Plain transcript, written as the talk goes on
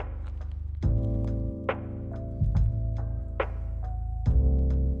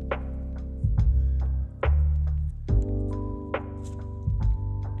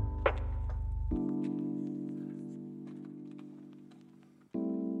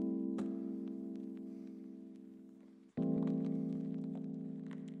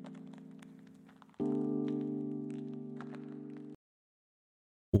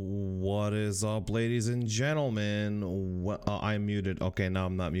is up, ladies and gentlemen? I'm muted. Okay, now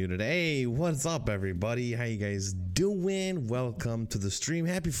I'm not muted. Hey, what's up, everybody? How you guys doing? Welcome to the stream.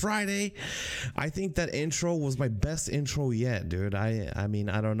 Happy Friday. I think that intro was my best intro yet, dude. I mean,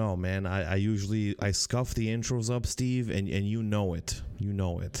 I don't know, man. I usually scuff the intros up, Steve, and you know it. You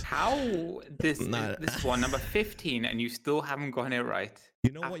know it. How this one number 15 and you still haven't gotten it right?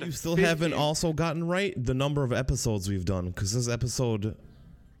 You know what you still haven't also gotten right? The number of episodes we've done, because this is episode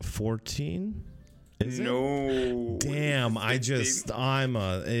 14. Is it? No. Damn, I'm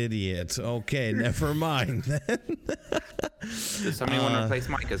an idiot. Okay, never mind then. Does somebody want to replace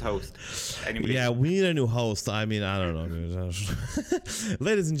Mike as host? Anybody? Yeah, we need a new host. I mean, I don't know, dude.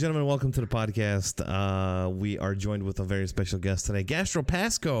 Ladies and gentlemen, welcome to the podcast. We are joined with a very special guest today,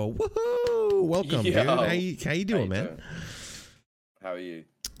 Gastropascoe. Woohoo! Welcome, dude. How you doing, man? How are you?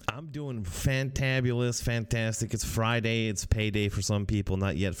 I'm doing fantabulous, fantastic. It's Friday. It's payday for some people.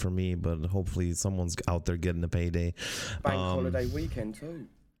 Not yet for me, but hopefully someone's out there getting a payday. Bank holiday weekend too.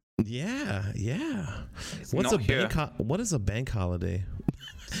 Yeah. It's What is a bank holiday?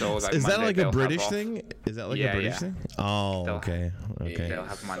 So like is Monday, that like a British thing? Is that like a British thing? Oh, okay. They'll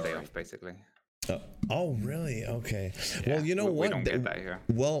have Monday off, basically. Oh, really? Okay. Yeah, well, you know what? We don't get that here.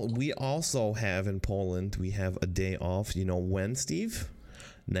 Well, we also have in Poland, we have a day off. You know when, Steve?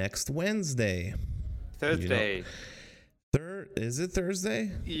 Next Wednesday. Thursday. You know, is it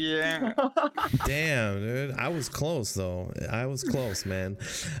Thursday? Yeah. Damn, dude. I was close, though. I was close, man.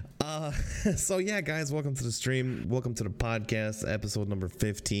 So, yeah, guys, welcome to the stream. Welcome to the podcast, episode number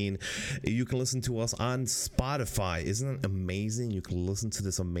 15. You can listen to us on Spotify. Isn't it amazing? You can listen to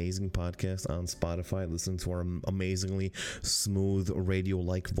this amazing podcast on Spotify. Listen to our amazingly smooth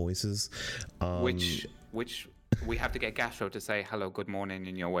radio-like voices. Which we have to get Gastro to say hello, good morning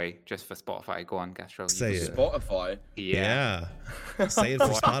in your way, just for Spotify. Go on, Gastro. Say it. Spotify? Yeah. Say it for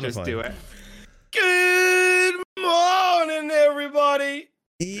Spotify. Just do it. Good morning, everybody.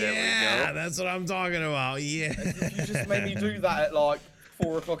 Yeah, that's what I'm talking about. Yeah. You just made me do that at like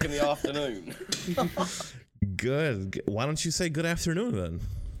 4 o'clock in the afternoon. Good. Why don't you say good afternoon then?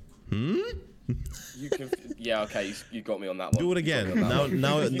 You can. Yeah, okay. You got me on that one. Do it again. Now,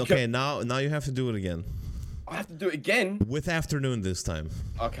 now you have to do it again. I have to do it again? With afternoon this time.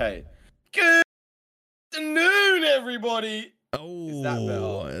 Okay. Good afternoon, everybody. Oh, is that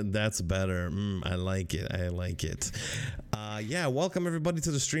better? That's better. I like it. Yeah, welcome everybody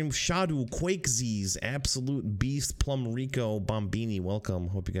to the stream. Shadu, Quakezies, Absolute Beast, Plum Rico, Bombini, welcome.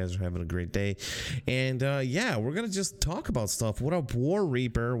 Hope you guys are having a great day. And yeah, we're gonna just talk about stuff. What up, War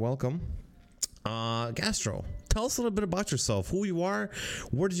Reaper? Welcome. Gastro, tell us a little bit about yourself, who you are,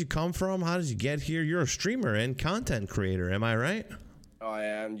 where did you come from, how did you get here? You're a streamer and content creator, am I right? I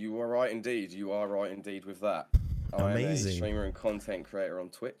am. You are right indeed. You are right indeed with that. Amazing. I am a streamer and content creator on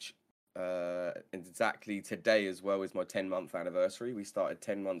Twitch. Exactly today as well is my 10-month anniversary. We started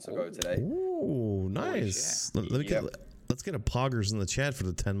 10 months ago today. Ooh, nice. Let's get a poggers in the chat for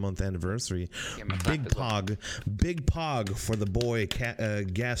the 10-month anniversary. Big pog for the boy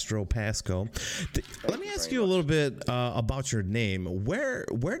Gastropascoe. Let me ask you a little bit about your name. Where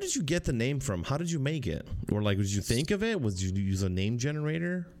did you get the name from? How did you make it? Or like, did you think of it? Did you use a name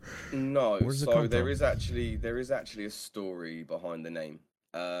generator? No. So there is actually a story behind the name.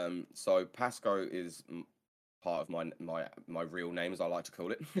 So Pasco is part of my real name, as I like to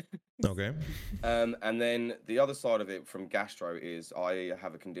call it. Okay. And then the other side of it from gastro is I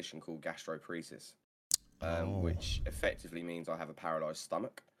have a condition called gastroparesis, which effectively means I have a paralyzed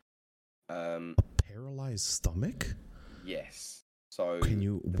stomach. A paralyzed stomach? Yes. So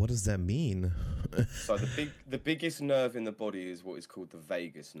what does that mean? So the biggest nerve in the body is what is called the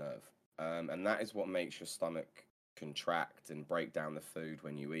vagus nerve, and that is what makes your stomach contract and break down the food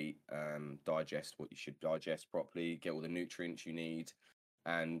when you eat, digest what you should digest properly, get all the nutrients you need,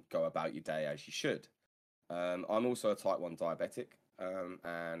 and go about your day as you should. I'm also a type 1 diabetic,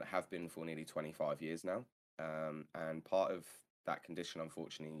 and have been for nearly 25 years now. And part of that condition,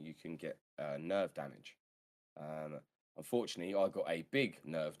 unfortunately, you can get nerve damage. Unfortunately, I got a big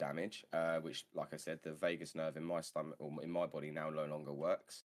nerve damage, which, like I said, the vagus nerve in my stomach or in my body now no longer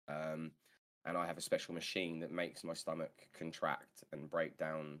works. And I have a special machine that makes my stomach contract and break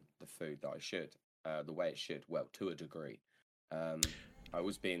down the food that I should, the way it should, well, to a degree. I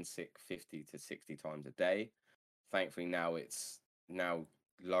was being sick 50 to 60 times a day. Thankfully, now it's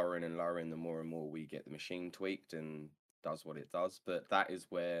lowering and lowering the more and more we get the machine tweaked and does what it does. But that is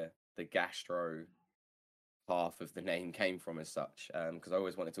where the gastro half of the name came from as such, because I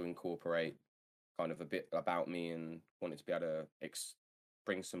always wanted to incorporate kind of a bit about me and wanted to be able to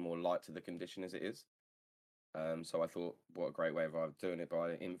bring some more light to the condition as it is. So I thought, what a great way of doing it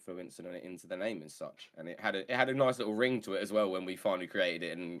by influencing it into the name and such. And it had a nice little ring to it as well when we finally created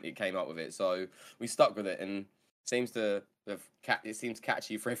it and it came up with it. So we stuck with it, and it seems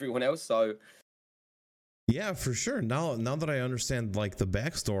catchy for everyone else. So Yeah, for sure. Now that I understand like the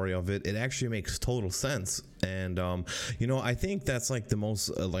backstory of it, it actually makes total sense. And I think that's like the most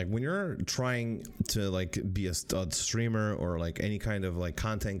like when you're trying to like be a streamer or like any kind of like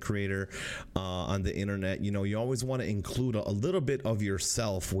content creator on the internet, you always want to include a little bit of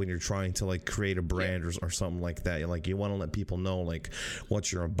yourself when you're trying to like create a brand or something like that. Like you want to let people know like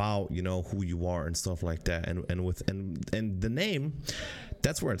what you're about, who you are and stuff like that. And the name,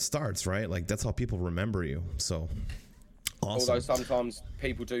 that's where it starts, right? Like that's how people remember you. So awesome. Although sometimes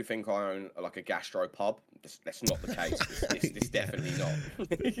people do think I own like a gastro pub, that's not the case. It's definitely not.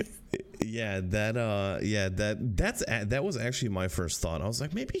 That was actually my first thought. I was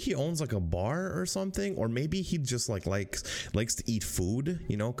like, maybe he owns like a bar or something, or maybe he just like likes to eat food,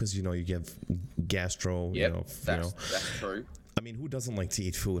 because you get gastro. That's true. I mean, who doesn't like to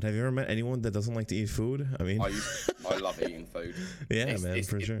eat food? Have you ever met anyone that doesn't like to eat food? I mean, I love eating food. Yeah,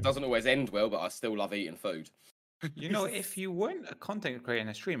 for sure. It doesn't always end well, but I still love eating food. If you weren't a content creator and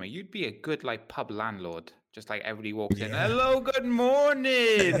a streamer, you'd be a good like pub landlord. Just like everybody walks in, hello, good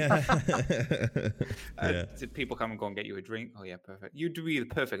morning. People come and go and get you a drink. Oh yeah, perfect. You'd be the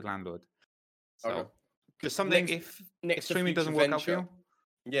perfect landlord. So just something if streaming doesn't work out for you.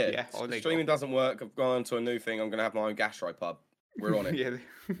 Yeah. If streaming doesn't work, I've gone to a new thing. I'm gonna have my own gastro pub. We're on it.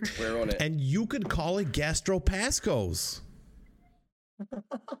 We're on it. And you could call it Gastropascoes.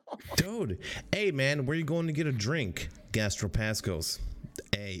 Dude, hey man, where you going to get a drink? Gastropascoes.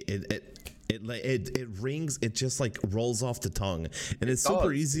 Hey, it rings. It just like rolls off the tongue, and it's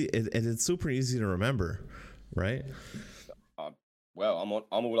super easy. And it's super easy to remember, right? Well, I'm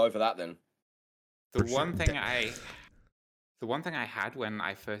all over that then. The one thing I had when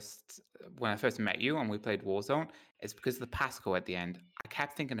I first met you and we played Warzone is because of the Pasco at the end. I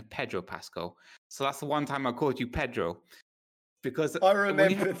kept thinking of Pedro Pasco, so that's the one time I called you Pedro. Because I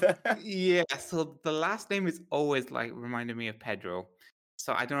remember that. Yeah, so the last name is always like reminded me of Pedro.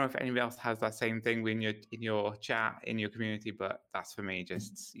 So I don't know if anybody else has that same thing in your chat, in your community, but that's for me,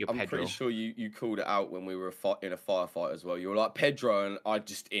 just your Pedro. I'm pretty sure you called it out when we were in a firefight as well. You were like, Pedro, and I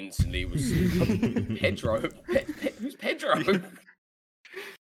just instantly was, Pedro? Who's Pedro?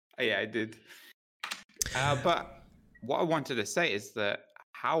 Yeah, I did. But what I wanted to say is that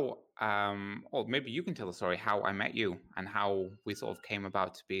or maybe you can tell the story how I met you and how we sort of came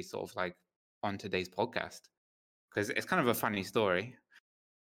about to be sort of like on today's podcast, because it's kind of a funny story.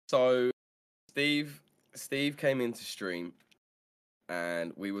 So Steve came into stream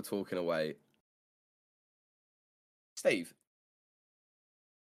and we were talking away. Steve.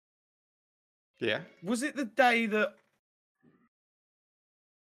 Yeah. Was it the day that...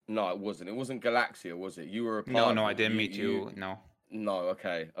 No, it wasn't. It wasn't Galaxia, was it? You were a part No, I didn't meet you. No. No,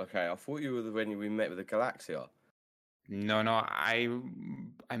 okay. I thought you were when we met with the Galaxia. No, I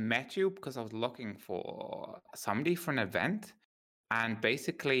met you because I was looking for somebody for an event, and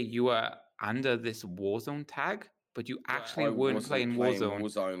basically you were under this Warzone tag, but you actually weren't playing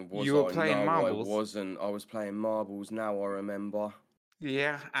Warzone. You were playing Marbles. I wasn't. I was playing Marbles. Now I remember.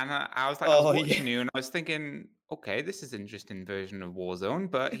 Yeah, and I was like, I was watching you, and I was thinking, okay, this is an interesting version of Warzone,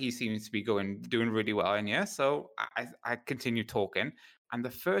 but he seems to be doing really well in here. So I continued talking, and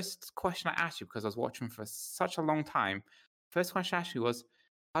the first question I asked you, because I was watching for such a long time, first question I asked you was,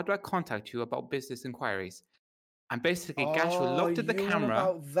 how do I contact you about business inquiries? And basically, Gashua looked at the camera.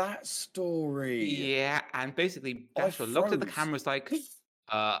 About that story. Yeah, and basically, Gashua looked at the camera, was like,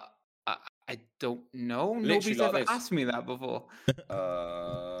 I don't know. Nobody's ever asked me that before. It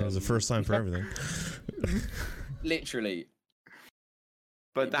was the first time for everything. Literally.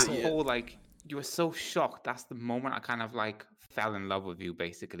 But that whole, like, you were so shocked. That's the moment I kind of, like, fell in love with you,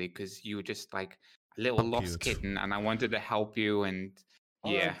 basically, because you were just, like, a little lost kitten, and I wanted to help you, and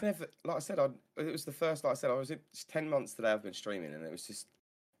yeah. Like I said, it was the first, like I said, it's 10 months today I've been streaming, and it was just,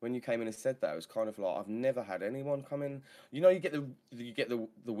 when you came in and said that, it was kind of like, I've never had anyone come in. You get the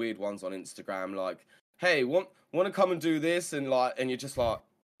weird ones on Instagram, like, hey, want to come and do this, and you're just like,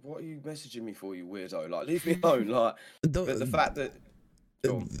 what are you messaging me for, you weirdo? Like, leave me alone. Like, but the fact that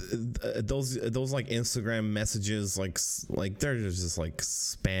those like Instagram messages, like they're just like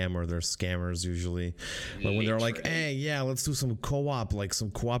spam, or they're scammers usually. Like when they're like, hey, yeah, let's do some co-op, like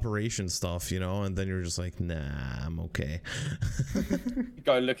some cooperation stuff, and then you're just like, nah, I'm okay.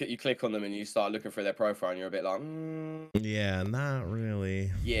 You click on them and you start looking through their profile, and you're a bit like, yeah, not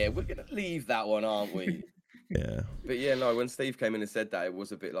really. Yeah, we're gonna leave that one, aren't we? Yeah. But yeah, no, when Steve came in and said that, it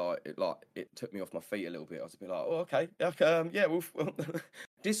was a bit it took me off my feet a little bit. I was a bit like, oh, okay, yeah, we'll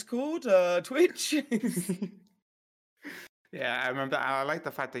Discord, Twitch. Yeah, I remember. I like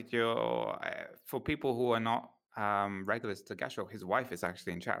the fact that you're for people who are not regulars to Gastro. His wife is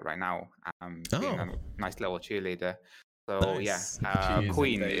actually in chat right now, being a nice little cheerleader. So Nice.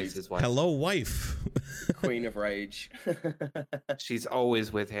 Queen indeed. is his wife. Hello, wife. Queen of Rage. She's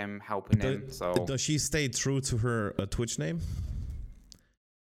always with him, helping him. So Does she stay true to her Twitch name?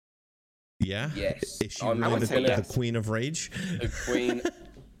 Yeah. Yes. Is she really the Queen of Rage? The Queen.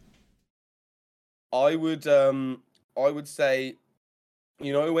 I would say,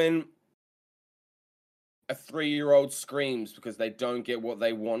 you know, when a 3-year-old screams because they don't get what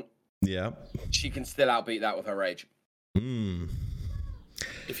they want, yeah, she can still outbeat that with her rage.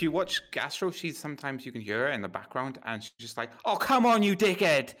 If you watch Gastro, sometimes you can hear her in the background, and she's just like, "Oh, come on, you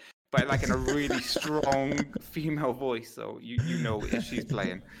dickhead!" But like in a really strong female voice, so you know if she's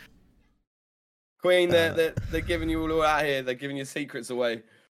playing. Queen, they're giving you all out here. They're giving your secrets away.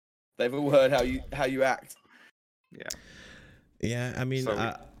 They've all heard how you act. Yeah. Yeah, I mean,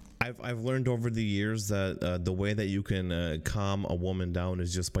 So I've learned over the years that the way that you can calm a woman down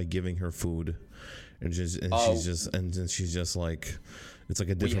is just by giving her food, and she's just like, it's like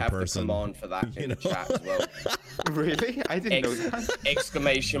a different person. We have the command for that in the chat as well. Really? I didn't know that.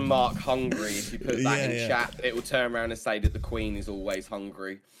 Exclamation mark hungry. If you put that in chat, it will turn around and say that the Queen is always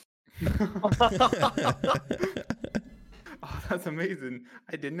hungry. Oh, that's amazing.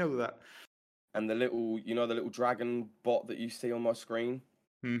 I didn't know that. And the little dragon bot that you see on my screen,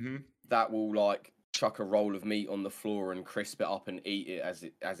 that will like chuck a roll of meat on the floor and crisp it up and eat it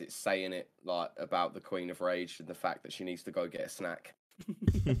as it's saying it, like about the Queen of Rage and the fact that she needs to go get a snack.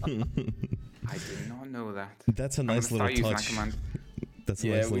 I did not know that. That's a nice little touch. That's a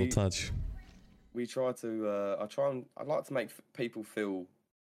nice little touch. We try to. I'd like to make people feel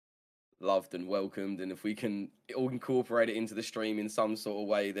loved and welcomed, and if we can all incorporate it into the stream in some sort of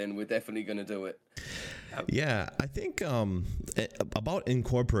way, then we're definitely going to do it. Yeah, I think about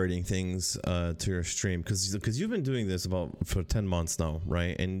incorporating things to your stream, because you've been doing this for 10 months now,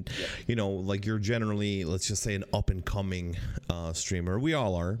 right? And you know, like, you're generally, let's just say, an up and coming streamer. We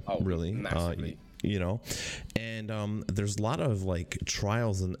all are, really. Massively. You know, and there's a lot of like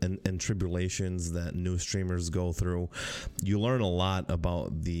trials and tribulations that new streamers go through. You learn a lot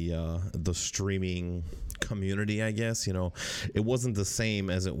about the streaming community, I guess. You know, it wasn't the same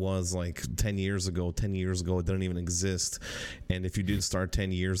as it was like 10 years ago. 10 years ago, it didn't even exist. And if you did start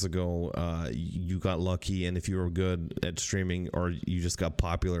 10 years ago, you got lucky. And if you were good at streaming, or you just got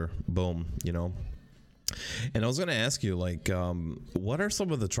popular, boom, you know. And I was going to ask you, like, what are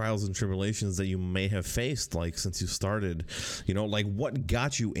some of the trials and tribulations that you may have faced, like, since you started? You know, like, what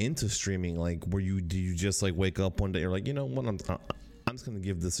got you into streaming? Like, do you just like wake up one day, you're like, you know what, I'm just going to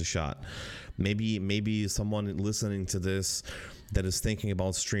give this a shot. Maybe someone listening to this that is thinking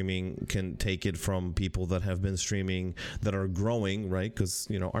about streaming can take it from people that have been streaming, that are growing, right? Because,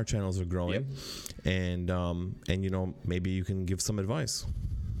 you know, our channels are growing. Yep. And you know, maybe you can give some advice.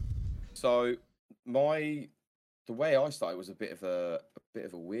 So the way I started was a bit of a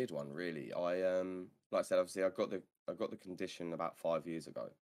weird one, really. I like I said, obviously I got the condition about 5 years ago,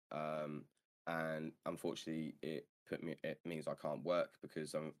 and unfortunately it means I can't work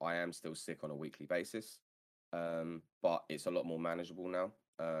because I am still sick on a weekly basis, but it's a lot more manageable now.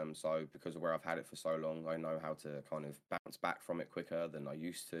 So because of where I've had it for so long, I know how to kind of bounce back from it quicker than I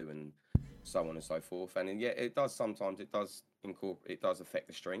used to, and so on and so forth. And yeah, it does sometimes. It does affect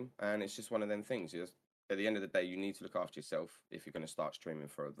the stream, and it's just one of them things. At the end of the day, you need to look after yourself if you're going to start streaming.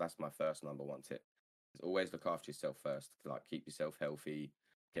 That's my first number one tip. Is always look after yourself first. Like, keep yourself healthy,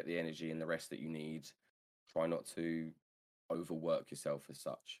 get the energy and the rest that you need. Try not to overwork yourself as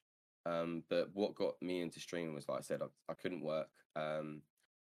such. But what got me into streaming was, like I said, I couldn't work.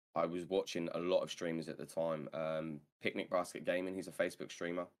 I was watching a lot of streamers at the time. Picnic Basket Gaming, he's a Facebook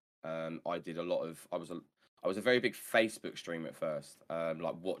streamer. I was a very big Facebook streamer at first,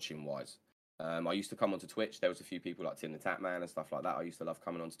 like watching wise. I used to come onto Twitch. There was a few people like Tim the Tatman and stuff like that. I used to love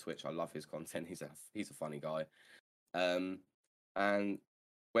coming onto Twitch. I love his content. He's a funny guy. And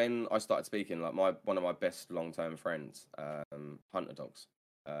when I started speaking, like one of my best long-term friends, Hunter Dogs,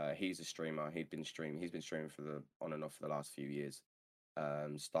 he's a streamer. He's been streaming on and off for the last few years.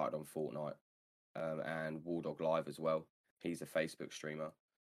 Started on Fortnite, and War Dog Live as well. He's a Facebook streamer.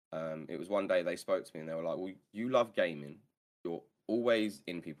 It was one day they spoke to me and they were like, well, you love gaming. You're always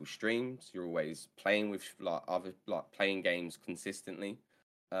in people's streams. You're always playing with playing games consistently.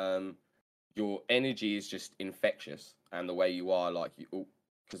 Your energy is just infectious, and the way you are, like,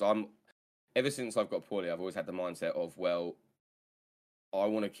 because ever since I've got poorly, I've always had the mindset of, well, I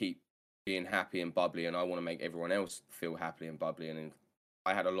want to keep being happy and bubbly, and I want to make everyone else feel happy and bubbly. And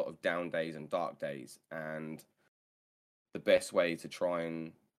I had a lot of down days and dark days, and the best way to try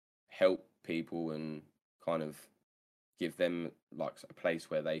and help people and kind of give them like a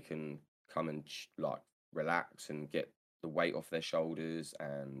place where they can come and like relax and get the weight off their shoulders,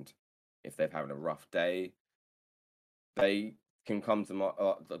 and if they're having a rough day, they can come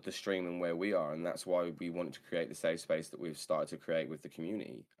to the stream and where we are. And that's why we wanted to create the safe space that we've started to create with the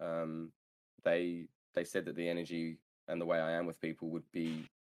community. They said that the energy and the way I am with people would be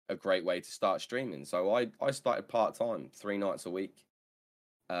a great way to start streaming. So I started part-time, 3 nights a week.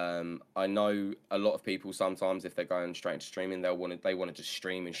 I know a lot of people sometimes, if they're going straight into streaming, they want to just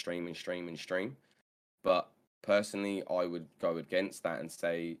stream and stream and stream and stream. But personally, I would go against that and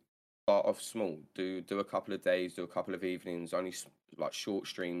say, start off small. Do a couple of days, do a couple of evenings, only like short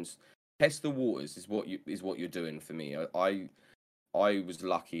streams. Test the waters is what you're doing for me. I was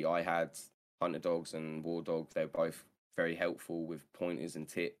lucky. I had Hunter Dogs and War Dog. They're both very helpful with pointers and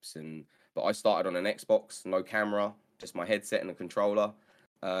tips. But I started on an Xbox, no camera, just my headset and a controller,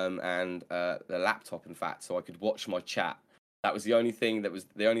 and the laptop, in fact, so I could watch my chat. That was the only thing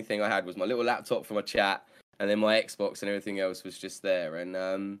I had was my little laptop for my chat, and then my Xbox, and everything else was just there.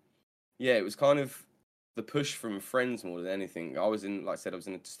 And yeah, it was kind of the push from friends more than anything. I was in, like I said, I was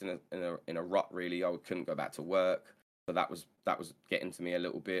just in a rut really. I couldn't go back to work, so that was getting to me a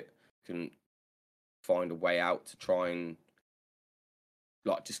little bit. Couldn't find a way out to try and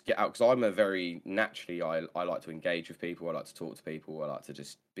like just get out, because I'm a very naturally I like to engage with people. I like to talk to people. I like to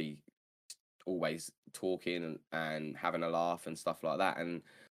just be always talking and having a laugh and stuff like that. And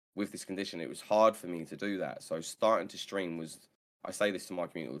with this condition, it was hard for me to do that. So starting to stream was, I say this to my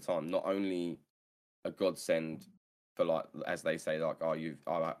community all the time, not only a godsend for, like, as they say, like,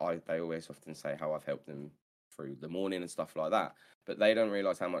 they always often say how I've helped them through the morning and stuff like that, but they don't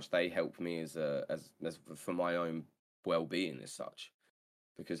realize how much they help me as for my own well-being as such.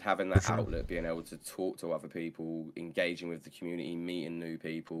 Because having that outlet, being able to talk to other people, engaging with the community, meeting new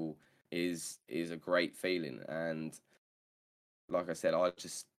people is a great feeling. And like I said, I've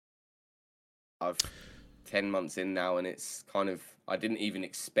 10 months in now, and it's kind of, I didn't even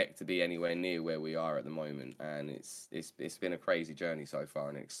expect to be anywhere near where we are at the moment, and it's been a crazy journey so far,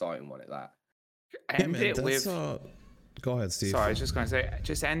 and an exciting one at that. End it with. Go ahead, Steve. Sorry, I was just going to say,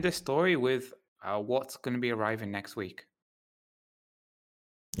 just end the story with what's going to be arriving next week.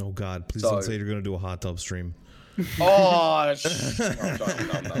 Oh God! Please don't say you're going to do a hot tub stream. Oh,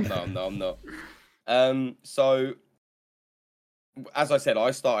 no, I'm not. So, as I said,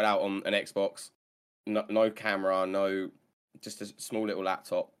 I started out on an Xbox, no camera, just a small little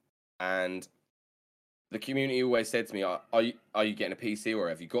laptop, and the community always said to me, "Are you getting a PC, or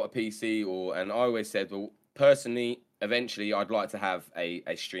have you got a PC?" And I always said, well, personally, eventually, I'd like to have a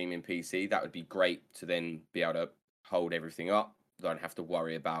streaming PC. That would be great to then be able to hold everything up. Don't have to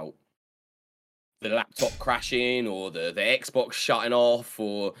worry about the laptop crashing or the Xbox shutting off,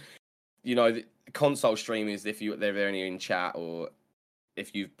 or the console streamers, if they're only in chat, or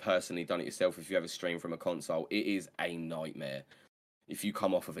if you've personally done it yourself, if you ever stream from a console, it is a nightmare. If you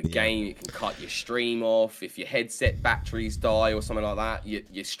come off of a game, it can cut your stream off. If your headset batteries die or something like that,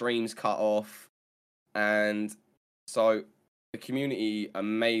 your stream's cut off. And so the community,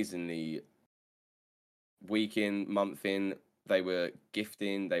 amazingly, week in, month in, they were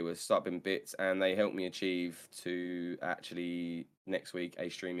gifting, they were subbing bits, and they helped me achieve to actually next week a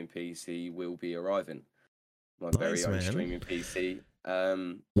streaming PC will be arriving. My very own streaming PC.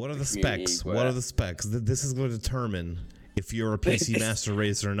 What are the specs? What are the specs? This is going to determine if you're a PC master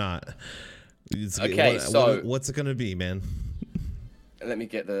race or not. What's it going to be, man? Let me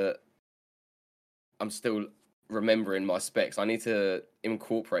get I'm still remembering my specs. I need to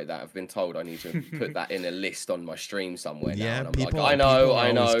incorporate that. I've been told I need to put that in a list on my stream somewhere now. And I'm people, I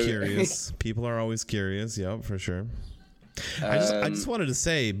know. Curious. People are always curious. Yep, for sure. I just wanted to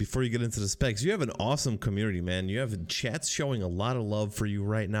say before you get into the specs, you have an awesome community, man. You have chats showing a lot of love for you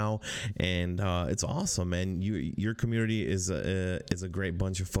right now, and it's awesome, man. Your community is a great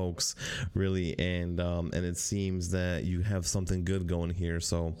bunch of folks, really, and it seems that you have something good going here.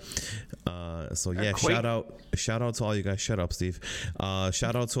 So yeah, shout out to all you guys. Shut up, Steve.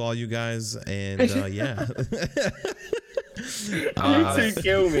 Shout out to all you guys, and yeah. You two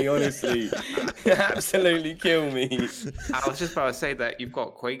kill me, honestly. Absolutely kill me. I was just about to say that you've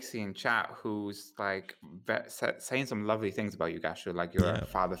got Quakesy in chat who's like saying some lovely things about you, Gastro. Like you're a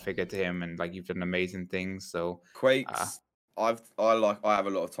father figure to him, and like you've done amazing things. So Quakes, I have a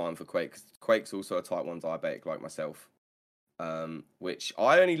lot of time for Quakes. Quake's also a type 1 diabetic like myself, which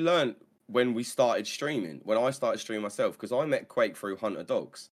I only learned when we started streaming, when I started streaming myself, because I met Quake through Hunter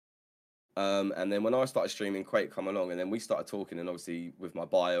Dogs. And then when I started streaming, Quake come along, and then we started talking, and obviously with my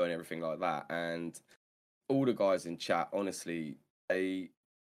bio and everything like that, and all the guys in chat, honestly, they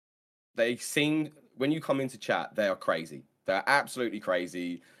seem, when you come into chat, they are crazy. They're absolutely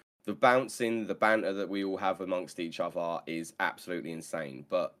crazy. The bouncing, the banter that we all have amongst each other is absolutely insane.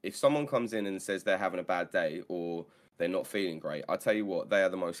 But if someone comes in and says they're having a bad day or they're not feeling great, I tell you what, they are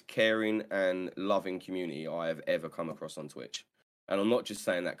the most caring and loving community I have ever come across on Twitch. And I'm not just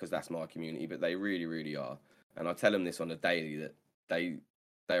saying that because that's my community, but they really, really are. And I tell them this on a daily, that they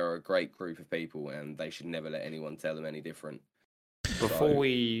are a great group of people and they should never let anyone tell them any different. Before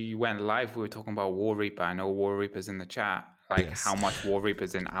we went live, we were talking about War Reaper. I know War Reaper's in the chat. Like how much War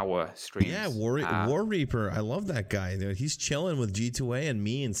Reaper's in our streams. Yeah, War Reaper. I love that guy. He's chilling with G2A and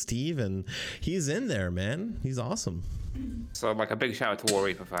me and Steve, and he's in there, man. He's awesome. So like a big shout out to War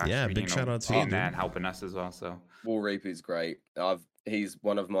Reaper for actually, big shout out to you, there and helping us as well. So War Reaper is great. He's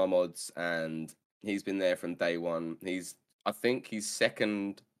one of my mods, and he's been there from day one. I think he's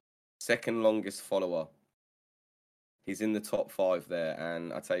second longest follower. He's in the top 5 there,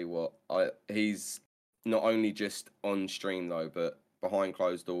 and I tell you what, he's not only just on stream though, but behind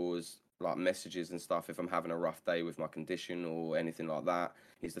closed doors, like messages and stuff. If I'm having a rough day with my condition or anything like that,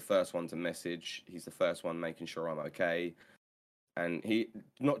 he's the first one to message. He's the first one making sure I'm okay. And he,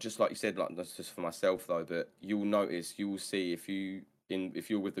 not just like you said, like that's just for myself though, but you will see if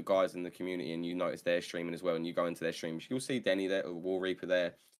you're with the guys in the community and you notice they're streaming as well, and you go into their streams, you'll see Denny there or War Reaper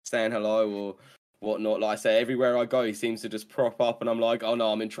there saying hello or whatnot. Like I say, everywhere I go, he seems to just prop up, and I'm like, oh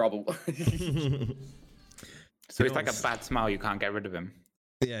no, I'm in trouble. So it's like a bad smile. You can't get rid of him.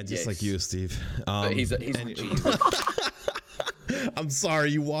 Yeah, just like you, Steve. But he's I'm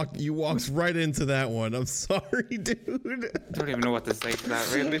sorry, you walked right into that one. I'm sorry, dude. I don't even know what to say to that,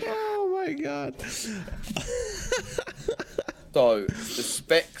 really. Oh my god. So the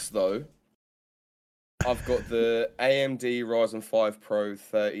specs though, I've got the AMD Ryzen 5 Pro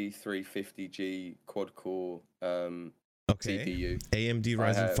 3350G quad core CPU. AMD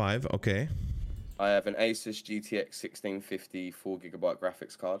Ryzen 5, okay. I have an Asus GTX 1650 4GB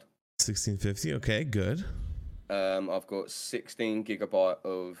graphics card. 1650, okay, good. I've got 16GB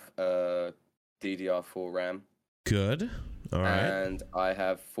of DDR4 RAM. Good. All right. And I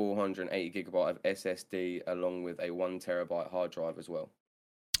have 480GB of SSD along with a 1TB hard drive as well.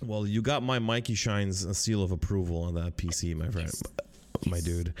 Well, you got my Mikey Shines seal of approval on that PC, my friend. Yes. My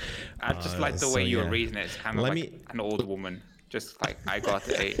dude. I just like the way you're reading it. It's kind of like an old woman. Just like I got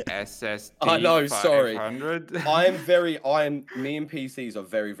a SSD. I know, sorry. 500. Me and PCs are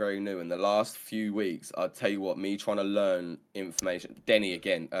very, very new. In the last few weeks, I'll tell you what, me trying to learn information. Denny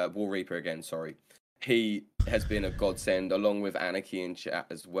again, War Reaper again, sorry. He has been a godsend, along with Anarchy in chat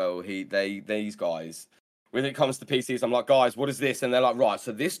as well. These guys, when it comes to PCs, I'm like, guys, what is this? And they're like, right,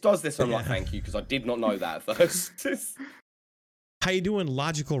 so this does this. I'm like, thank you, because I did not know that at first. How you doing,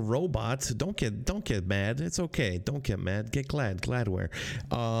 logical robot? Don't get mad. It's okay. Don't get mad. Get gladware.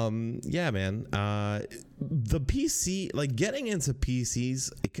 Yeah, man. The PC, like getting into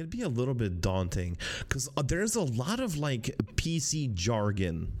PCs, it could be a little bit daunting because there's a lot of like PC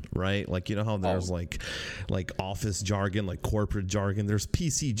jargon, right? Like, you know how there's like office jargon, like corporate jargon. There's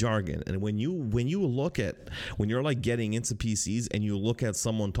PC jargon, and when you're like getting into PCs and you look at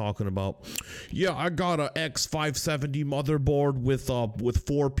someone talking about, yeah, I got a X570 motherboard with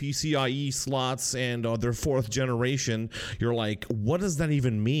 4 PCIe slots and they're 4th generation, you're like, what does that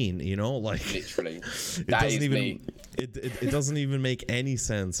even mean? You know, like literally. It doesn't even make any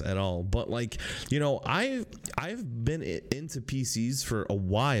sense at all. But like, you know, I've been into PCs for a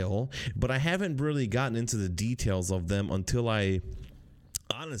while, but I haven't really gotten into the details of them until I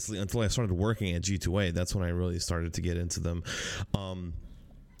started working at G2A. That's when I really started to get into them.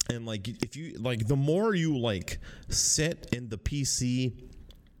 And like, if you like, the more you like sit in the PC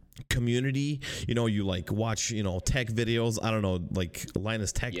community, you know, you like watch, you know, tech videos, I don't know, like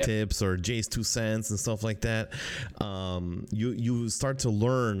Linus Tech Tips or Jay's 2 cents and stuff like that, you start to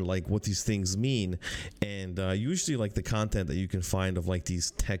learn like what these things mean. And usually like the content that you can find of like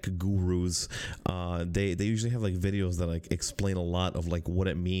these tech gurus, they usually have like videos that like explain a lot of like what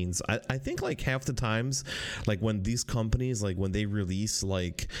it means. I think like half the times, like when these companies, like when they release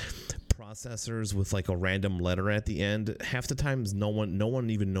like processors with like a random letter at the end, half the times no one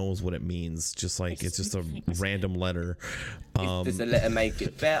even knows what it means. Just like it's just a random letter. Does the letter make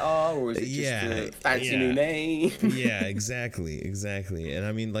it better, or is it just a fancy new name? Yeah, exactly. And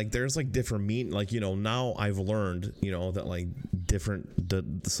I mean, like there's like different like, you know, now I've learned, you know, that like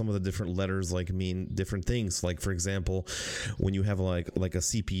some of the different letters like mean different things. Like for example, when you have like a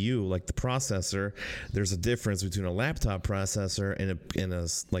CPU, like the processor, there's a difference between a laptop processor and a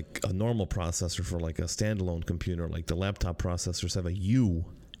like a normal processor for like a standalone computer. Like the laptop processors have a U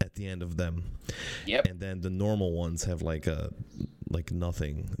at the end of them. Yep. And then the normal ones have like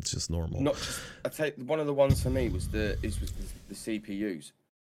nothing. It's just normal. I'd say one of the ones for me was the CPUs.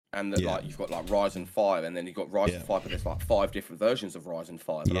 And like you've got like Ryzen 5, and then you've got Ryzen 5, but there's like 5 different versions of Ryzen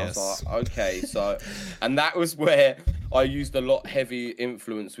 5. And I was like, okay, so, and that was where I used a lot heavy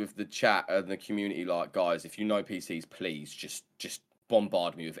influence with the chat and the community. Like, guys, if you know PCs, please just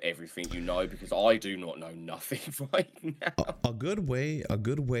bombard me with everything you know, because I do not know nothing right now. A good way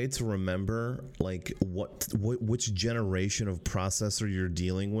to remember like which generation of processor you're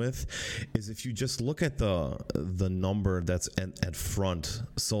dealing with is if you just look at the number that's at front.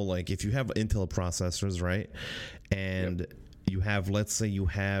 So like if you have Intel processors, right, and you have, let's say you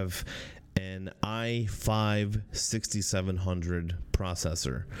have an i5 6700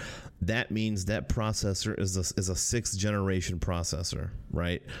 processor. That means that processor is a 6th generation processor,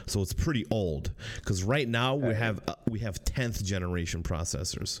 right? So it's pretty old, because right now we have 10th generation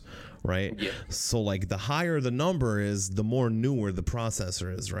processors, right? Yeah. So like the higher the number is, the more newer the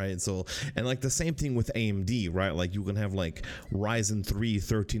processor is, right? So, and like the same thing with AMD, right? Like you can have like Ryzen 3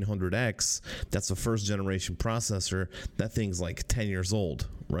 1300X. That's a 1st generation processor. That thing's like 10 years old,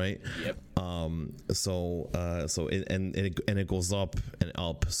 right? Yep. So it goes up and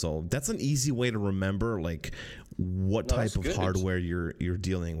up. So that's an easy way to remember like what type of hardware you're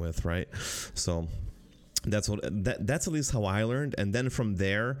dealing with, right? So that's at least how I learned. And then from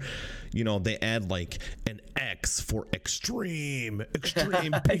there, you know, they add like an X for extreme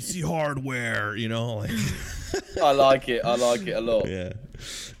PC hardware, you know, like I like it a lot.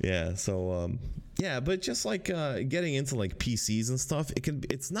 Yeah. So yeah, like just like getting into like PCs and stuff,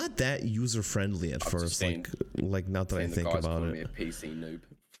 it's not that user friendly at first. Like not that I think about it. Me a PC noob.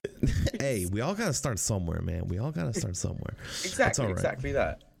 Hey, we all gotta start somewhere, man. We all gotta start somewhere. Exactly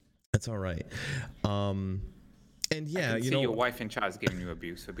that. That's all right. And yeah, you know, your wife in chat is giving you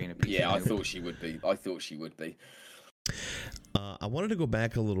abuse for being a PC. Yeah, noob. I thought she would be. I wanted to go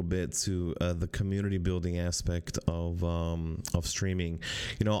back a little bit to the community building aspect of streaming.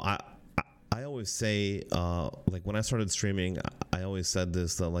 You know, I always say, like when I started streaming, I always said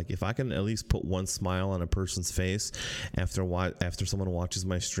this, that like if I can at least put one smile on a person's face after someone watches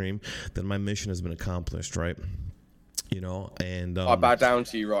my stream, then my mission has been accomplished, right? You know, and I bow down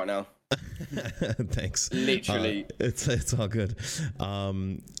to you right now. Thanks. Literally, it's all good.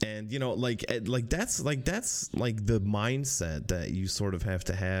 And you know, like that's the mindset that you sort of have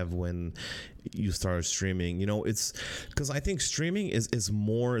to have when you start streaming. You know, it's because I think streaming is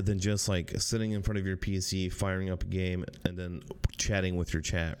more than just like sitting in front of your PC, firing up a game, and then chatting with your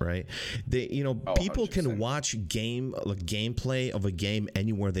chat, right? People 100%. Can watch gameplay of a game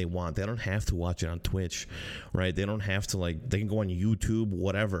anywhere they want. They don't have to watch it on Twitch, right? They don't have to they can go on YouTube,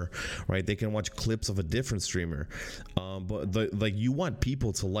 whatever, right? They can watch clips of a different streamer. But you want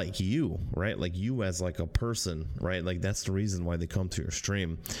people to like you, right? Like you as like a person, right? Like that's the reason why they come to your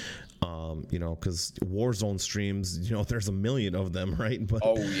stream. You know, because Warzone streams, you know, there's a million of them, right? But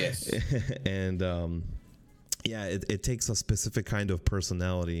yes. And yeah, it takes a specific kind of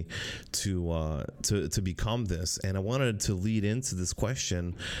personality to become this. And I wanted to lead into this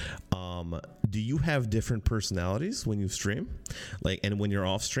question. Do you have different personalities when you stream? And when you're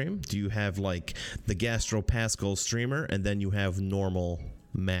off stream, do you have like the Gastropascoe streamer and then you have normal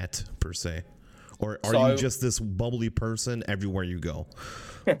Matt per se? Or are you just this bubbly person everywhere you go?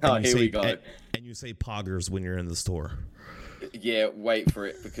 Here we go. And you say poggers when you're in the store. Yeah, wait for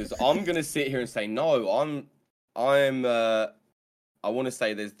it, because I'm gonna sit here and say no. I want to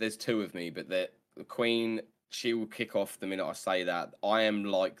say there's two of me, but the Queen, she will kick off the minute I say that. I am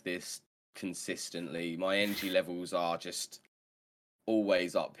like this consistently. My energy levels are just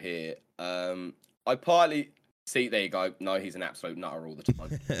always up here. I partly see. There you go. No, he's an absolute nutter all the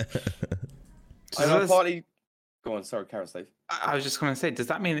time. Go on, sorry, Karen, Steve. I was just going to say, does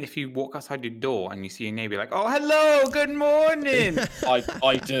that mean if you walk outside your door and you see your neighbor, like, oh, hello, good morning?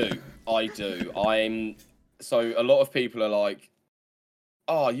 I do. So a lot of people are like,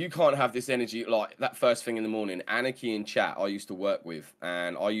 oh, you can't have this energy like that first thing in the morning. Anarchy in chat, I used to work with,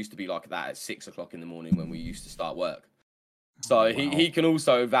 and I used to be like that at 6 o'clock in the morning when we used to start work. So wow. he can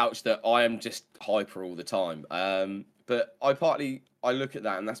also vouch that I am just hyper all the time. But I look at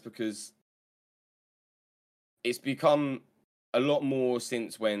that, and that's because it's become a lot more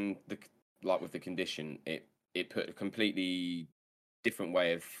since when with the condition, it put a completely different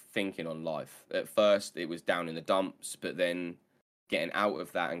way of thinking on life. At first, it was down in the dumps, but then getting out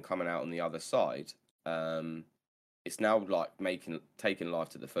of that and coming out on the other side, it's now like taking life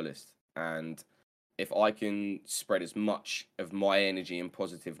to the fullest. And if I can spread as much of my energy and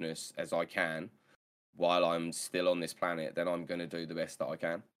positiveness as I can while I'm still on this planet, then I'm going to do the best that I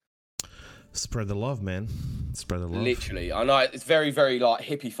can. Spread the love, man. Spread the love. Literally. I know it's very, very like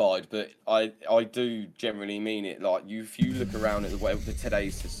hippified, but I do generally mean it. Like if you look around at the way of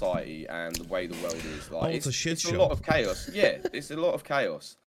today's society and the way the world is, like it's a shit show. It's a lot of chaos. Yeah, it's a lot of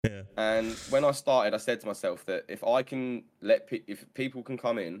chaos. Yeah. And when I started, I said to myself that if I can if people can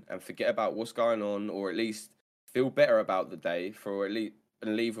come in and forget about what's going on, or at least feel better about the day, for at least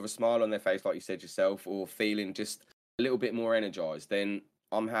and leave with a smile on their face, like you said yourself, or feeling just a little bit more energized, then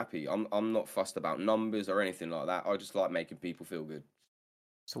I'm happy. I'm not fussed about numbers or anything like that. I just like making people feel good.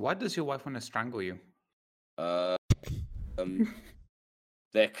 So why does your wife want to strangle you? There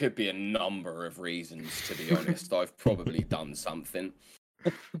could be a number of reasons, to be honest. I've probably done something.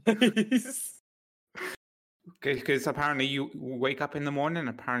 Because apparently you wake up in the morning and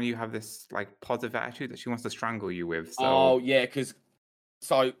apparently you have this like positive attitude that she wants to strangle you with. So... Oh yeah, because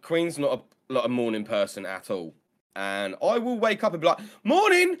Queen's not a morning person at all. And I will wake up and be like,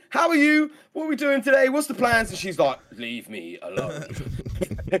 "Morning, how are you? What are we doing today? What's the plans?" And she's like, "Leave me alone."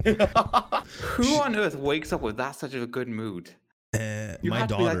 Who on earth wakes up with that such a good mood? My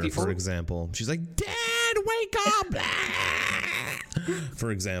daughter, for example, she's like, "Dad, wake up!" For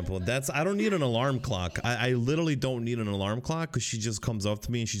example, I don't need an alarm clock. I literally don't need an alarm clock, because she just comes up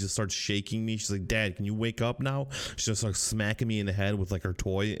to me and she just starts shaking me. She's like, "Dad, can you wake up now?" She just starts smacking me in the head with like her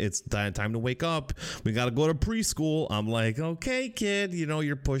toy. It's time to wake up. We got to go to preschool. I'm like, "Okay, kid,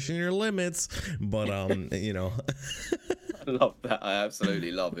 you're pushing your limits." But, I love that. I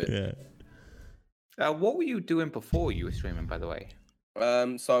absolutely love it. Yeah. What were you doing before you were streaming, by the way?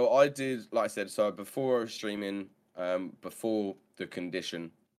 So I did, like I said, before I was streaming, before the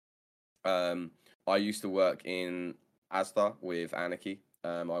condition, I used to work in Asda with Anarchy.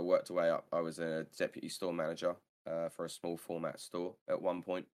 I worked away up. I was a deputy store manager for a small format store at one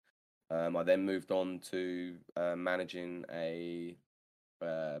point. I then moved on to managing a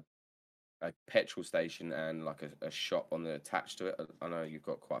petrol station and like a shop attached to it. I know you've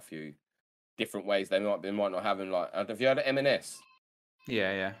got quite a few different ways they might not have them. Like, have you heard of M&S?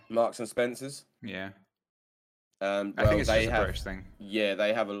 Yeah. Marks and Spencers. Yeah. I think it's just a British thing. Yeah,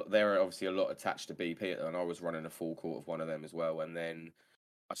 they have they're obviously a lot attached to BP, and I was running a full court of one of them as well. And then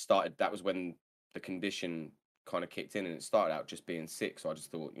that was when the condition kind of kicked in, and it started out just being sick. So I just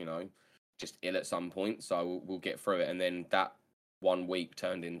thought, just ill at some point. So we'll get through it. And then that 1 week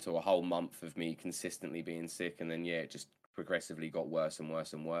turned into a whole month of me consistently being sick. And then, it just progressively got worse and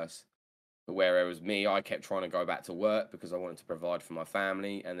worse and worse. But whereas me, I kept trying to go back to work because I wanted to provide for my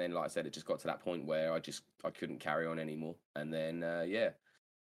family. And then, like I said, it just got to that point where I couldn't carry on anymore. And then,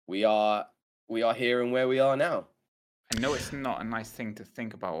 we are here and where we are now. I know it's not a nice thing to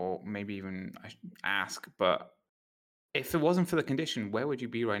think about, or maybe even ask, but if it wasn't for the condition, where would you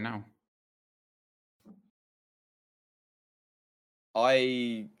be right now?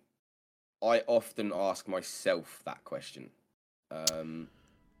 I often ask myself that question.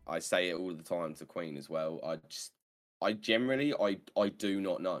 I say it all the time to Queen as well. I generally do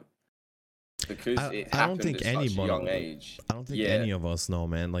not know, because it happened at such a young age. I don't think any of us know,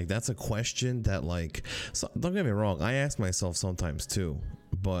 man. Like, that's a question that, like, don't get me wrong, I ask myself sometimes too,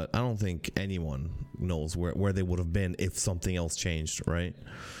 but I don't think anyone knows where they would have been if something else changed, right?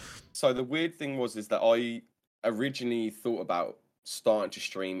 So the weird thing is that I originally thought about starting to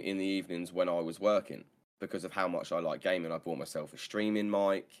stream in the evenings when I was working, because of how much I like gaming. I bought myself a streaming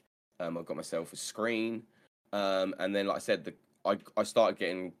mic. I got myself a screen. And then, like I said, I started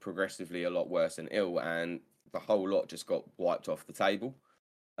getting progressively a lot worse and ill, and the whole lot just got wiped off the table.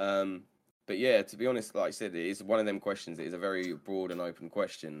 But yeah, to be honest, like I said, it is one of them questions. It is a very broad and open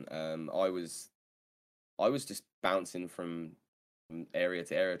question. I was just bouncing from area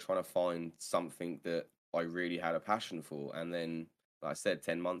to area, trying to find something that I really had a passion for. And then, like I said,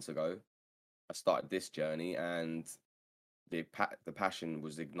 10 months ago, I started this journey, and the passion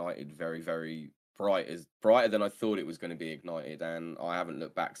was ignited very, very brighter than I thought it was going to be ignited, and I haven't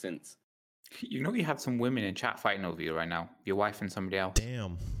looked back since. You have some women in chat fighting over you right now. Your wife and somebody else.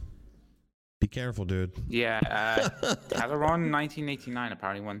 Damn. Be careful, dude. Yeah. Teleron 1989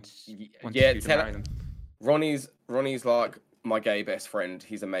 apparently wants you to marry them. Ronnie's like my gay best friend.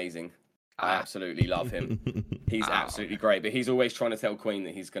 He's amazing. I absolutely love him. He's absolutely great, but he's always trying to tell Queen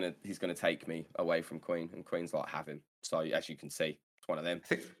that he's gonna take me away from Queen, and Queen's like, have him. So as you can see, it's one of them. I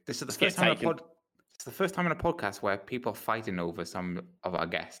think this is the first time it's the first time in a podcast where people are fighting over some of our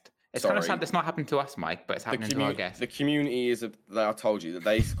guests. It's kind of sad that's not happened to us, Mike, but it's happening to our guests. The community is I told you that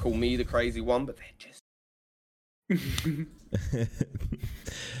they call me the crazy one, but they're just.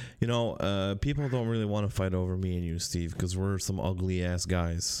 You know, people don't really want to fight over me and you, Steve, because we're some ugly ass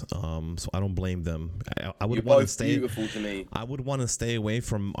guys. So I don't blame them. I would want to stay. Beautiful to me. I would want to stay away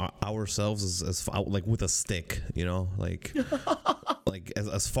from ourselves as like with a stick, you know, like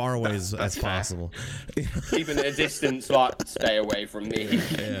as far away as possible. Keeping a distance, like stay away from me.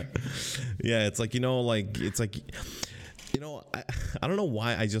 Yeah. It's like, you know, you know, I don't know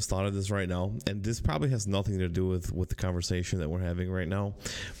why I just thought of this right now, and this probably has nothing to do with the conversation that we're having right now,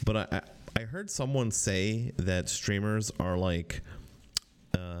 but I heard someone say that streamers are like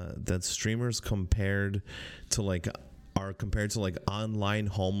compared to like online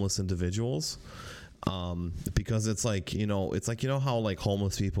homeless individuals, because it's like, you know how like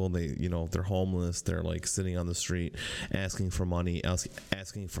homeless people, they're homeless, they're like sitting on the street asking for money,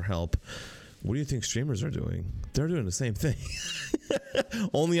 asking for help. What do you think streamers are doing? They're doing the same thing.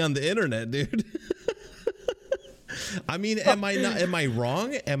 Only on the internet, dude. I mean, am I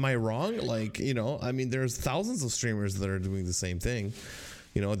wrong? Am I wrong? Like, you know, I mean, there's thousands of streamers that are doing the same thing.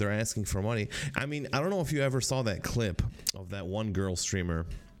 You know, they're asking for money. I mean, I don't know if you ever saw that clip of that one girl streamer.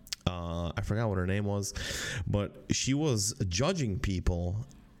 I forgot what her name was, but she was judging people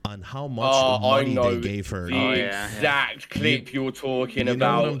on how much money they gave her. The exact clip you're talking about. You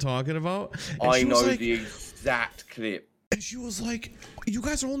know what I'm talking about? And I know the exact clip. And she was like, you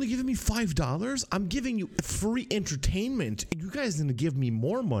guys are only giving me $5? I'm giving you free entertainment. You guys need to give me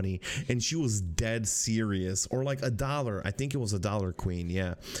more money. And she was dead serious. Or like $1. I think it was $1, Queen.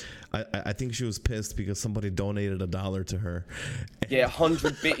 Yeah. I think she was pissed because somebody donated $1 to her. Yeah,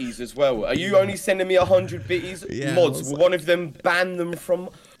 100 bitties as well. Are you only sending me 100 bitties? Yeah, Mods, will one of them ban them from...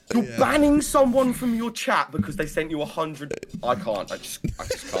 You're banning someone from your chat because they sent you 100. I can't. I just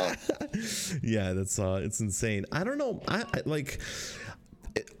can't. Yeah, that's it's insane. I don't know.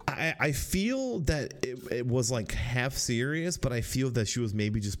 I feel that it was like half serious, but I feel that she was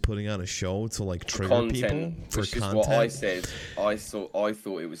maybe just putting on a show to like trigger people for which content. Is what I said. I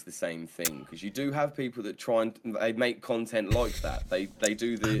thought it was the same thing, because you do have people that they make content like that. They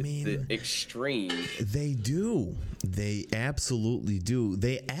do the extreme. They do. They absolutely do.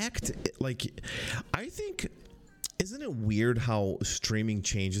 They act like, I think. Isn't it weird how streaming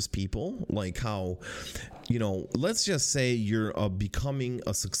changes people? Like how, you know, let's just say you're becoming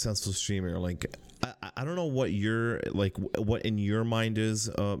a successful streamer. Like, I don't know what what in your mind is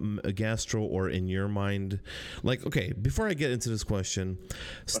a Gastro, or in your mind. Like, okay, before I get into this question,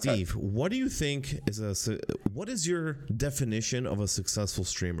 Steve, what do you think what is your definition of a successful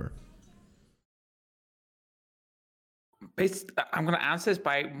streamer? I'm going to answer this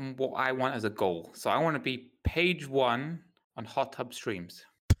by what I want as a goal. So I want to be page 1 on hot tub streams,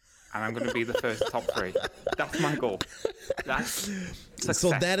 and I'm going to be the first top 3. That's my goal. That's success.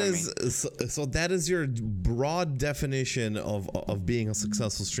 So that is your broad definition of being a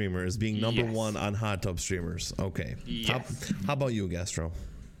successful streamer, is being number 1 on hot tub streamers. Okay. Yes. How about you, Gastro?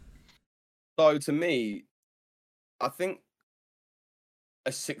 So to me, I think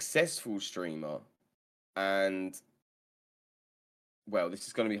a successful streamer, and well, this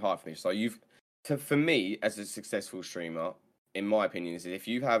is going to be hard for me. So for me, as a successful streamer, in my opinion, is if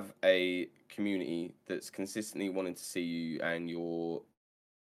you have a community that's consistently wanting to see you, and you're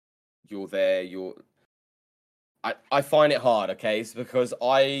there, I find it hard, okay? It's because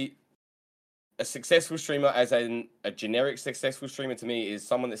a successful streamer, as in a generic successful streamer, to me is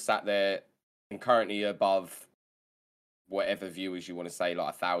someone that sat there and currently above whatever viewers you want to say, like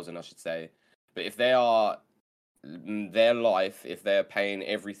 1,000, I should say. But if they are their life, if they're paying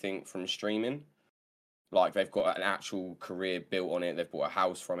everything from streaming, like they've got an actual career built on it, they've bought a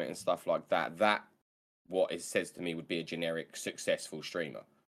house from it and stuff like that, what it says to me would be a generic successful streamer.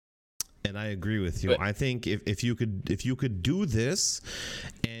 And I agree with you. I think if you could do this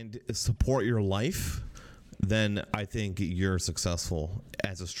and support your life, then I think you're successful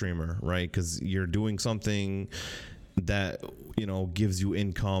as a streamer, right? Because you're doing something that, you know, gives you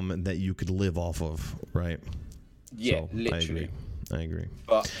income and that you could live off of, right? Yeah, so literally. I agree.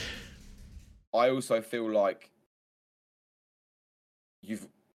 But I also feel like you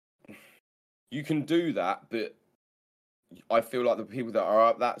can do that, but I feel like the people that are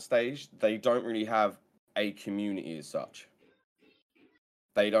at that stage, they don't really have a community as such.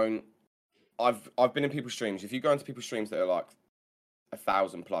 They don't. I've been in people's streams. If you go into people's streams that are like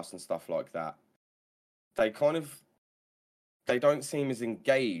 1,000 plus and stuff like that, they don't seem as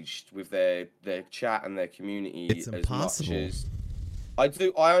engaged with their chat and their community it's as impossible. much as I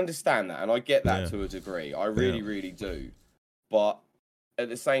do. I understand that, and I get that to a degree. I really do. But at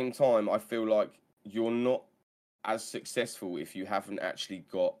the same time, I feel like you're not as successful if you haven't actually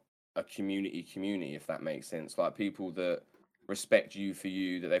got a community, if that makes sense. Like people that respect you for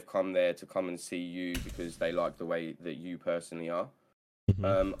you, that they've come there to come and see you because they like the way that you personally are.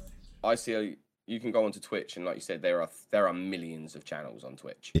 I see you can go onto Twitch, and like you said, there are millions of channels on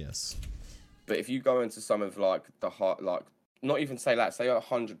Twitch. Yes. But if you go into some of like the hot, like not even say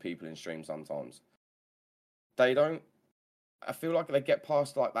 100 people in stream sometimes, they don't. I feel like they get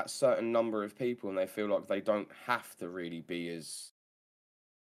past like that certain number of people, and they feel like they don't have to really be as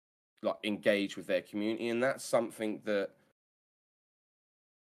like engaged with their community, and that's something that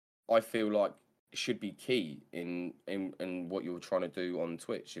I feel like should be key in what you're trying to do on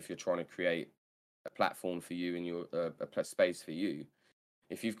Twitch. If you're trying to create a platform for you and your a space for you,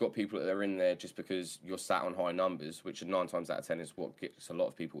 if you've got people that are in there just because you're sat on high numbers, which 9 times out of 10 is what gets a lot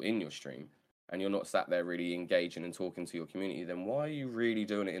of people in your stream, and you're not sat there really engaging and talking to your community, then why are you really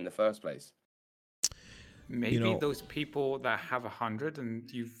doing it in the first place? Maybe those people that have 100 and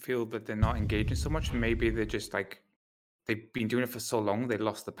you feel that they're not engaging so much, maybe they're just like, they've been doing it for so long, they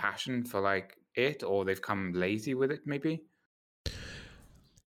lost the passion for like it, or they've come lazy with it, maybe.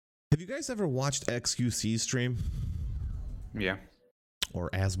 Have you guys ever watched XQC stream? Yeah. Or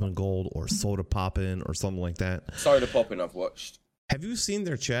Asmongold or Soda Poppin' or something like that? Soda Poppin' I've watched. Have you seen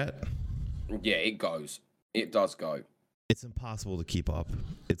their chat? Yeah, it goes. It does go. It's impossible to keep up.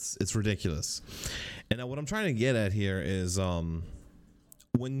 It's ridiculous. And what I'm trying to get at here is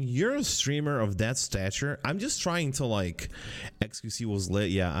when you're a streamer of that stature, I'm just trying to like, XQC was lit.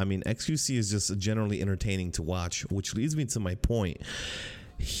 Yeah, I mean, XQC is just generally entertaining to watch, which leads me to my point.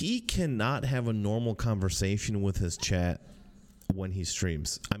 He cannot have a normal conversation with his chat when he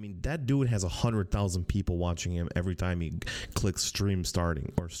streams. I mean, that dude has 100,000 people watching him every time he clicks stream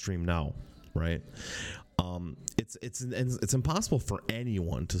starting or stream now, right? It's impossible for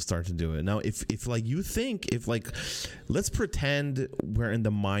anyone to start to do it. Now, if like you think, if like, let's pretend we're in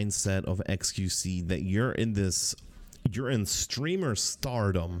the mindset of XQC that you're in streamer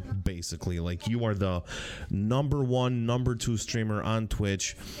stardom, basically. Like you are the number 1, number 2 streamer on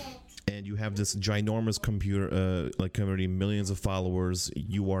Twitch, and you have this ginormous community, millions of followers.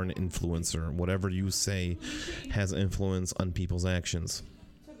 You are an influencer. Whatever you say has influence on people's actions.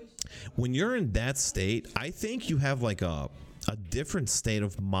 When you're in that state, I think you have like a different state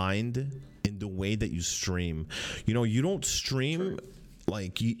of mind in the way that you stream. You know, you don't stream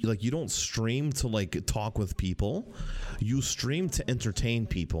you don't stream to like talk with people. You stream to entertain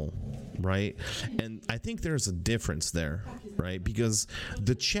people, right? And I think there's a difference there, right? Because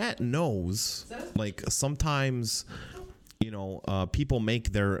the chat knows, like sometimes, you know, people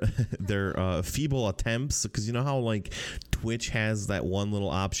make their feeble attempts, because you know how like Twitch has that one little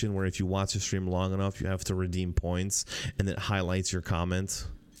option where if you watch a stream long enough, you have to redeem points, and it highlights your comment.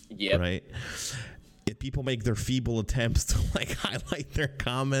 Yeah. Right. If people make their feeble attempts to like highlight their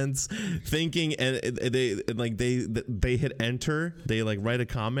comments, thinking, and they hit enter, they like write a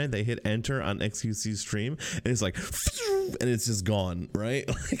comment, they hit enter on XQC stream, and it's like, and it's just gone, right?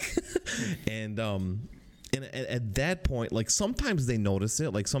 Like, and at that point, like sometimes they notice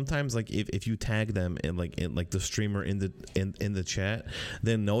it. Like sometimes, like if you tag them in the streamer in the chat,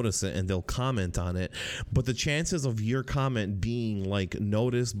 they'll notice it and they'll comment on it. But the chances of your comment being like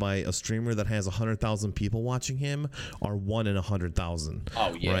noticed by a streamer that has 100,000 people watching him are 1 in 100,000.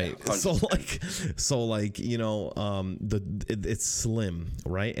 Oh yeah, right. 100%. So like you know, it's slim,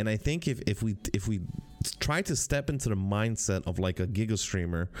 right? And I think if we try to step into the mindset of like a giga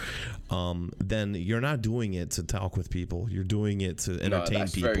streamer, then you're not doing it to talk with people. You're doing it to entertain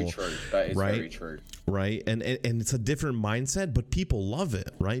people. Very true. That is right? very true. Right. And it's a different mindset, but people love it,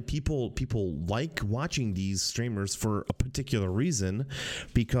 right? People like watching these streamers for a particular reason,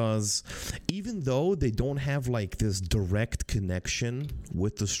 because even though they don't have like this direct connection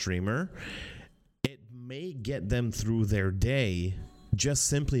with the streamer, it may get them through their day just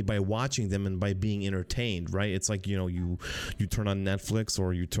simply by watching them and by being entertained, right? It's like, you know, you turn on Netflix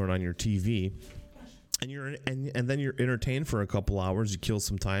or you turn on your TV and then you're entertained for a couple hours, you kill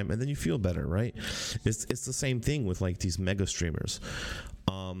some time, and then you feel better, right? It's the same thing with like these mega streamers.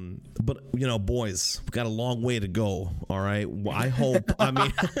 But you know, boys, we got a long way to go. All right. I hope. I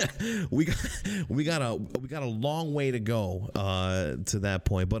mean, we got a long way to go to that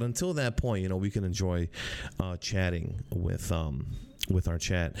point. But until that point, you know, we can enjoy chatting with our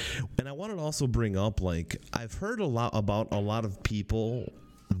chat. And I wanted to also bring up, like, I've heard a lot about a lot of people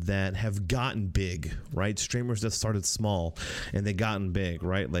that have gotten big, right? Streamers that started small and they gotten big,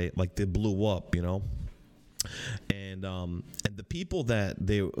 right? Like they blew up, you know. And the people that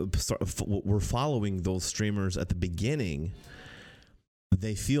were following those streamers at the beginning,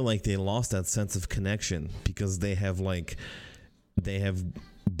 they feel like they lost that sense of connection because they have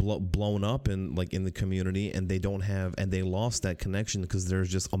blown up in the community, and they lost that connection because there's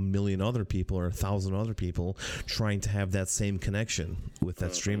just a million other people or 1,000 other people trying to have that same connection with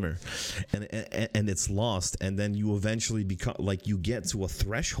that streamer, and it's lost. And then you eventually become you get to a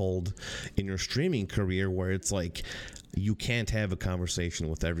threshold in your streaming career where it's like you can't have a conversation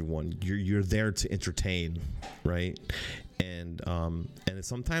with everyone. You're there to entertain, right? And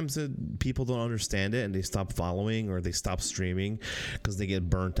sometimes people don't understand it, and they stop following or they stop streaming because they get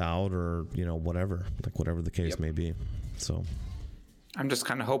burnt out, or whatever the case may be. So I'm just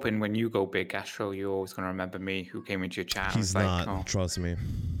kind of hoping when you go big, Gastro, you're always going to remember me who came into your chat. He's not. Trust me.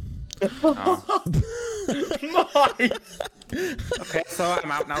 Oh. Okay, so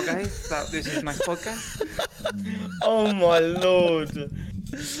I'm out now, guys. This is my podcast. Oh my lord.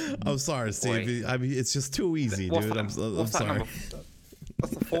 I'm sorry, Steve. Wait. I mean, it's just too easy, dude. I'm sorry.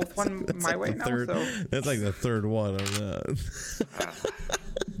 What's the fourth one? My way now. Third, so. That's like the third one.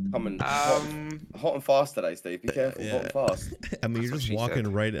 Coming hot and fast today, Steve. Be careful, hot and fast. I mean, you're just walking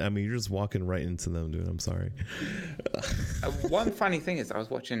right into them, dude. I'm sorry. One funny thing is, I was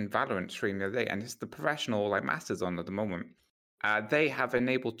watching Valorant stream the other day, and it's the professional masters on at the moment. They have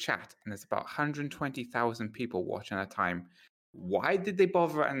enabled chat, and there's about 120,000 people watching at a time. Why did they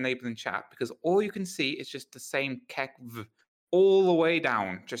bother enabling chat? Because all you can see is just the same kekv all the way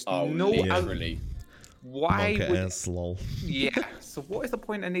down. Just literally. Why Monk would ass, lol. Yeah. So what is the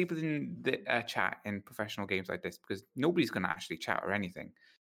point of enabling the chat in professional games like this? Because nobody's going to actually chat or anything.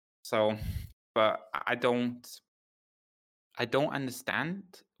 So, but I don't understand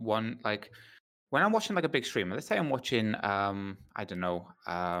one when I'm watching a big streamer. Let's say I'm watching Nick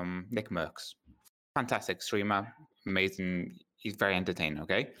Merckx, fantastic streamer. Amazing. He's very entertaining.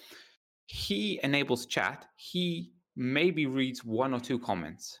 Okay. He enables chat. He maybe reads one or two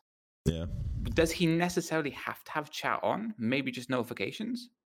comments. Yeah. But does he necessarily have to have chat on? Maybe just notifications?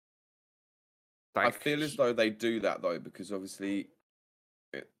 I feel as though they do that though, because obviously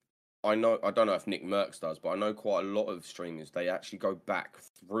I don't know if Nick Merckx does, but I know quite a lot of streamers, they actually go back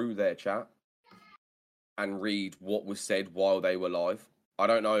through their chat and read what was said while they were live. I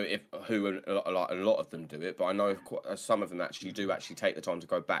don't know if a lot of them do it, but I know some of them actually take the time to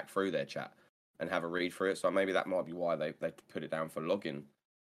go back through their chat and have a read through it. So maybe that might be why they put it down for login,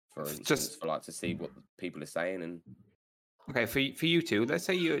 for instance, just for to see what people are saying. And okay, for you two, let's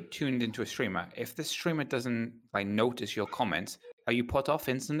say you're tuned into a streamer. If the streamer doesn't notice your comments, are you put off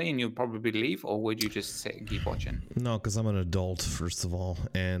instantly and you'll probably leave, or would you just sit and keep watching? No, because I'm an adult, first of all,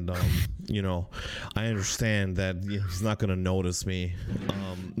 and I understand that he's not gonna notice me.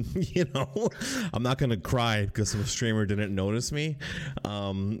 I'm not gonna cry because some streamer didn't notice me.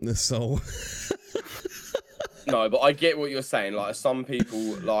 So no, but I get what you're saying. Some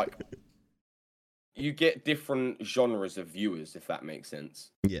people you get different genres of viewers, if that makes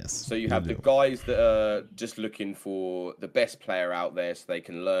sense. Yes. So you have the guys that are just looking for the best player out there so they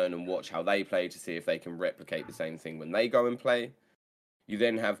can learn and watch how they play to see if they can replicate the same thing when they go and play. You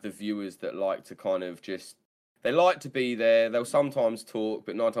then have the viewers that like to they like to be there. They'll sometimes talk,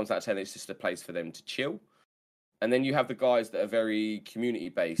 but 9 times out of 10, it's just a place for them to chill. And then you have the guys that are very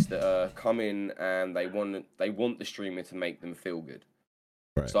community-based, that come in and they want the streamer to make them feel good.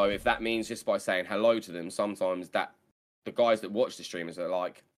 Right. So if that means just by saying hello to them, sometimes the guys that watch the streamers are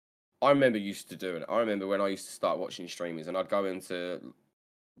like, I remember used to doing it. I remember when I used to start watching streamers and I'd go into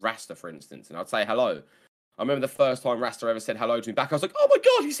Rasta, for instance, and I'd say hello. I remember the first time Rasta ever said hello to me back, I was like, oh my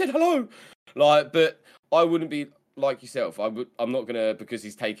God, he said hello. But I wouldn't be like yourself. I'm not going to, because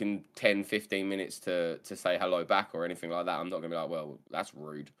he's taken 10, 15 minutes to say hello back or anything like that, I'm not going to be like, well, that's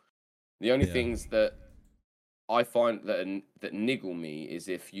rude. The only things that I find that niggle me is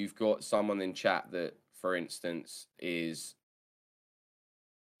if you've got someone in chat that, for instance, is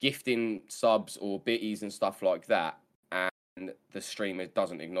gifting subs or bitties and stuff like that, and the streamer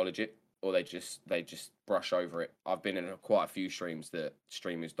doesn't acknowledge it, or they just brush over it. I've been in quite a few streams that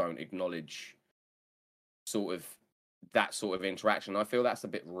streamers don't acknowledge that sort of interaction. I feel that's a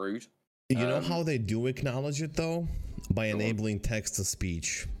bit rude. You know how they do acknowledge it though? By enabling text to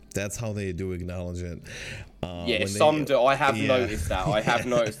speech. That's how they do acknowledge it. Some do. I have noticed that. I have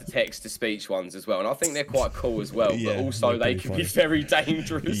noticed the text-to-speech ones as well, and I think they're quite cool as well. But also, they can be very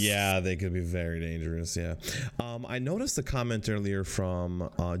dangerous. Yeah, they could be very dangerous. Yeah. I noticed a comment earlier from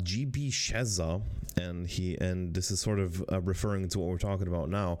GB Sheza, and this is sort of referring to what we're talking about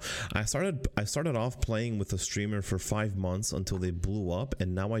now. I started off playing with a streamer for 5 months until they blew up,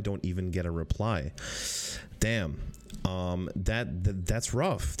 and now I don't even get a reply. Damn. That's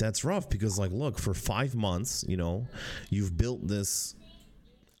rough. That's rough because look, for 5 months, you've built this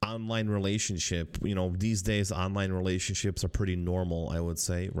online relationship. You know, these days online relationships are pretty normal, I would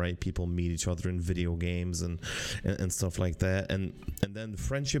say, right? People meet each other in video games and stuff like that, and then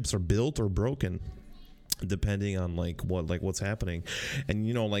friendships are built or broken depending on what's happening. And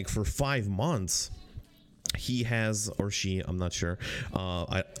you know, like for 5 months he has, or she, I'm not sure,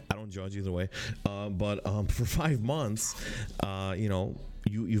 I don't judge either way, but for 5 months, you know,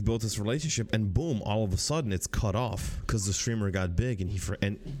 you've built this relationship, and boom, all of a sudden it's cut off because the streamer got big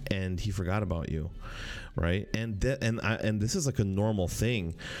and he forgot about you, right? And this is like a normal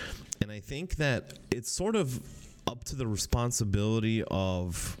thing, and I think that it's sort of up to the responsibility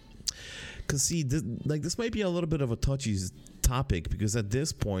of, because see, this might be a little bit of a touchy topic, because at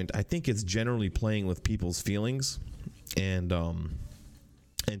this point I think it's generally playing with people's feelings, and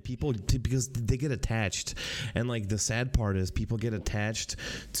people, because they get attached, and like the sad part is people get attached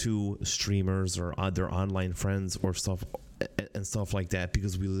to streamers or their online friends or stuff and stuff like that,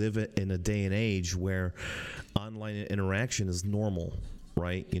 because we live in a day and age where online interaction is normal,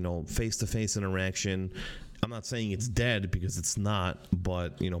 right? You know, face-to-face interaction, I'm not saying it's dead, because it's not,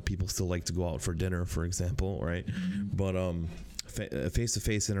 but you know, people still like to go out for dinner, for example, right? But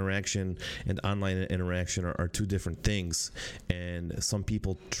face-to-face interaction and online interaction are two different things, and some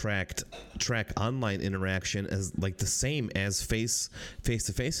people track online interaction as like the same as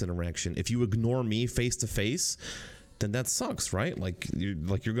face-to-face interaction. If you ignore me face-to-face, then that sucks, right? Like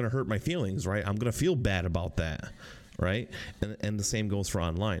you're gonna hurt my feelings, right? I'm gonna feel bad about that, right? And the same goes for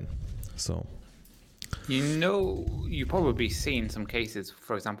online. So, you know, you've probably seen some cases,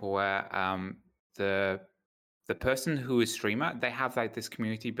 for example, where the person who is streamer, they have like this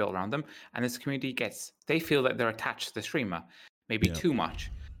community built around them, and this community they feel that they're attached to the streamer, maybe too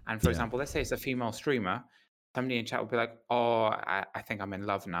much. And for example, let's say it's a female streamer, somebody in chat will be like, oh, I think I'm in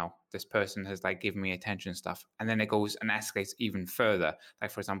love now. This person has like given me attention and stuff. And then it goes and escalates even further.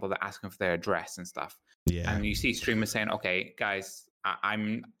 Like, for example, they're asking for their address and stuff. Yeah. And you see streamers saying, okay, guys,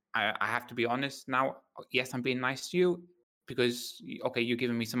 I have to be honest now. Yes, I'm being nice to you because, okay, you're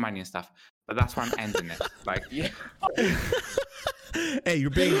giving me some money and stuff. But that's why I'm ending it. Like, yeah. Hey,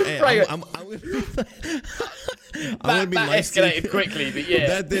 you're being. Hey, right. I'm that escalated quickly, but yeah.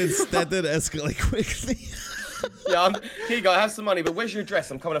 That did escalate quickly. Yeah, here you go. Have some money, but where's your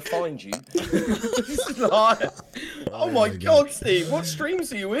address? I'm coming to find you. Oh my God, Steve! What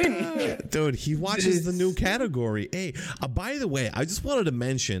streams are you in? Dude, he watches the new category. Hey, by the way, I just wanted to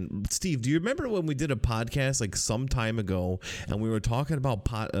mention, Steve. Do you remember when we did a podcast like some time ago, and we were talking about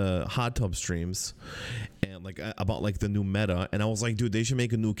hot tub streams, and like about like the new meta, and I was like, dude, they should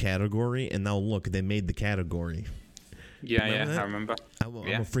make a new category. And now look, they made the category. Yeah, I remember. I'm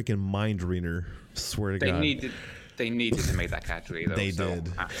a freaking mind reader. Swear to God. They needed to make that category though. They did.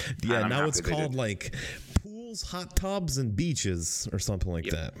 Yeah, now it's called like pools, hot tubs, and beaches or something like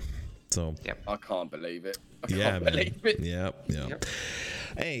that. So I can't believe it. I can't believe it. Yep.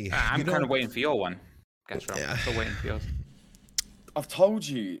 Hey, I'm kind of waiting for your one. Gastro. I'm still waiting for yours. I've told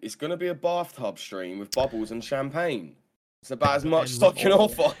you it's gonna be a bathtub stream with bubbles and champagne. It's about as much stock can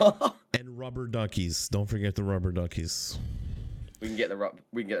offer. And rubber duckies. Don't forget the rubber duckies. We can get the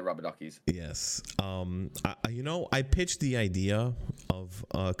rubber duckies. Yes. I pitched the idea of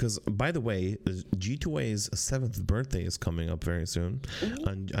because by the way, G2A's 7th birthday is coming up very soon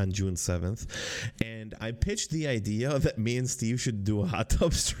on June 7th, and I pitched the idea that me and Steve should do a hot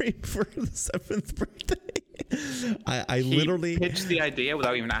tub stream for the 7th birthday. I literally pitched the idea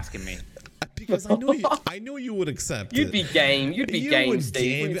without even asking me. Because I knew you would accept You'd it. Be game. You'd be game,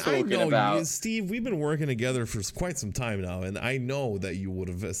 Steve. What are you talking about? Steve, we've been working together for quite some time now, and I know that you would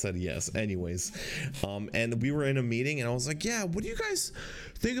have said yes anyways. And we were in a meeting, and I was like, yeah, what do you guys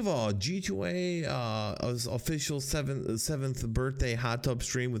think of a G2A official 7th birthday hot tub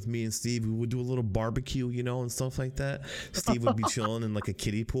stream with me and Steve? We would do a little barbecue, you know, and stuff like that. Steve would be chilling in like a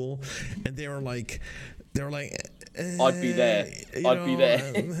kiddie pool, and they were like, I'd be there. I'd be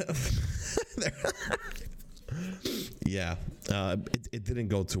there. Yeah, it didn't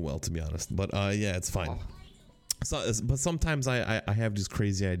go too well, to be honest, but yeah, it's fine. But sometimes I have these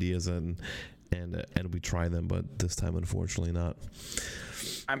crazy ideas and we try them, but this time unfortunately not.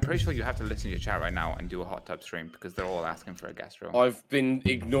 I'm pretty sure you have to listen to your chat right now and do a hot tub stream because they're all asking for a gastro. I've been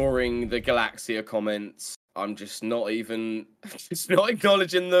ignoring the Galaxia comments. I'm just not acknowledging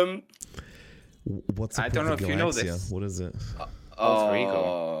them. What's up? I don't know if you know this. What is it?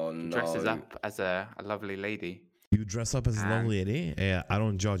 Oh, no. Dresses up as a lovely lady. You dress up as a lovely lady? Yeah, I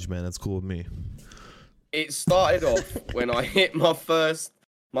don't judge, man. That's cool with me. It started off when I hit my first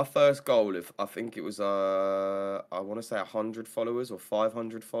goal of, I think it was I want to say 100 followers or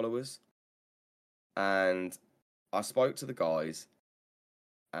 500 followers, and I spoke to the guys,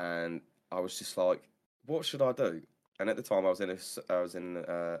 and I was just like, what should I do? And at the time, I was in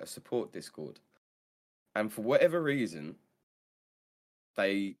a support Discord, and for whatever reason,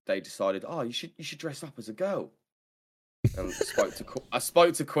 they decided, oh, you should dress up as a girl. And I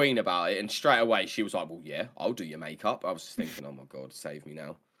spoke to Queen about it, and straight away she was like, well, yeah, I'll do your makeup. I was just thinking, oh my God, save me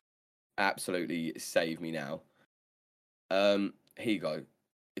now. Absolutely save me now. Here you go.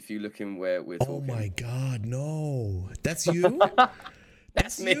 If you look in where we're talking. Oh my God, no. That's you?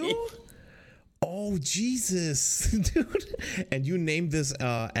 That's me. You? Oh, Jesus. Dude. And you named this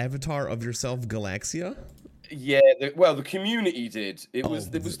avatar of yourself Galaxia? Yeah, the community did. It was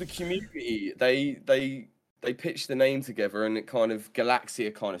the community. They pitched the name together, and it kind of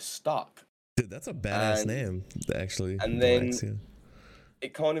Galaxia kind of stuck. Dude, that's a badass name, actually. And Galaxia. then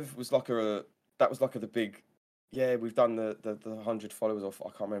it kind of was like the big. Yeah, we've done the 100 followers off. I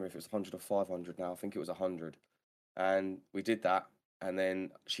can't remember if it was 100 or 500 now. I think it was 100, and we did that. And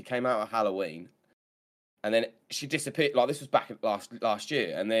then she came out at Halloween, and then she disappeared. Like, this was back last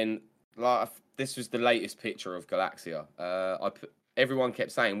year, and then this was the latest picture of Galaxia. Everyone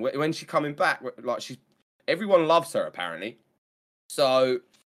kept saying when she's coming back, like everyone loves her apparently. So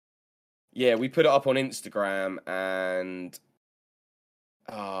yeah, we put it up on Instagram, and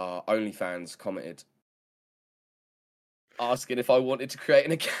OnlyFans commented asking if I wanted to create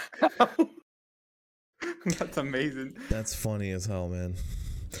an account. That's amazing. That's funny as hell, man.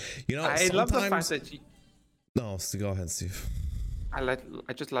 You know, I love the fact that No, go ahead, Steve. I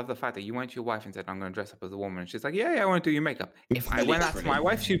just love the fact that you went to your wife and said, I'm going to dress up as a woman. And she's like, yeah, I want to do your makeup. If I went after my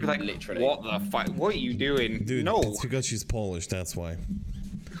wife, she'd be like, literally, what the fuck? What are you doing? Dude, no. It's because she's Polish, that's why.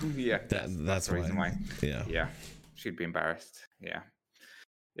 Yeah. That's the reason why. Yeah. Yeah. She'd be embarrassed. Yeah.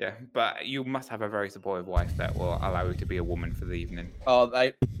 Yeah. But you must have a very supportive wife that will allow you to be a woman for the evening.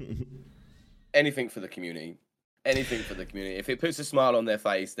 Oh, anything for the community. Anything for the community. If it puts a smile on their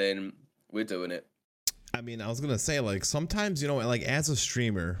face, then we're doing it. I mean, I was going to say, like, sometimes, you know, like, as a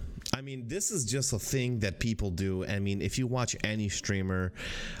streamer, I mean, this is just a thing that people do. I mean, if you watch any streamer,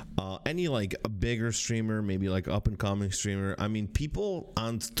 any, like, a bigger streamer, maybe, like, up-and-coming streamer, I mean, people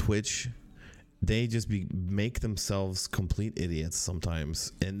on Twitch, they just make themselves complete idiots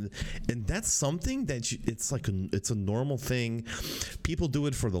sometimes, and that's something that it's a normal thing. People do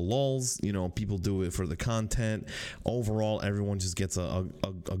it for the lulz, you know. People do it for the content. Overall, everyone just gets a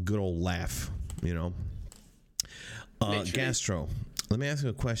good old laugh, you know. Gastro, let me ask you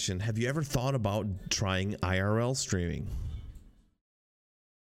a question. Have you ever thought about trying IRL streaming?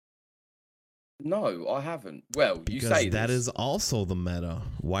 No, I haven't. Well, because you say that this. is also the meta.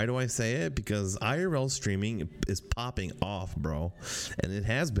 Why do I say it? Because IRL streaming is popping off, bro, and it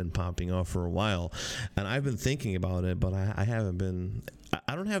has been popping off for a while. And I've been thinking about it, but I haven't been.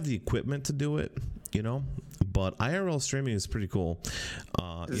 I don't have the equipment to do it, you know. But IRL streaming is pretty cool.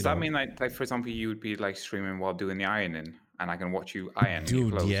 Does that mean like for example, you would be like streaming while doing the ironing, and I can watch you iron?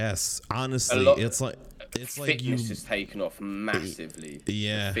 Dude, yes. Honestly, it's like fitness has taken off massively.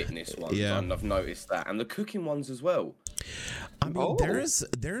 Yeah, the fitness ones. Yeah, and I've noticed that, and the cooking ones as well. I mean,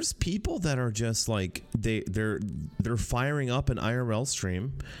 there's people that are just like they're firing up an IRL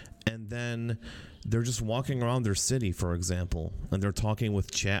stream, and then they're just walking around their city, for example, and they're talking with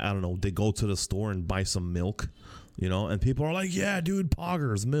chat. I don't know. They go to the store and buy some milk, you know, and people are like, yeah, dude,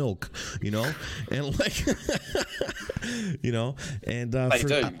 poggers, milk, you know, and like, you know, and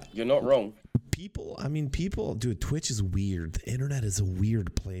you're not wrong. People, dude, Twitch is weird. The internet is a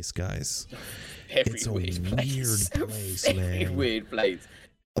weird place, guys. It's a weird place, man. Very weird place.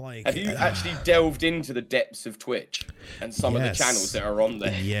 Like, have you actually delved into the depths of Twitch and some of the channels that are on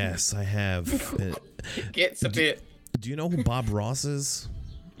there? Yes, I have. It gets a bit. Do you know who Bob Ross is?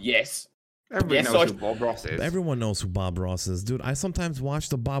 Yes. Everybody knows who Bob Ross is. Everyone knows who Bob Ross is. Dude, I sometimes watch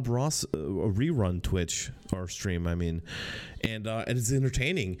the Bob Ross rerun Twitch or stream, I mean, and it's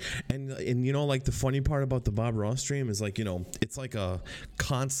entertaining. And you know, like, the funny part about the Bob Ross stream is, like, you know, it's like a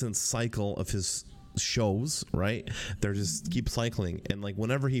constant cycle of his shows, right? They're just keep cycling, and like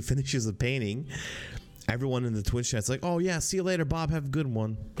whenever he finishes a painting, everyone in the Twitch chat's like, oh yeah, see you later, Bob, have a good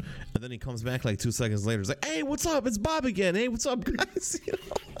one. And then he comes back like 2 seconds later, it's like, hey, what's up, it's Bob again, hey, what's up, guys? You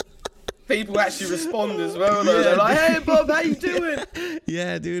know? People actually respond as well, though. They're like, hey Bob, how you doing?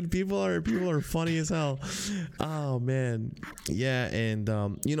 Yeah, dude, people are funny as hell. Oh man. Yeah.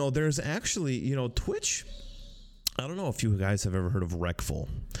 And you know, there's actually, you know, Twitch, I don't know if you guys have ever heard of Wreckful.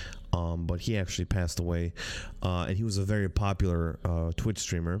 But he actually passed away, and he was a very popular Twitch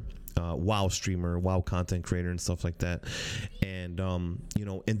streamer. WoW streamer, WoW content creator, and stuff like that. And you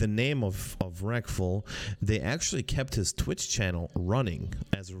know, in the name of Wreckful, they actually kept his Twitch channel running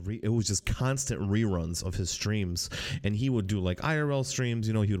as it was just constant reruns of his streams, and he would do like IRL streams.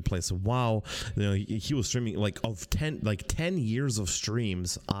 You know, he would play some WoW. You know, he was streaming like 10 years of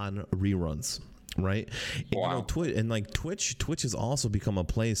streams on reruns. Right. And, wow. You know, Twitch has also become a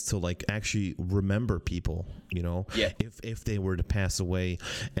place to like actually remember people, you know, if they were to pass away.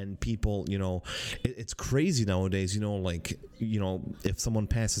 And people, you know, it's crazy nowadays, you know, like, you know, if someone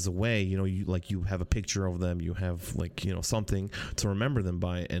passes away, you know, you have a picture of them, you have like, you know, something to remember them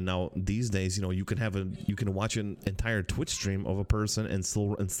by. And now these days, you know, you can watch an entire Twitch stream of a person and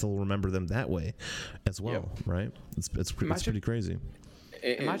still remember them that way as well. Right. It's pretty crazy.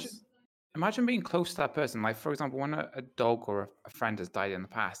 Imagine being close to that person. Like, for example, when a dog or a friend has died in the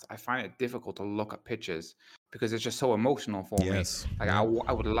past, I find it difficult to look at pictures because it's just so emotional for me. Like, I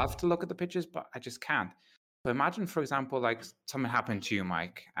would love to look at the pictures, but I just can't. But imagine, for example, like something happened to you,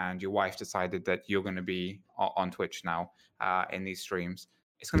 Mike, and your wife decided that you're going to be on Twitch now in these streams.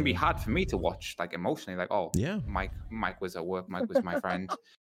 It's going to be hard for me to watch, like emotionally, like, oh, Mike was at work, Mike was my friend.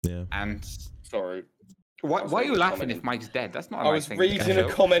 And sorry. Why are you laughing if Mike's dead? That's not a nice thing. I was reading a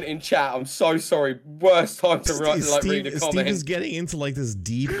comment in chat. I'm so sorry. Worst time to read a comment. Steve is getting into like this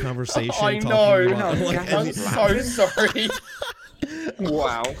deep conversation. I know. I'm so sorry.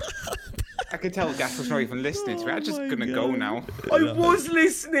 Wow. I could tell Gastro's not even listening to me. I'm just going to go now. I was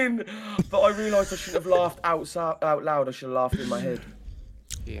listening, but I realised I shouldn't have laughed out loud. I should have laughed in my head.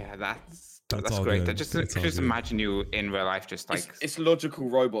 Yeah, that's great. Good. Just imagine you in real life, just like... It's Logical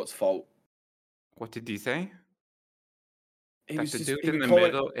Robot's fault. What did he say? Like the dude in the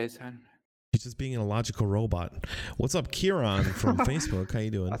middle is... He's just being a logical robot. What's up, Kieran from Facebook? How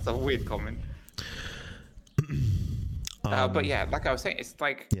you doing? That's a weird comment. But yeah, like I was saying, it's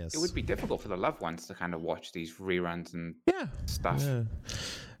like it would be difficult for the loved ones to kind of watch these reruns and stuff.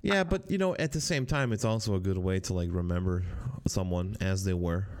 Yeah, but you know, at the same time, it's also a good way to like remember someone as they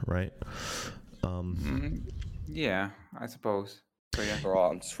were, right? Yeah, I suppose. So yeah. All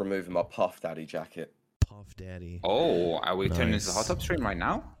right, I'm just removing my Puff Daddy jacket. Puff Daddy. Oh, are we turning this to hot tub stream right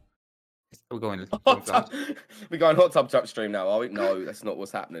now? We're going hot tub. We're going hot tub stream now, are we? No, that's not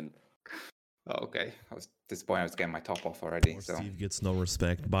what's happening. Oh, okay. I was disappointed I was getting my top off already. So Steve gets no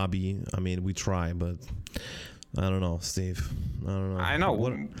respect. Bobby, I mean, we try, but I don't know, Steve. I don't know. I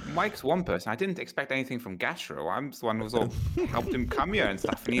know. Mike's one person. I didn't expect anything from Gastro. I'm the one who's all helped him come here and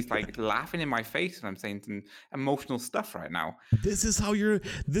stuff, and he's like laughing in my face, and I'm saying some emotional stuff right now. This is how you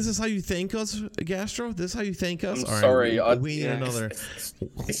thank us, Gastro. This is how you thank us. I'm sorry. We need another.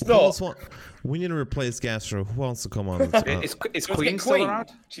 It's not. We need to replace Gastro. Who wants to come on? Is Queen still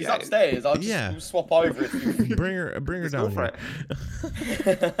around? She's upstairs. I'll just swap over. Bring her down here.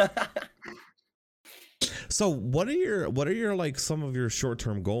 So what are your like some of your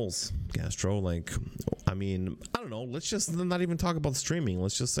short-term goals, Gastro? Like, I mean, I don't know. Let's just not even talk about streaming.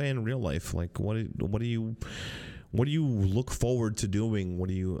 Let's just say in real life. Like, what do you look forward to doing? What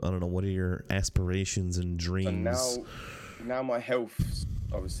are your aspirations and dreams? So now my health's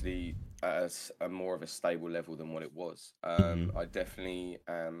obviously at a more of a stable level than what it was. I definitely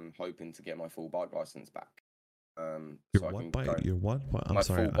am hoping to get my full bike license back. Your what? I'm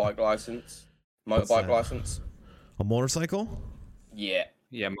sorry. Full bike license. Motorbike license. A motorcycle? Yeah.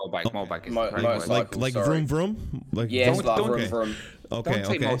 Yeah, motorbike is motorcycle. Like vroom vroom? Like yes, like vroom vroom. Okay. Don't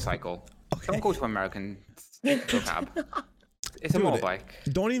say motorcycle. Okay. Don't go to American cab. It's a motorbike.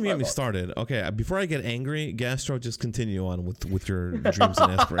 Don't even get me started. Okay, before I get angry, Gastro, just continue on with your dreams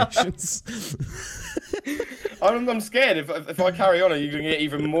and aspirations. I'm scared. If I carry on, you're going to get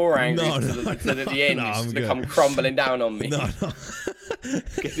even more angry to the end. It's going to come crumbling down on me. No.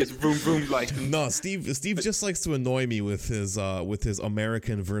 Get this vroom vroom license. No, Steve just likes to annoy me with his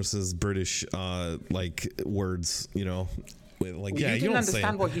American versus British like words. You know, like you didn't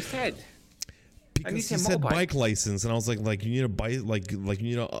understand what he said. Because he said bike license, and I was like you need a bike, like you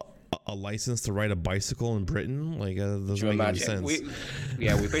need a license to ride a bicycle in Britain. Like doesn't make any sense. We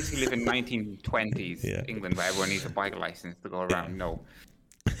basically live in 1920s England, where everyone needs a bike license to go around. No.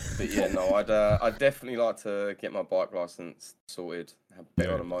 But yeah, no, I'd definitely like to get my bike license sorted, be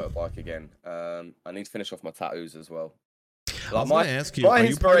on a motorbike again. I need to finish off my tattoos as well. Like, I was going to ask you, my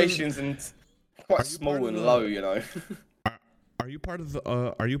inspirations and quite small and low, you know. Are you part of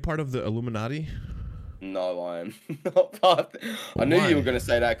the Illuminati? No, I am not part. I knew you were going to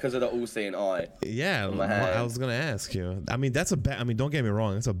say that because of the all-seeing eye. Yeah, I was going to ask you. I mean, don't get me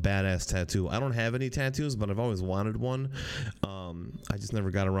wrong. That's a badass tattoo. I don't have any tattoos, but I've always wanted one. I just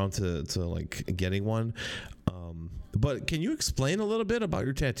never got around to like getting one. But can you explain a little bit about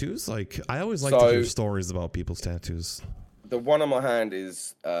your tattoos? Like, I always like to hear stories about people's tattoos. The one on my hand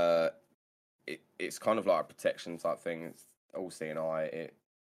is it's kind of like a protection type thing. It's all seeing eye. It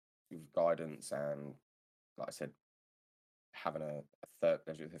gives guidance, and like I said, having a third.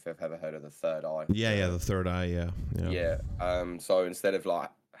 If you've ever heard of the third eye. Yeah, the third eye. Yeah. So instead of like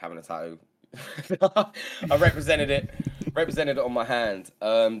having a tattoo, I represented it on my hand.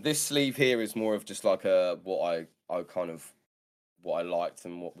 This sleeve here is more of just like what I liked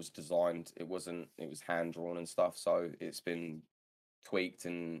and what was designed. It was hand drawn and stuff, so it's been tweaked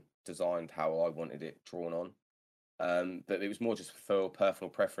and designed how I wanted it drawn on. But it was more just for personal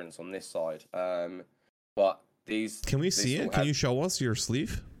preference on this side. But these, can we see it? Can you show us your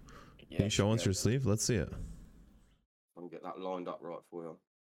sleeve? Yeah, can you show us your sleeve? Let's see it. I'll get that lined up right for you.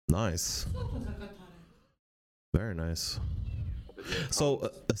 Nice. Very nice.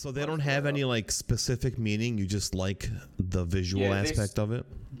 So they don't have any like specific meaning. You just like the visual aspect of it.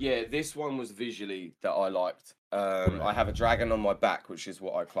 Yeah, this one was visually that I liked. I have a dragon on my back, which is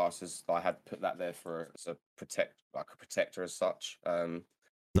what I class as. I had put that there as a protector as such.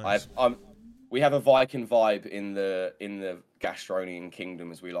 Nice. We have a Viking vibe in the Gastronian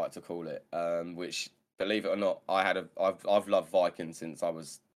kingdom, as we like to call it. Which, believe it or not, I've loved Vikings since I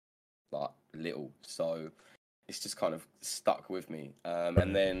was like little, so it's just kind of stuck with me.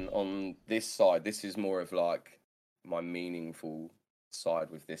 And then on this side, this is more of like my meaningful side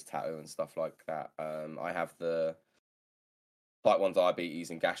with this tattoo and stuff like that. I have the type 1 diabetes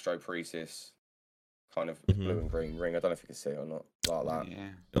and gastroparesis kind of blue and green ring. I don't know if you can see it or not, like that.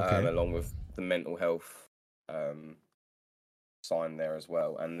 Yeah. Okay. Along with the mental health sign there as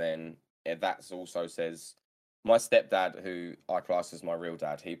well. And then that also says my stepdad, who I class as my real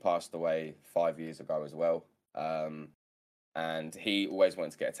dad, he passed away 5 years ago as well. And he always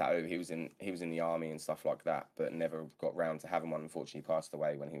wanted to get a tattoo. He was in the army and stuff like that, but never got round to having one. Unfortunately, he passed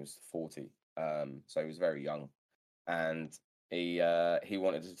away when he was 40. So he was very young, and he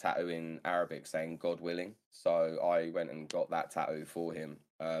wanted a tattoo in Arabic saying "God willing." So I went and got that tattoo for him,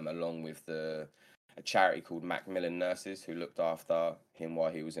 along with a charity called Macmillan Nurses, who looked after him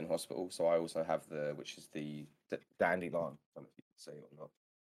while he was in hospital. So I also have which is the dandelion. I don't know if you can see it or not.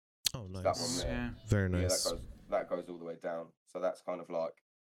 Oh, nice. That one there. Yeah. Very nice. Yeah, that goes all the way down. So that's kind of like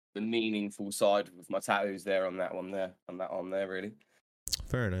the meaningful side with my tattoos there on that one there and that on there, really.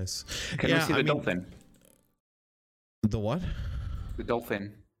 Very nice. Can we see the dolphin? The what? The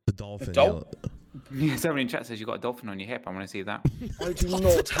dolphin. The dolphin. Yeah, somebody in chat says you got a dolphin on your hip. I want to see that. I do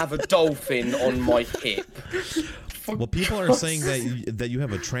not have a dolphin on my hip. Well, people are saying that you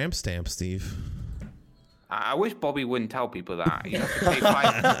have a tramp stamp, Steve. I wish Bobby wouldn't tell people that. You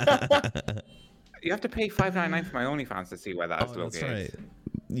have to pay $5.99 for my OnlyFans to see where that is located. That's right.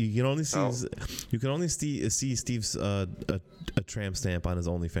 You can only see Steve's a tramp stamp on his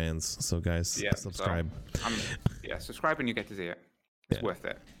OnlyFans. So guys, subscribe. So, subscribe and you get to see it. It's worth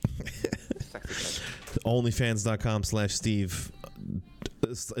it. Onlyfans.com/Steve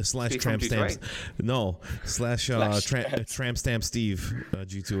 / tramp stamps. No, / tramp stamp Steve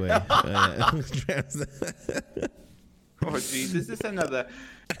G2A. Oh jeez, is this another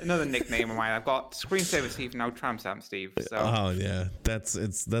nickname of mine? I've got Screensaver Steve, now Tramp Stamp Steve. So. Oh yeah, that's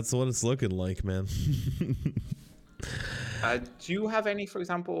what it's looking like, man. Do you have any, for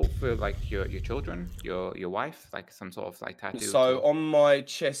example, for like your children, your wife, like some sort of like tattoo? So on my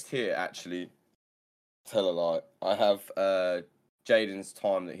chest here, actually, tell a lie, I have Jaden's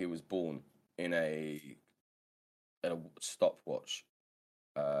time that he was born in a stopwatch,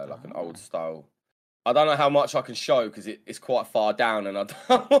 like an old style. I don't know how much I can show because it's quite far down, and I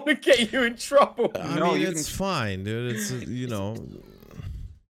don't want to get you in trouble. I mean, it's fine, dude. It's okay.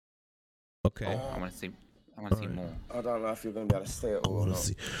 Oh, I want to see more. I don't know if you're going to be able to see it all or not.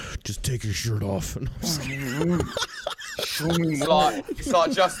 See. Just take your shirt off. It's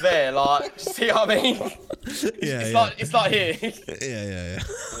like just there, like, see what I mean? It's like here. Yeah.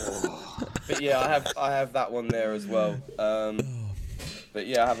 But yeah, I have that one there as well. But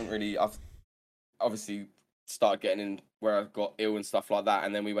yeah, I've obviously started getting in where I got ill and stuff like that,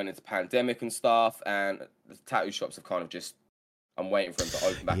 and then we went into pandemic and stuff, and the tattoo shops have kind of just, I'm waiting for them to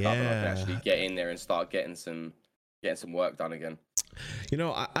open back up and I can actually get in there and start getting some work done again. You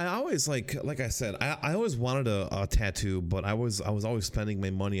know, I always like I said, I always wanted a tattoo, but I was always spending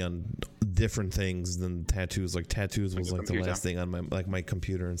my money on different things than tattoos. Like tattoos was like the last thing on my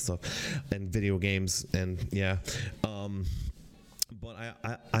computer and stuff, and video games, and But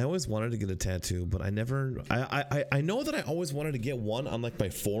I always wanted to get a tattoo, but I never. I know that I always wanted to get one on like my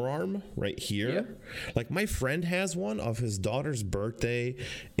forearm right here. Yeah. Like my friend has one of his daughter's birthday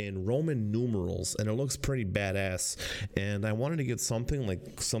in Roman numerals, and it looks pretty badass. And I wanted to get something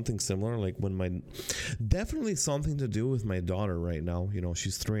similar, like definitely something to do with my daughter right now. You know,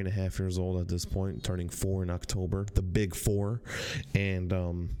 she's 3.5 years old at this point, turning 4 in October, the big 4,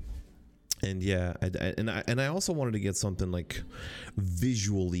 and yeah, I also wanted to get something like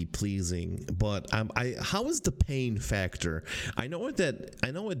visually pleasing, but how is the pain factor? I know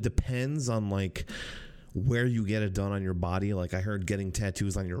it depends on like where you get it done on your body. Like I heard getting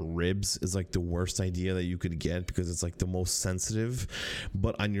tattoos on your ribs is like the worst idea that you could get because it's like the most sensitive.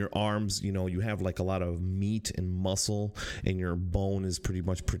 But on your arms, you know, you have like a lot of meat and muscle, and your bone is pretty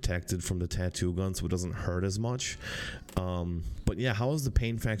much protected from the tattoo gun, so it doesn't hurt as much. But yeah, how is the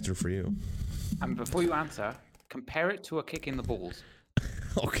pain factor for you? And before you answer, compare it to a kick in the balls.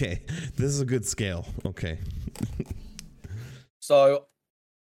 Okay, this is a good scale. Okay. So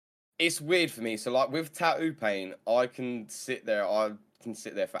it's weird for me. So like with tattoo pain, I can sit there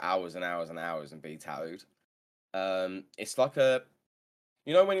for hours and hours and hours and be tattooed. It's like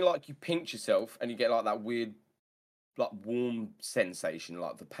you know when you pinch yourself and you get like that weird like warm sensation,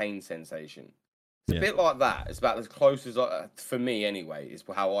 like the pain sensation. It's a bit like that. It's about as close as for me anyway, is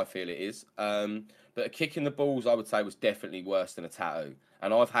how I feel it is. But a kick in the balls, I would say, was definitely worse than a tattoo.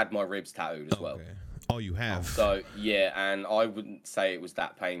 And I've had my ribs tattooed as well. Oh, you have? So yeah, and I wouldn't say it was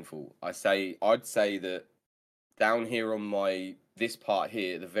that painful. I'd say that down here on this part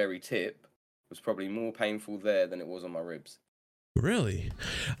here, the very tip, was probably more painful there than it was on my ribs. Really?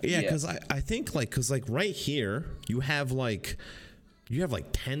 Yeah, because I think because right here you have like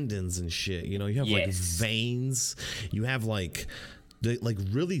tendons and shit. You know, you have like veins. You have like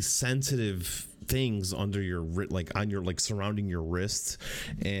really sensitive things under your on your surrounding your wrist,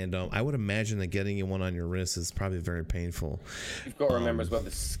 and I would imagine that getting one on your wrist is probably very painful. You've got to remember as well,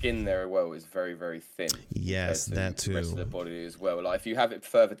 the skin there as well is very, very thin. Yes, that too. The rest of the body as well. Like if you have it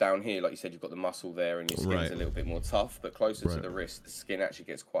further down here, like you said, you've got the muscle there, and your skin's a little bit more tough. But closer to the wrist, the skin actually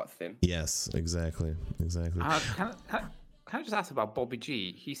gets quite thin. Yes, exactly. Can I just ask about Bobby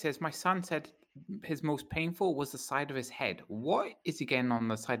G? He says, my son said his most painful was the side of his head. What is he getting on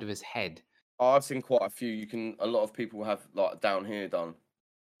the side of his head? I've seen quite a few. A lot of people have like down here done.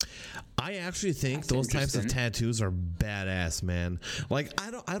 I actually think those types of tattoos are badass, man. Like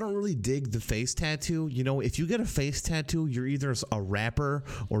I don't really dig the face tattoo. You know, if you get a face tattoo, you're either a rapper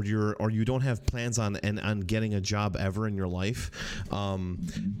or you don't have plans on getting a job ever in your life.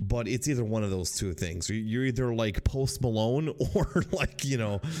 But it's either one of those two things. You're either like Post Malone or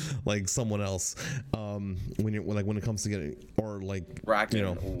like someone else. When it comes to getting or like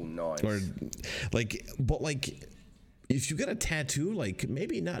bragging, nice. Or like. If you get a tattoo, like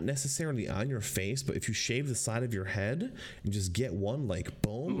maybe not necessarily on your face, but if you shave the side of your head and just get one, like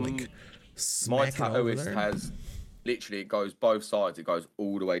boom, like smack my tattooist has literally, it goes both sides. It goes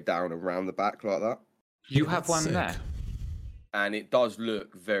all the way down around the back like that. You have one sick. There, and it does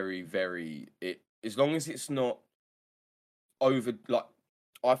look very, very. As long as it's not over. Like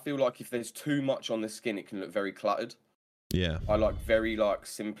I feel like if there's too much on the skin, it can look very cluttered. Yeah, I like very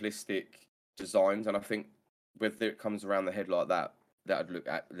simplistic designs, and I think. Whether it comes around the head like that,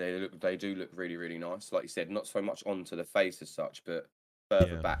 they do look really, really nice. Like you said, not so much onto the face as such, but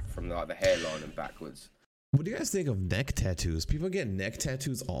further back from the hairline and backwards. What do you guys think of neck tattoos? People get neck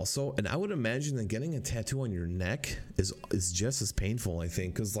tattoos also, and I would imagine that getting a tattoo on your neck is just as painful. I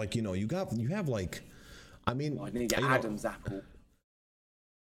think because you have like, I mean, I need your Adam's apple.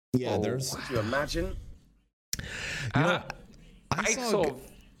 Yeah, there's. Could you imagine? I saw.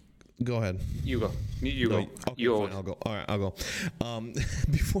 Go ahead. You go. Okay, fine, I'll go. All right, I'll go.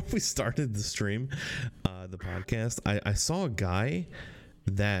 Before we started the stream, the podcast, I saw a guy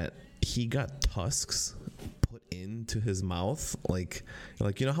that he got tusks put into his mouth, like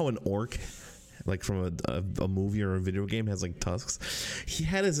you know how an orc, like from a movie or a video game, has like tusks. He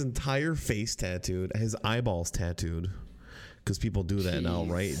had his entire face tattooed, his eyeballs tattooed. Because people do that now,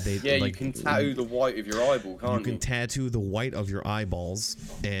 right? You can tattoo the white of your eyeball, can't you? You can tattoo the white of your eyeballs,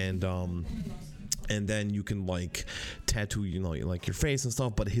 and then you can like tattoo, like your face and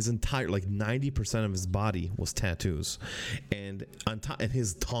stuff. But his entire 90% of his body was tattoos, and on top, and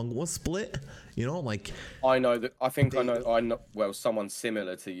his tongue was split. I know that. I know. Well, someone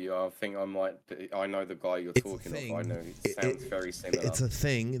similar to you. I think I might. I know the guy you're talking of. I know he sounds very similar. It's a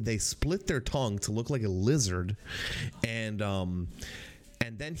thing. They split their tongue to look like a lizard, and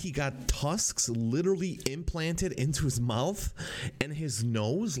and then he got tusks literally implanted into his mouth, and his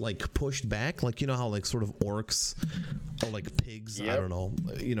nose like pushed back, like you know how like sort of orcs or like pigs. I don't know.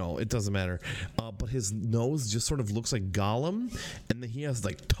 You know, it doesn't matter. But his nose just sort of looks like Gollum, and then he has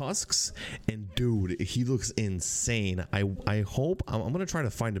like tusks. And dude, he looks insane. I hope I'm gonna try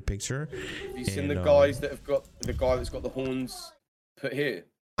to find a picture. Have you seen the guys that have got the guy that's got the horns put here?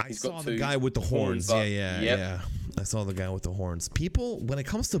 I saw the guy with the horns. Yeah. I saw the guy with the horns. People, when it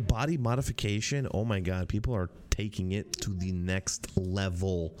comes to body modification, oh my God, people are taking it to the next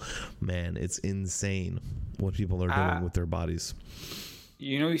level. Man, it's insane what people are doing with their bodies.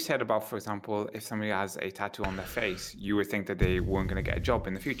 You know, you said about, for example, if somebody has a tattoo on their face, you would think that they weren't going to get a job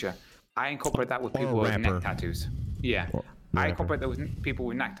in the future. I incorporate that with people with neck tattoos. Yeah. I incorporate that with people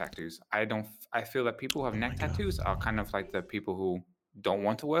with neck tattoos. I feel that people who have neck tattoos are kind of like the people who don't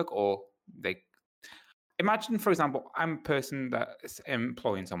want to work, or they imagine, for example, I'm a person that's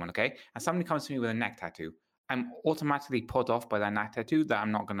employing someone, okay, and somebody comes to me with a neck tattoo. I'm automatically put off by that neck tattoo that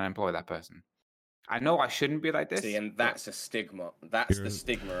I'm not going to employ that person. I know I shouldn't be like this. See, and that's a stigma. That's the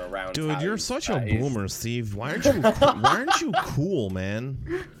stigma around. Dude, tattoos. You're such a boomer, Steve. Why aren't you cool,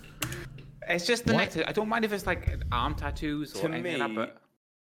 man? It's just the neck tattoo. I don't mind if it's like arm tattoos or anything like that, but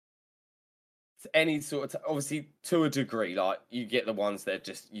any sort of obviously to a degree, like you get the ones that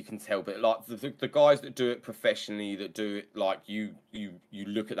just you can tell, but like the guys that do it professionally, that do it like you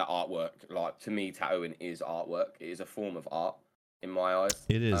look at that artwork. Like to me, tattooing is artwork. It is a form of art in my eyes.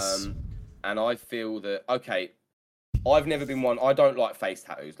 It is, and I feel that I've never been one. I don't like face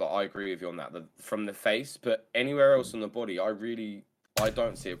tattoos. Like I agree with you on that. From the face, but anywhere else on the body, I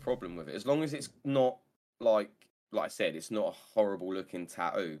don't see a problem with it as long as it's not like I said, it's not a horrible looking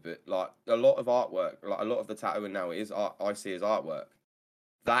tattoo, but like a lot of artwork, like a lot of the tattooing now is art, I see as artwork.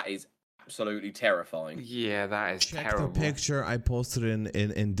 That is absolutely terrifying. Yeah, that is Check terrible. the picture I posted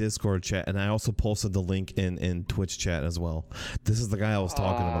in Discord chat, and I also posted the link in Twitch chat as well. This is the guy I was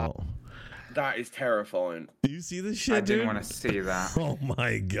talking about. That is terrifying. Do you see this shit, dude? I didn't dude? want to see that. Oh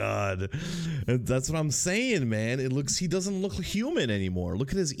my God. That's what I'm saying, man. He doesn't look human anymore.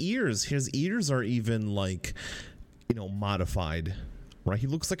 Look at his ears. His ears are even like, modified, right? He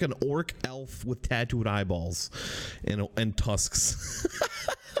looks like an orc elf with tattooed eyeballs and tusks.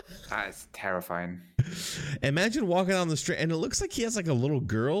 That is terrifying. Imagine walking down the street and it looks like he has like a little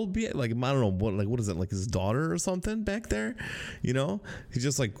girl, like I don't know what is it, like his daughter or something back there? He's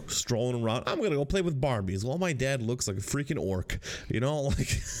just like strolling around. I'm gonna go play with Barbies. Well, my dad looks like a freaking orc.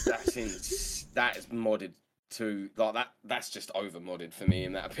 Like that is modded. That's just over modded for me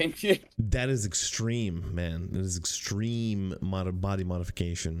in that opinion. That is extreme, man. It is extreme body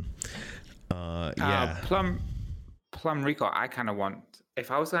modification. Plum Rico, I kind of want,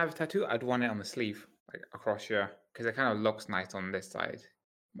 if I was to have a tattoo, I'd want it on the sleeve, like across here, because it kind of looks nice on this side.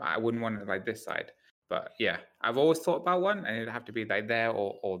 I wouldn't want it like this side. But yeah, I've always thought about one, and it'd have to be like there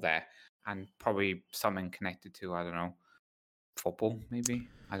or there, and probably something connected to, I don't know, football maybe.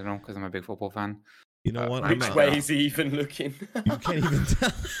 I don't know, because I'm a big football fan. You know what? Which way is he even looking? You can't even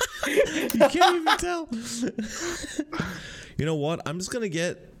tell. You can't even tell. You know what? I'm just gonna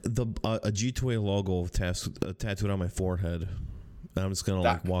get a G2A logo tattooed on my forehead. And I'm just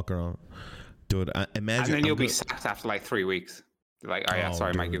gonna walk around. Dude, imagine. And then you'll be sacked after like 3 weeks. Like, oh yeah,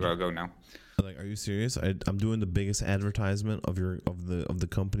 sorry, dude. Mike, you gotta go now. Like, are you serious? I'm doing the biggest advertisement of the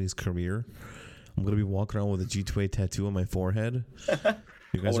company's career. I'm gonna be walking around with a G2A tattoo on my forehead.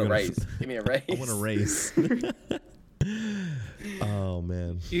 You guys I want a raise. Give me a raise. I want a raise. Oh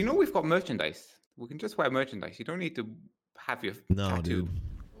man. We've got merchandise. We can just wear merchandise. You don't need to have your tattoo.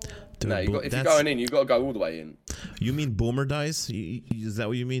 Dude, no, if you're going in, you've got to go all the way in. You mean boomer dice? Is that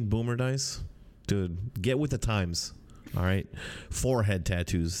what you mean, boomer dice? Dude, get with the times. All right, forehead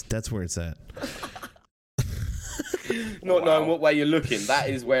tattoos. That's where it's at. Not knowing what way you're looking, that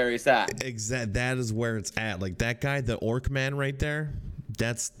is where it's at. Exact. That is where it's at. Like that guy, the orc man right there.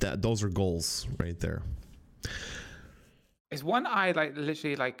 Those are goals right there. Is one eye like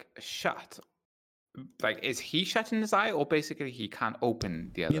literally like shut? Like, is he shutting his eye, or basically he can't open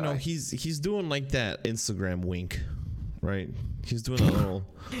the other eye? He's doing like that Instagram wink, right? He's doing a little.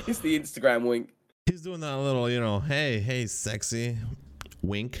 It's the Instagram wink. He's doing that little, hey, sexy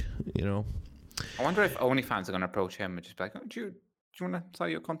wink, I wonder if OnlyFans are going to approach him and just be like, oh, do you want to sell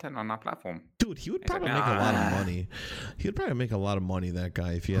your content on our platform? Dude, he would probably make a lot of money. He would probably make a lot that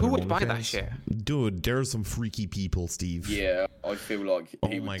guy, if he had. Who would buy that shit? Dude, there's some freaky people, Steve. Yeah, I feel like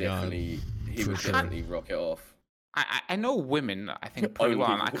he would definitely rock it off. I know women, I think, pretty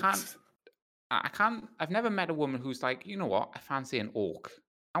well. I can't. I've never met a woman who's like, you know what? I fancy an orc.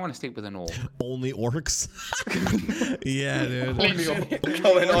 I want to sleep with an orc. Only orcs? Yeah, dude. The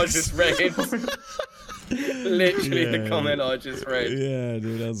comment I just read. Literally the comment I just read. Yeah,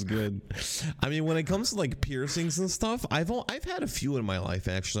 dude, that's good. I mean, when it comes to like piercings and stuff, I've had a few in my life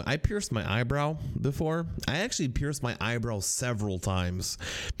actually. I pierced my eyebrow before. I actually pierced my eyebrow several times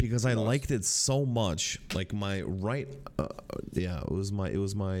because I liked it so much. Like my right,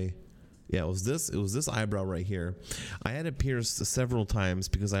 it was this eyebrow right here. I had it pierced several times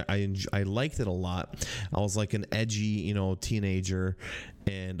because I liked it a lot. I was like an edgy, teenager,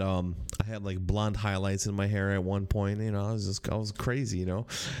 and I had like blonde highlights in my hair at one point. I was crazy,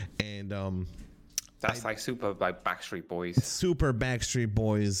 and that's like super like Backstreet Boys. Super Backstreet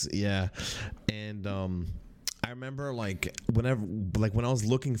Boys, yeah, and I remember like when I was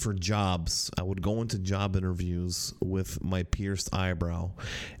looking for jobs, I would go into job interviews with my pierced eyebrow,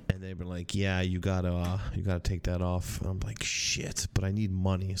 and they'd be like, "Yeah, you gotta take that off." And I'm like, "Shit," but I need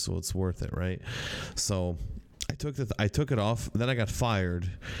money, so it's worth it, right? So I took it off. Then I got fired,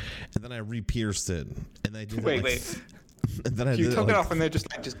 and then I re-pierced it, and I did wait. And then you took it off, and they're just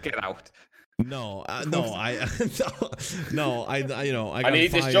get out. No, I got I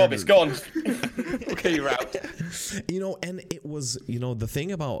need fired. This job. It's gone. Okay, you're out. And it was, the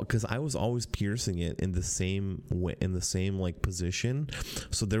thing about, because I was always piercing it in the same way, in the same like position,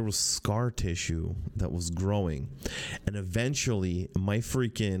 so there was scar tissue that was growing, and eventually my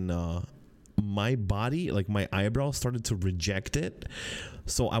freaking my body, like my eyebrow, started to reject it.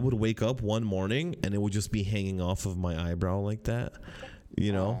 So I would wake up one morning and it would just be hanging off of my eyebrow like that.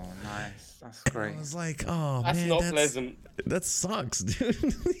 Oh, nice. That's great. And I was like, oh, that's man, not pleasant. That sucks,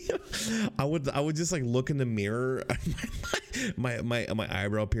 dude. I would just like look in the mirror. my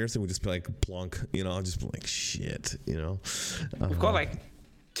eyebrow piercing would just be like plunk. I'll just be like, shit. We've got like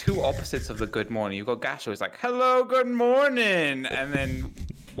two opposites of the good morning. You've got Gasho, who's like, hello, good morning, and then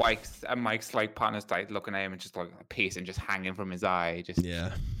Mike's like partner's like looking at him and just like a piercing just hanging from his eye.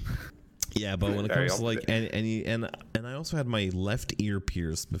 Yeah, but when it comes to like and I also had my left ear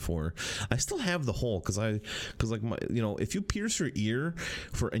pierced before. I still have the hole because like my if you pierce your ear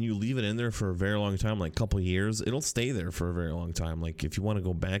and you leave it in there for a very long time, like a couple years, it'll stay there for a very long time. Like if you want to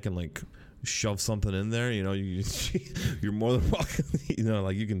go back and like shove something in there, you're more than welcome.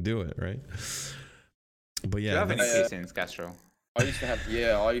 Like you can do it, right? But yeah, do you have any piercings, Gastro? I used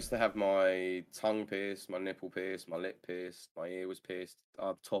to have my tongue pierced, my nipple pierced, my lip pierced, my ear was pierced,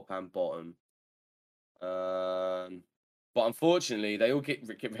 top and bottom. But unfortunately, they all get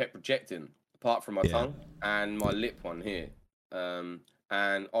rejected, apart from my tongue and my lip one here. And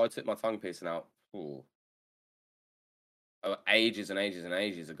I took my tongue piercing out ages and ages and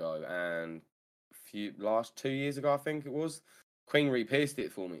ages ago, and last 2 years ago, I think it was, Queen re-pierced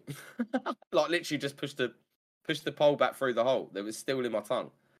it for me. Like literally just pushed the pole back through the hole. That was still in my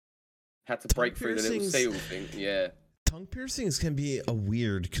tongue. Had to break through the little seal thing. Yeah. Tongue piercings can be a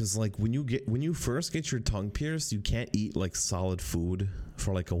weird because like when you first get your tongue pierced, you can't eat like solid food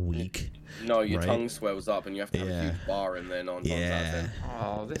for like a week. No, your tongue swells up and you have to have a huge bar in there.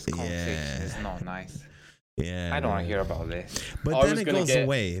 Oh, this conversation is not nice. Yeah. I don't want to hear about this. But then it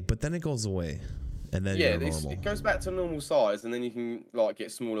goes away. And then it goes back to normal size, and then you can like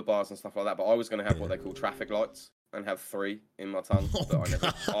get smaller bars and stuff like that. But I was going to have what they call traffic lights and have 3 in my tongue,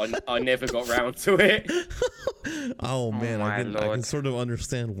 but I never got round to it. Oh man, I can sort of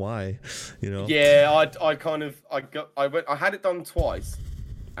understand why, Yeah, I had it done twice,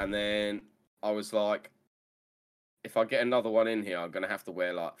 and then I was like, if I get another one in here, I'm going to have to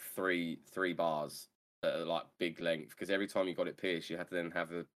wear like three bars. That are like big length, because every time you got it pierced, you had to then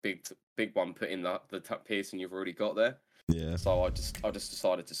have a big one put in the piercing you've already got there. Yeah. So I just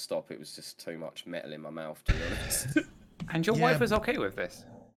decided to stop. It was just too much metal in my mouth, to be honest. And your wife was okay with this?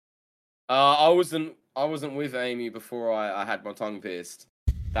 I wasn't with Amy before I had my tongue pierced.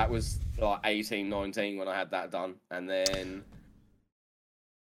 That was like 18, 19 when I had that done, and then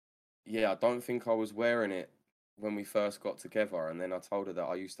I don't think I was wearing it when we first got together, and then I told her that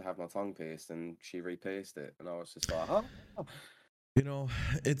I used to have my tongue pierced, and she re-pierced it, and I was just like, oh.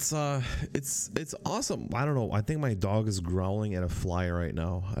 It's awesome. I don't know. I think my dog is growling at a fly right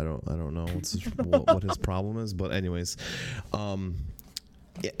now. I don't know what his problem is, but anyways,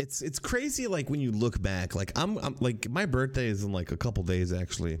 it's crazy. Like when you look back, like I'm like my birthday is in like a couple days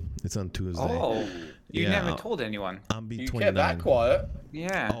actually. It's on Tuesday. Oh. You never told anyone. I'm be 29. You kept that quiet.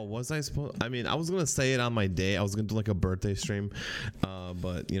 Yeah. Oh, was I supposed? I mean, I was gonna say it on my day. I was gonna do like a birthday stream,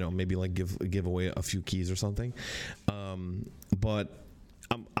 but maybe like give away a few keys or something. But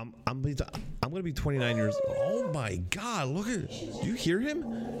I'm gonna be 29 years. Oh my God! Look at. Do you hear him,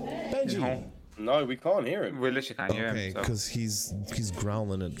 Benji? No, we can't hear him. We literally can't hear him. Okay, So. because he's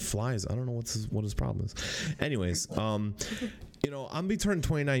growling at flies. I don't know what his problem is. Anyways, you know, I'm be turning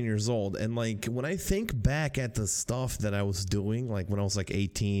 29 years old, and like when I think back at the stuff that I was doing, like when I was like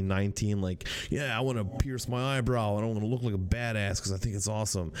 18, 19, like, yeah, I want to pierce my eyebrow and I want to look like a badass because I think it's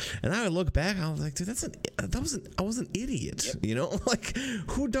awesome. And I would look back, I was like, dude, I was an idiot. Yep. You know, like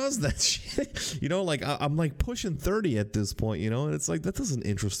who does that shit? You know, like I'm like pushing 30 at this point. You know, and it's like that doesn't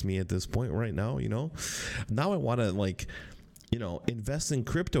interest me at this point right now. You know, now I want to like, you know, invest in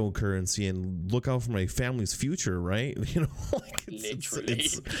cryptocurrency and look out for my family's future, right? You know, like literally.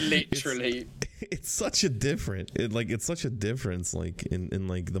 It's such a it's such a difference, like in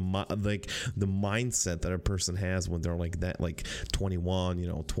like the mindset that a person has when they're like that, like 21, you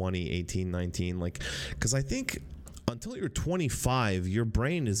know, 20, 18, 19, like, because I think until you're 25, your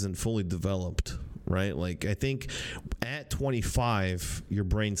brain isn't fully developed, right? Like I think at 25, your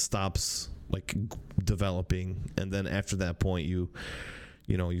brain stops like developing, and then after that point you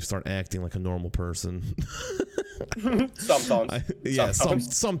start acting like a normal person.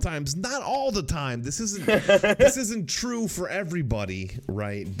 Sometimes, not all the time. This isn't true for everybody,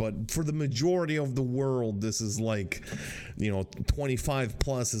 right? But for the majority of the world, this is like, you know, 25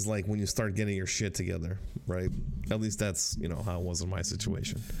 plus is like when you start getting your shit together, right? At least that's, you know, how it was in my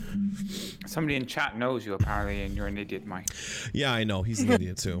situation. Somebody in chat knows you apparently, and you're an idiot, Mike. Yeah, I know. He's an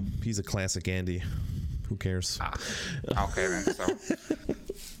idiot too. He's a classic Andy. Who cares? Okay then. So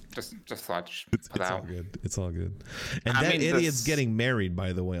just thought it's all good. It's all good. And that idiot's getting married,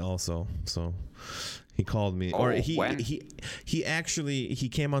 by the way, also. So he called me, or he actually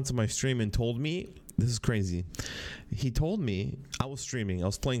came onto my stream and told me, this is crazy. He told me, I was streaming, I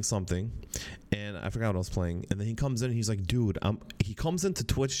was playing something, and I forgot what I was playing. And then he comes in and he's like, dude, he comes into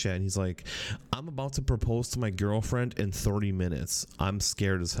Twitch chat and he's like, I'm about to propose to my girlfriend in 30 minutes. I'm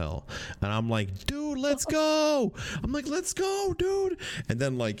scared as hell. And I'm like, dude, let's go. I'm like, let's go, dude. And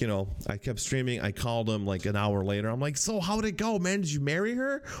then, like, you know, I kept streaming. I called him like an hour later. I'm like, so how'd it go, man? Did you marry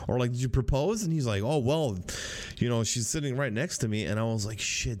her? Or like, did you propose? And he's like, oh, well, you know, she's sitting right next to me. And I was like,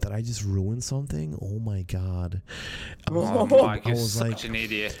 shit, did I just ruin something? Oh my God. I was such like, an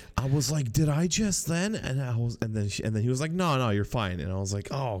idiot. I was like, did I just then? And then he was like, no, you're fine. And I was like,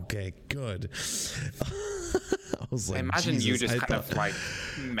 oh, okay, good. I was like, imagine you just kind of like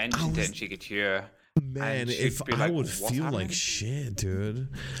mentioned it and she could hear. Man, if I would feel like shit, dude.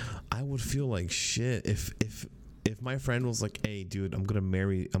 I would feel like shit if my friend was like, hey, dude, I'm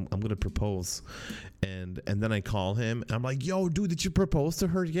gonna propose, and then I call him and I'm like, yo, dude, did you propose to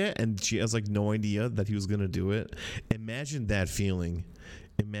her yet? And she has like no idea that he was gonna do it. Imagine that feeling.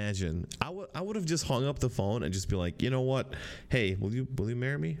 Imagine. I would have just hung up the phone and just be like, you know what? Hey, will you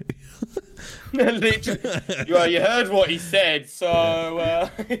marry me? Literally, you heard what he said, so.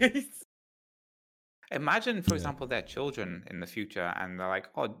 Imagine, for example, their children in the future, and they're like,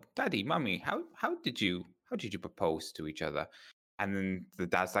 "Oh, daddy, mummy, how did you propose to each other?" And then the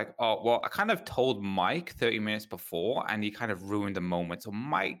dad's like, "Oh, well, I kind of told Mike 30 minutes before, and he kind of ruined the moment. So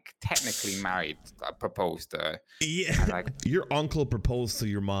Mike technically proposed to her." Yeah, like your uncle proposed to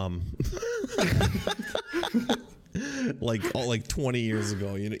your mom. like 20 years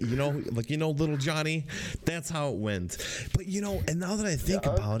ago, you know, little Johnny. That's how it went. But you know, and now that I think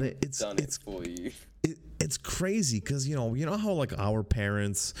about it, it's for you. It's crazy because you know how like our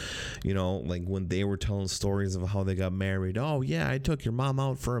parents, you know, like when they were telling stories of how they got married. Oh yeah, I took your mom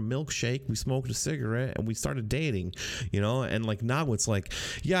out for a milkshake, we smoked a cigarette, and we started dating. You know, and like now it's like,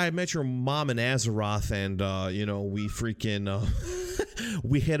 yeah, I met your mom in Azeroth, and you know, we freaking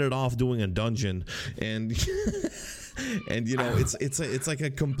we hit it off doing a dungeon, and. And you know, it's like a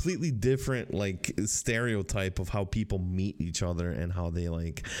completely different like stereotype of how people meet each other and how they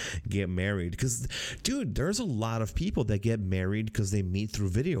like get married. Because, dude, there's a lot of people that get married because they meet through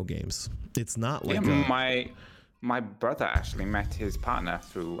video games. It's not like my brother actually met his partner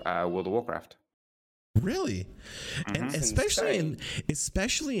through World of Warcraft. Really? Mm-hmm. And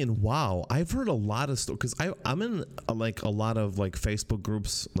especially in WoW, I've heard a lot of stuff because I'm in like a lot of like Facebook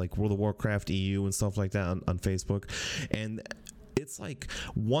groups like World of Warcraft EU and stuff like that on Facebook, and it's like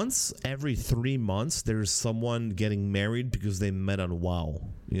once every 3 months there's someone getting married because they met on WoW,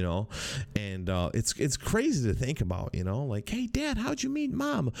 you know, and it's crazy to think about, you know, like, hey dad, how'd you meet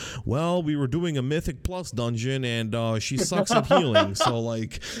mom? Well, we were doing a Mythic Plus dungeon and she sucks at healing, so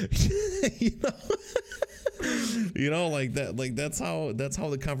like you know, like that, like that's how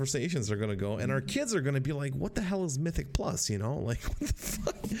the conversations are gonna go, and our kids are gonna be like, what the hell is Mythic Plus, you know, like what the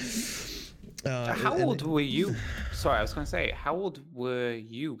fuck. How old were you? Sorry, I was going to say, how old were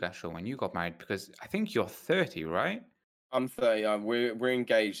you, Gastro, when you got married? Because I think you're 30, right? I'm 30. We're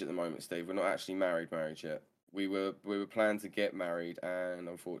engaged at the moment, Steve. We're not actually married yet. We were planning to get married, and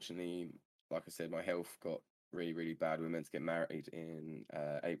unfortunately, like I said, my health got really, really bad. We were meant to get married in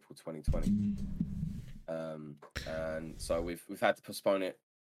April 2020, and so we've had to postpone it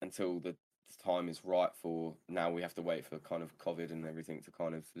until the time is right. For now, we have to wait for kind of COVID and everything to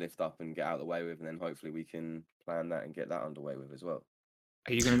kind of lift up and get out of the way with, and then hopefully we can plan that and get that underway with as well.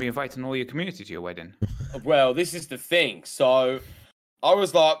 Are you going to be inviting all your community to your wedding? Well, this is the thing. So I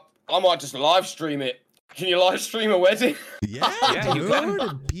was like, I might just live stream it. Can you live stream a wedding? Yeah,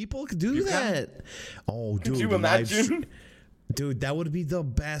 dude. People can do that. Oh, dude. Could you imagine? Dude, that would be the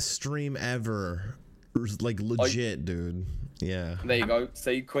best stream ever. Like, legit, dude. Yeah. There you go.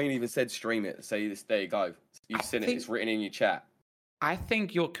 See, Queen even said stream it. See this. There you go. You've seen it. It's written in your chat. I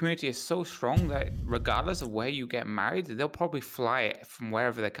think your community is so strong that regardless of where you get married, they'll probably fly from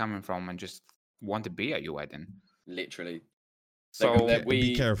wherever they're coming from and just want to be at your wedding. Literally. So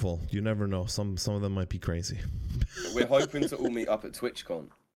be careful. You never know. Some of them might be crazy. We're hoping to all meet up at TwitchCon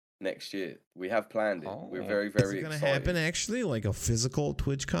next year. We have planned it. We're very, very excited. Is it going to happen actually? Like a physical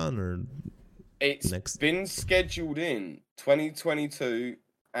TwitchCon or? It's been scheduled in 2022.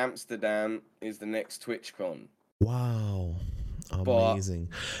 Amsterdam is the next TwitchCon. Wow. Amazing.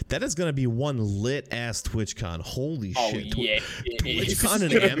 That is going to be one lit ass TwitchCon. Holy shit. Yeah, TwitchCon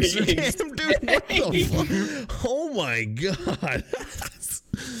in Amsterdam, dude. What the fuck? Oh my god.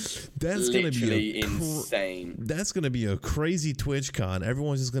 That's going to be insane. That's going to be a crazy TwitchCon.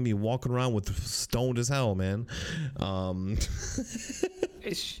 Everyone's just going to be walking around with stoned as hell, man.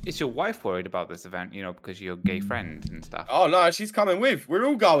 Is your wife worried about this event, because you're a gay friend and stuff? Oh no, she's coming with. We're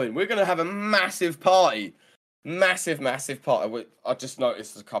all going. We're going to have a massive party. Massive party. I just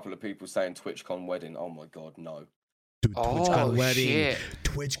noticed a couple of people saying TwitchCon wedding. Oh my god, no. Dude, TwitchCon wedding. Shit.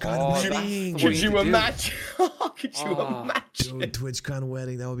 TwitchCon wedding. Could you imagine? Could you imagine? Dude, TwitchCon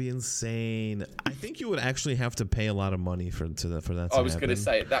wedding. That would be insane. I think you would actually have to pay a lot of money for that. I was going to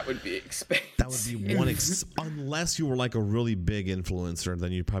say that would be expensive. That would be unless you were like a really big influencer,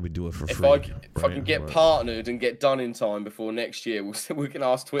 then you'd probably do it for free. If I can get partnered and get done in time before next year, we can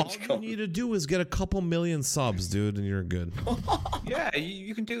ask TwitchCon. All you need to do is get a couple million subs, dude, and you're good. Yeah,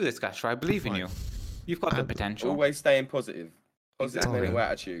 you can do this, Gastro. I believe in you. You've got the potential. Always staying positive. Positive mental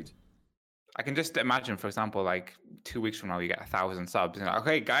attitude. I can just imagine, for example, like 2 weeks from now, you get 1,000 subs. And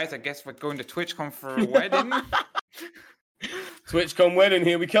okay, guys, I guess we're going to TwitchCon for a wedding. TwitchCon wedding,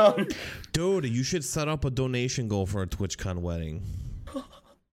 here we come. Dude, you should set up a donation goal for a TwitchCon wedding.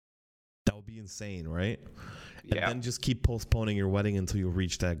 That would be insane, right? Yeah. And then just keep postponing your wedding until you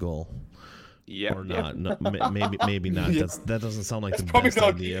reach that goal. Yeah. Or not. No, maybe not. Yeah. That doesn't sound like the best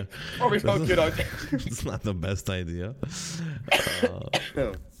idea. Probably not a good idea. It's not the best idea.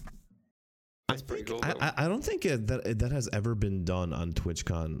 That's pretty cool. I don't think that has ever been done on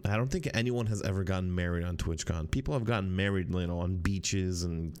TwitchCon. I don't think anyone has ever gotten married on TwitchCon. People have gotten married, on beaches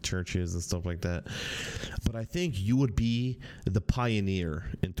and churches and stuff like that. But I think you would be the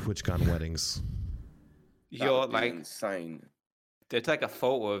pioneer in TwitchCon weddings. You're like insane. There's like a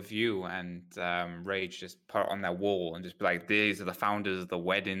photo of you and Rage just put it on their wall and just be like, these are the founders of the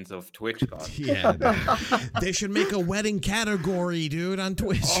weddings of TwitchCon. Yeah. They should make a wedding category, dude, on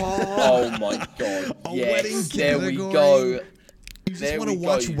Twitch. Oh my god. Wedding there category. We go. You just want to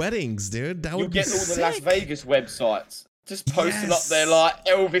watch weddings, dude. That would be sick. You'll get all the Las Vegas websites just posting up there like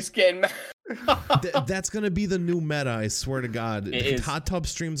Elvis getting married. That's gonna be the new meta. I swear to God, hot tub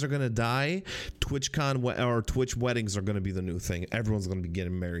streams are gonna die. TwitchCon or Twitch weddings are gonna be the new thing. Everyone's gonna be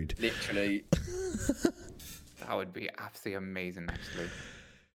getting married. Literally, that would be absolutely amazing. Actually,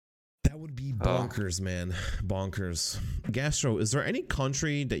 that would be bonkers, man. Bonkers. Gastro, is there any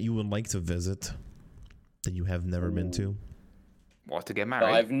country that you would like to visit that you have never been to? What, to get married?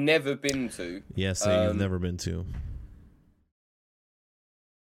 That I've never been to. Yes, you've never been to.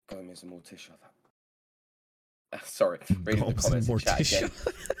 Go me some more tissue. Sorry, reading the comments in chat again.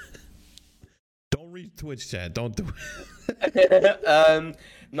 Don't read Twitch chat. Don't do it.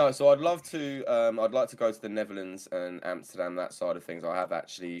 No, so I'd like to go to the Netherlands and Amsterdam, that side of things. I've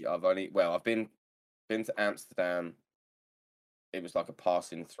been to Amsterdam. It was like a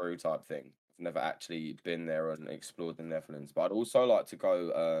passing through type thing. I've never actually been there and explored the Netherlands, but I'd also like to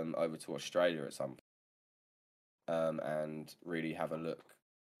go over to Australia at some point, and really have a look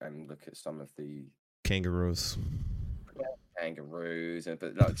at some of the kangaroos,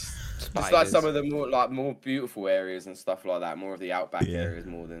 but like some of the more beautiful areas and stuff like that. More of the outback areas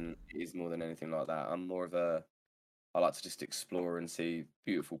more than anything like that. I like to just explore and see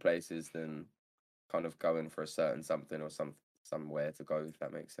beautiful places than kind of going for a certain something or somewhere to go, if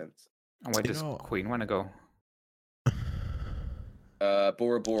that makes sense. And where does Queen want to go?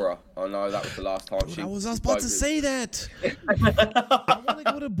 Bora Bora. I know that was the last time. Dude, I was about to say that. I want to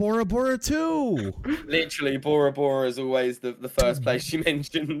go to Bora Bora too. Literally, Bora Bora is always the first place she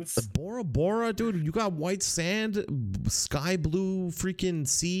mentions. Bora Bora, dude. You got white sand, sky blue, freaking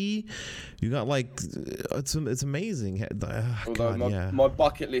sea. You got like it's amazing. Although my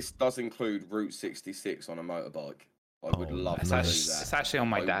bucket list does include Route 66 on a motorbike. I would love to do that. It's actually on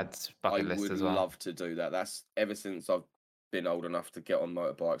my dad's bucket list as well. I would love to do that. That's ever since I've been old enough to get on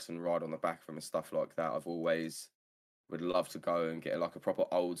motorbikes and ride on the back of them and stuff like that. I've always would love to go and get like a proper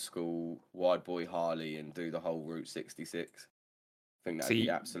old school wide boy Harley and do the whole Route 66. I think that'd be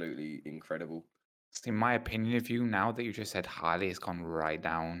absolutely incredible. In my opinion of you, now that you just said Harley, it's gone right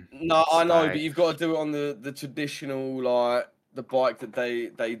down. No, I know, but you've got to do it on the traditional, like the bike that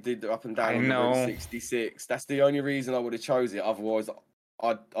they did up and down on Route 66. That's the only reason I would have chose it. Otherwise,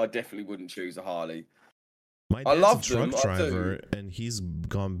 I definitely wouldn't choose a Harley. My dad's a truck driver, and he's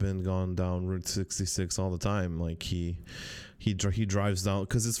been gone down Route 66 all the time. Like he drives down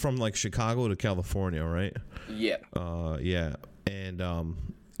because it's from like Chicago to California, right? Yeah. Yeah, and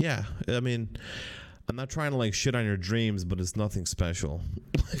yeah. I mean, I'm not trying to like shit on your dreams, but it's nothing special.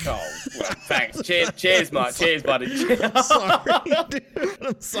 Oh, well, thanks. Cheers, mate. Cheers, buddy. Sorry, dude.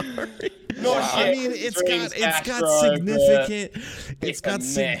 I'm sorry. No, I mean, it's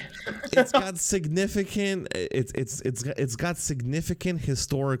got significant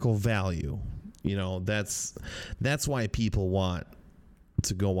historical value. You know, that's why people want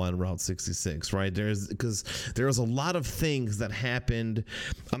to go on Route 66, right? Because there's a lot of things that happened.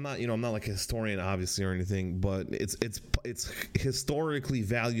 I'm not like a historian, obviously, or anything, but it's historically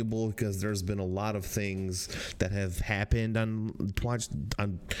valuable because there's been a lot of things that have happened on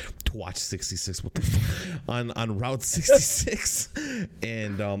 66. What the fuck? on Route 66,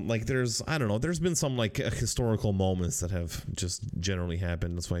 and like there's been some like historical moments that have just generally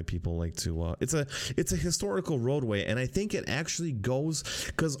happened. That's why people like to. It's a historical roadway, and I think it actually goes.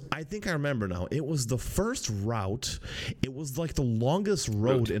 Because I think I remember now, it was the first route. It was like the longest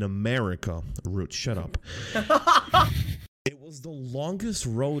road in America. Shut up. It was the longest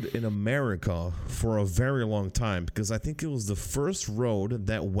road in America for a very long time because I think it was the first road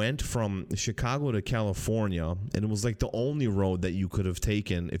that went from Chicago to California, and it was like the only road that you could have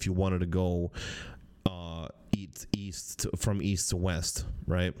taken if you wanted to go from east to west,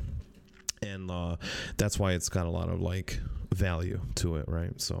 right? And that's why it's got a lot of like value to it,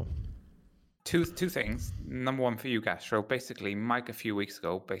 right? So two things. Number one for you, Gastro. Basically, Mike a few weeks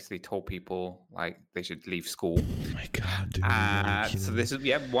ago basically told people like they should leave school. Oh my god, dude! So this is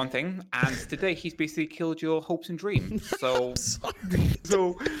one thing. And today he's basically killed your hopes and dreams. So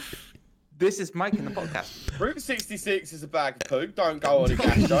this is Mike in the podcast. Route 66 is a bag of poo. Don't go on it,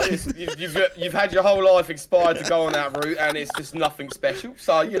 Gastro. You've had your whole life expired to go on that route, and it's just nothing special.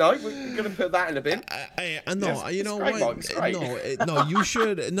 So we're gonna put that in the bin. No, you know what?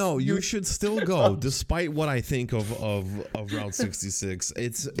 You should still go, despite what I think of Route 66.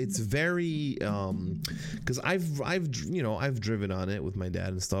 It's very because I've driven on it with my dad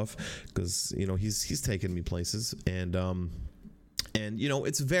and stuff because he's taken me places and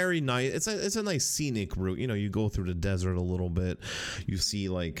it's very nice. It's a nice scenic route. You go through the desert a little bit. You see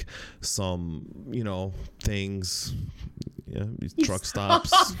like some things. Yeah, truck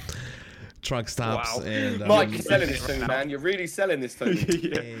stops. Wow. And Mike, you're selling this to me, man. You're really selling this to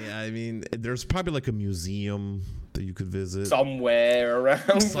me. Yeah. I mean, there's probably like a museum that you could visit somewhere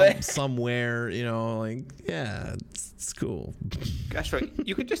around there. Somewhere, it's cool. That's right.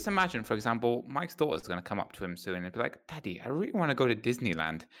 You could just imagine, for example, Mike's daughter's going to come up to him soon and be like, "Daddy, I really want to go to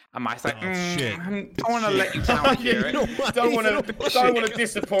Disneyland." And Mike's like, shit. I don't want to let you down here. Don't want to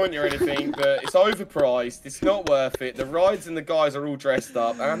disappoint you or anything, but it's overpriced. It's not worth it. The rides and the guys are all dressed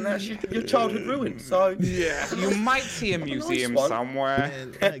up, and that's your childhood ruined. So yeah, you might see a museum somewhere.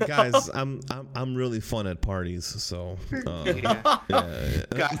 Man, guys, I'm really fun at parties, so yeah.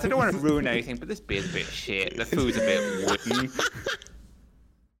 Guys, I don't want to ruin anything, but this beer's a bit shit. The food's a bit wooden.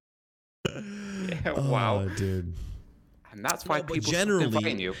 Yeah, wow, dude. And that's why people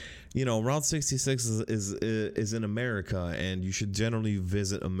inviting you. Route 66 is in America, and you should generally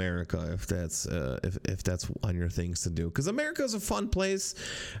visit America if that's on your things to do. Because America is a fun place,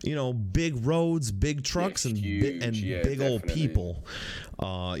 big roads, big trucks, and big old people.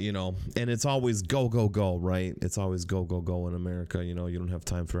 And it's always go, right? It's always go in America. You don't have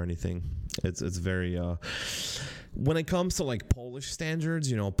time for anything. It's very when it comes to like Polish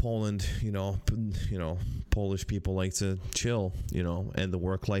standards, Poland, Polish people like to chill, and the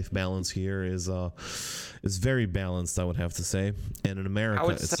work-life balance here is very balanced, I would have to say. And in America,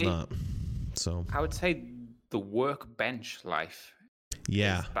 it's not. So I would say the work bench life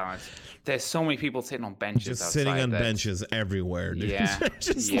Yeah. Balanced. There's so many people sitting on benches. Just sitting on benches everywhere, dude. Yeah. Yeah.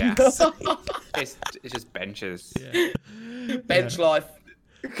 It's just benches. Yeah. Bench life.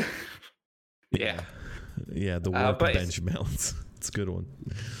 Yeah. Yeah, the workbench balance. It's a good one.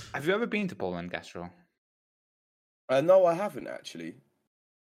 Have you ever been to Poland, Gastro? No, I haven't actually.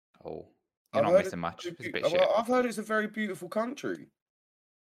 Oh, you're not missing much. It's a bit shit. I've heard it's a very beautiful country.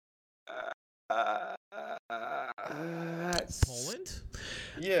 Poland?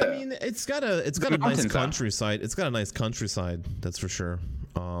 Yeah. I mean, it's got a nice countryside. It's got a nice countryside, that's for sure.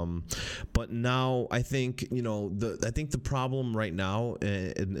 But now I think the problem right now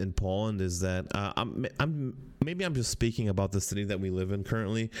in Poland is that I'm just speaking about the city that we live in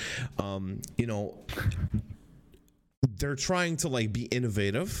currently. They're trying to like be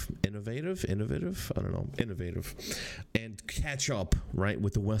innovative, I don't know, and catch up, right,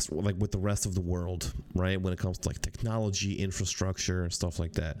 with the rest of the world, right, when it comes to like technology, infrastructure, and stuff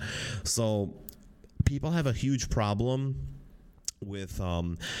like that. So people have a huge problem with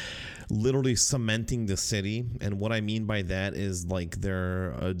literally cementing the city, and what I mean by that is like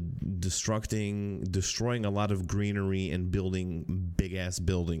they're destroying a lot of greenery and building big ass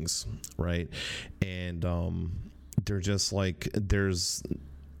buildings, right, and they're just like there's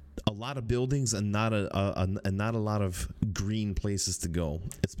a lot of buildings and not a lot of green places to go,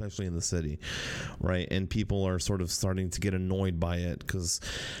 especially in the city, right? And people are sort of starting to get annoyed by it because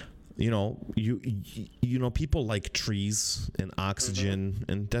people like trees and oxygen,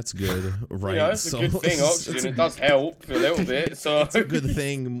 and that's good, right? Yeah, it's a good thing. Oxygen, it does help a little bit. So it's a good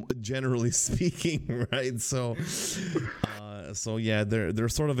thing, generally speaking, right? So yeah, they're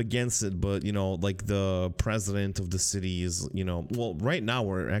sort of against it, but like the president of the city is, well, right now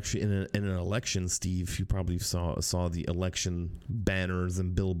we're actually in an election, Steve. You probably saw the election banners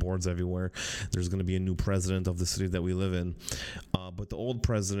and billboards everywhere. There's going to be a new president of the city that we live in, but the old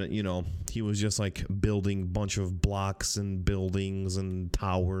president, he was just like building a bunch of blocks and buildings and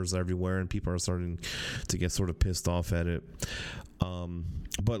towers everywhere, and people are starting to get sort of pissed off at it.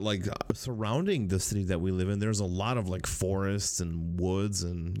 But like surrounding the city that we live in, there's a lot of like forests and woods,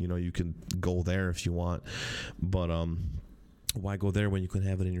 and you can go there if you want, but why go there when you can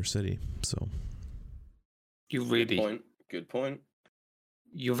have it in your city? So good point.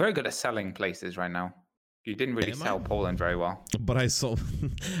 You're very good at selling places right now. You didn't really sell Poland very well. But I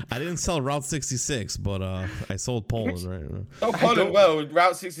didn't sell Route 66, but I sold Poland, right? Oh, Poland, well,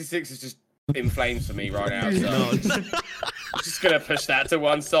 Route 66 is just in flames for me right now. So. No. I'm just going to push that to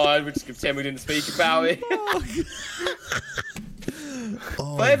one side. We're just going to pretend we didn't speak about it. If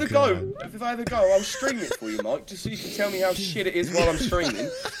I ever go, I'll stream it for you, Mike, just so you can tell me how shit it is while I'm streaming.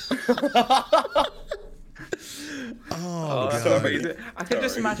 Sorry. I can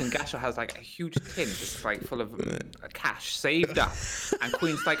just imagine Gasha has like a huge tin just like full of cash saved up, and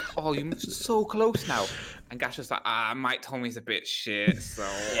Queen's like, "Oh, you're so close now," and Gasha's like, Mike told me he's a bit shit, so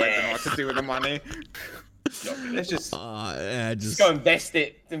I don't know what to do with the money. Let's just go invest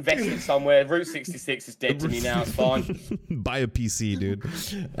it somewhere. Route 66 is dead to me now. It's fine. Buy a PC, dude.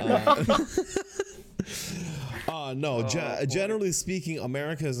 Generally speaking,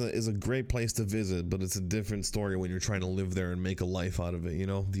 America is a great place to visit, but it's a different story when you're trying to live there and make a life out of it.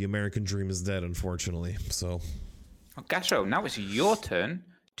 The American dream is dead, unfortunately. So, Gasho, now it's your turn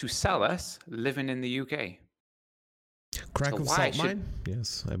to sell us living in the UK. Krakow salt mine?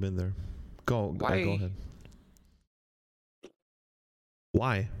 Yes, I've been there. Go ahead.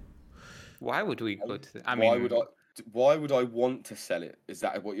 Why? Why would we go to? Why would I want to sell it? Is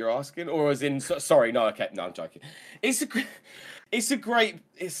that what you're asking, or as in? Sorry, no, okay, no, I'm joking. I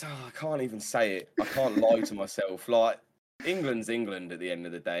can't even say it. I can't lie to myself. Like England's England at the end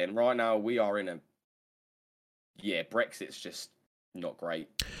of the day, and right now we are in Brexit's just not great.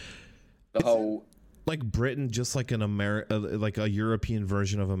 Like Britain, just like an like a European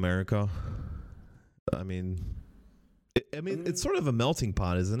version of America. I mean, it's sort of a melting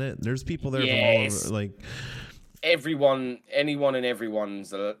pot, isn't it? There's people there from all over, like anyone and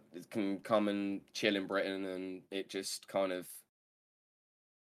everyone's can come and chill in Britain, and it just kind of.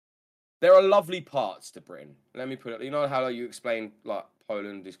 There are lovely parts to Britain. Let me put it. You know how you explained like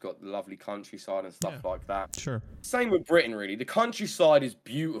Poland has got lovely countryside and stuff like that. Sure. Same with Britain, really. The countryside is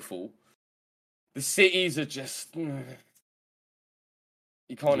beautiful. The cities are just.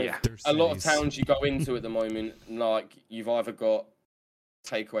 You kind of a lot of towns you go into at the moment, like you've either got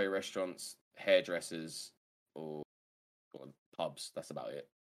takeaway restaurants, hairdressers, or pubs. That's about it.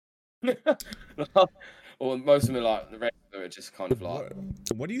 Or most of them are like the rest are just kind of like.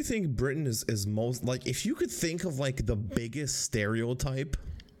 What do you think Britain is most like? If you could think of like the biggest stereotype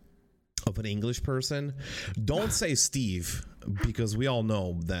of an English person, don't say Steve because we all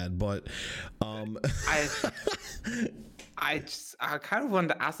know that. But I kind of wanted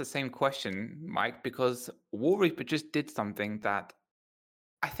to ask the same question, Mike, because War Reaper just did something that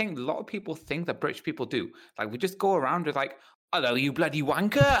I think a lot of people think that British people do. Like, we just go around with like, "Hello, you bloody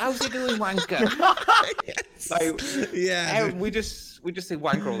wanker! How's you doing, wanker?" Yes. Like, yeah, we just say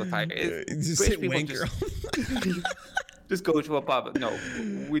wanker all the time. just British say people wanker. just go to a pub. No,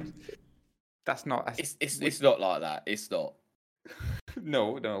 that's not. It's not like that. It's not.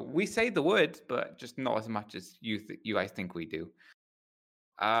 No. We say the word, but just not as much as you guys think we do.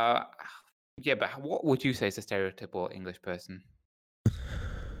 Yeah, but what would you say is a stereotypical English person?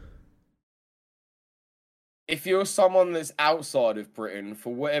 If you're someone that's outside of Britain,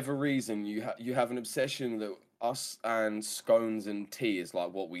 for whatever reason, you have an obsession that us and scones and tea is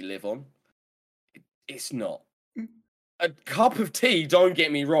like what we live on. It's not. A cup of tea, don't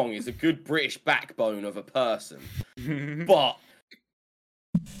get me wrong, is a good British backbone of a person. But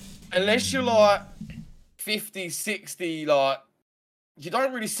unless you're like 50, 60, like, you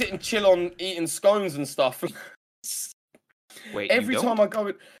don't really sit and chill on eating scones and stuff. Wait, every time I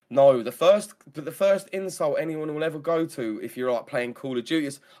go, no, the first insult anyone will ever go to if you're like playing Call of Duty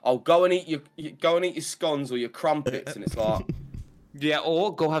is, "I'll go and eat your scones or your crumpets," and it's like, yeah,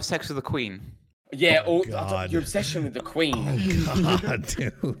 or go have sex with the Queen. Yeah, your obsession with the Queen. Oh, God,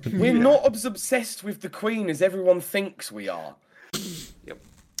 dude. We're not as obsessed with the Queen as everyone thinks we are. Yep.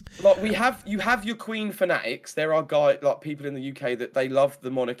 Like you have your Queen fanatics. There are people in the UK that they love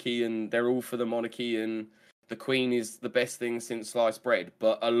the monarchy and they're all for the monarchy and the Queen is the best thing since sliced bread.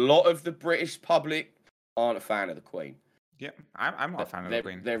 But a lot of the British public aren't a fan of the Queen. Yeah, I'm not a fan of the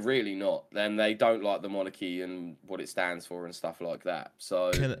Queen. They're really not. And they don't like the monarchy and what it stands for and stuff like that.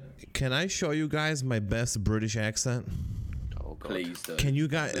 So can I show you guys my best British accent? Oh, God. Please do. Can you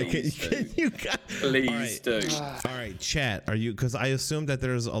guys? Please do. All right, chat. Are you? Because I assume that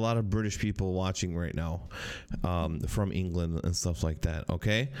there's a lot of British people watching right now, from England and stuff like that.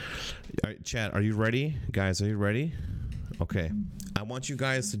 Okay, all right, chat. Are you ready, guys? Are you ready? Okay, I want you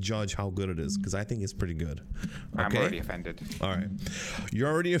guys to judge how good it is because I think it's pretty good. Okay? I'm already offended. All right, you're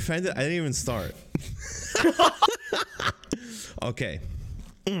already offended. I didn't even start. Okay.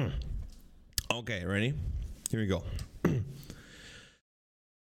 Okay, ready? Here we go.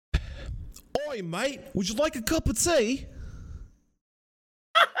 Oi, mate, would you like a cup of tea?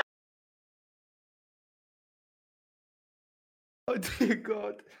 Oh, dear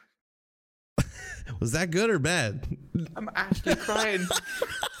God. Was that good or bad? I'm actually crying.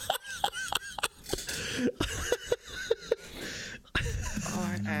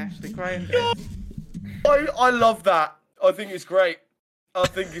 I'm actually crying. I love that. I think it's great.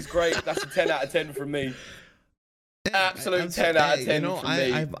 That's a 10 out of 10 from me. Absolute 10 out of 10 from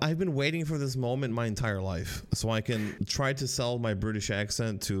me. I've been waiting for this moment my entire life so I can try to sell my British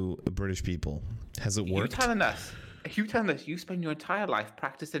accent to British people. Has it worked? You telling us you spend your entire life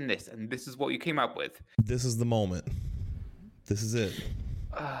practicing this and this is what you came up with? This is the moment. This is it.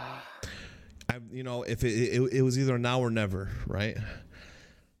 If it was either now or never, right?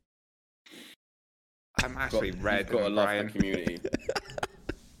 I'm actually red. Got to love the community.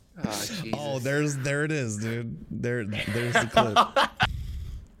 Oh, Jesus. Oh, there it is, dude. There's the clip.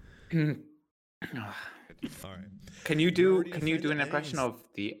 All right. Can you do an impression of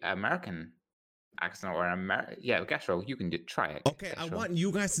the American accent or Gastro? You can try it. Okay, Gastro. I want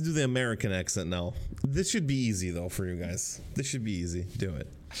you guys to do the American accent now. This should be easy though for you guys. This should be easy. Do it.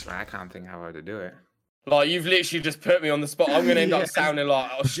 I can't think how to do it. Like, you've literally just put me on the spot. I'm gonna end up sounding like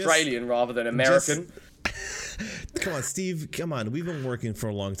Australian rather than American. Come on, Steve. Come on. We've been working for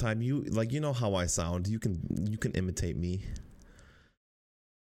a long time. You know how I sound. You can imitate me.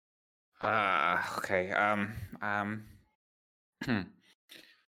 Okay. I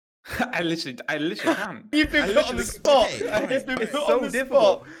literally can't. You've been put on the spot. It's so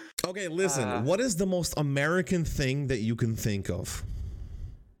difficult. Okay, listen. What is the most American thing that you can think of?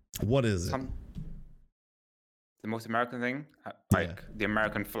 What is it? The most American thing? The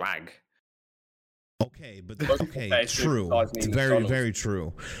American flag. Okay, but true. It's very, very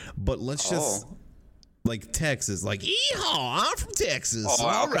true. But let's just like Texas, like yeehaw! I'm from Texas. Oh,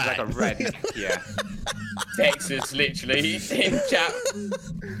 all right, like a redneck, yeah. Texas, literally in chat.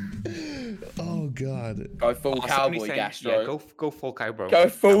 Oh God! Go full cowboy, Gastro. Yeah, go full cowboy. Go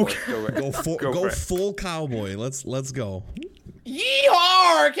full. Go full cowboy. Let's go.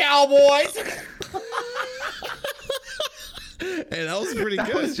 Yeehaw, Cowboys! Hey, that was pretty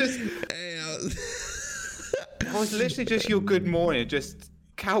good. That was literally just your good morning, just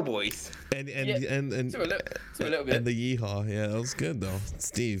Cowboys. And to a little bit. And the yeehaw. Yeah, that was good though.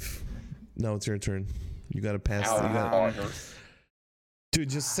 Steve. Now it's your turn. You got to pass. Dude,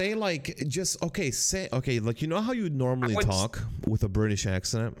 just say like, like, you know how you normally talk with a British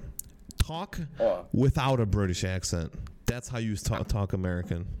accent? Talk without a British accent. That's how you talk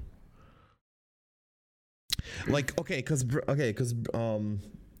American. Like, because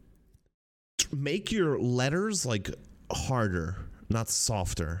make your letters like harder, not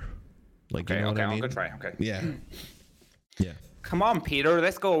softer. Like, okay, you know what I mean? I'm gonna try. Okay. Yeah. Yeah. Come on, Peter.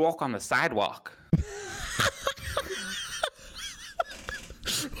 Let's go walk on the sidewalk.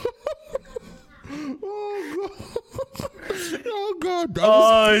 Oh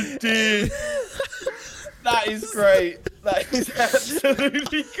God! Dude, that is great. That is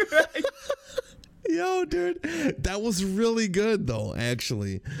absolutely great. Yo, dude, that was really good though.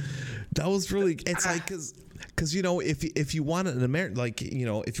 Actually, that was really. It's like because you know if you want an American, like, you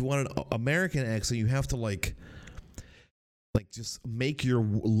know, if you want an American accent, you have to like just make your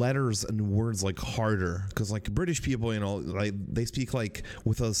letters and words like harder, because like British people, you know, like they speak like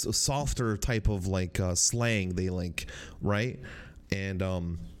with a softer type of like slang, they like, right? And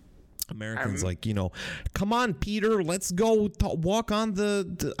Americans like, you know, come on, Peter, let's go walk on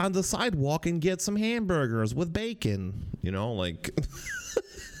the sidewalk and get some hamburgers with bacon, you know, like.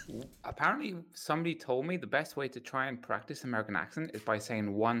 Apparently somebody told me the best way to try and practice American accent is by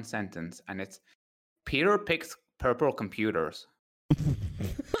saying one sentence, and it's Peter picks purple computers.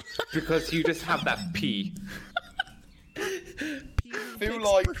 Because you just have that P. I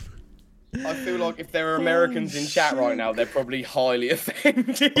feel like if there are Americans in chat right now, they're probably highly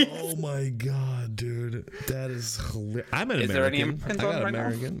offended. Oh my God, dude, that is hilarious. I'm an American. There any Americans I got on right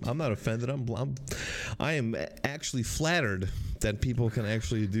American. now? I'm not offended. I am actually flattered that people can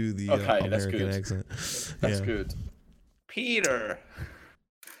actually do the American accent. That's good. Peter.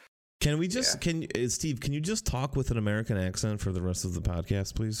 Can we just Steve? Can you just talk with an American accent for the rest of the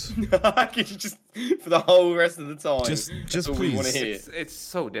podcast, please? Can you just for the whole rest of the time? Just all please. We want to hear. It's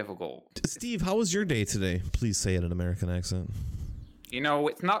so difficult. Steve, how was your day today? Please say it in an American accent. You know,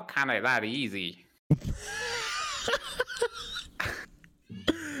 it's not kind of that easy.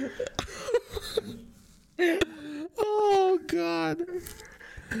 Oh God.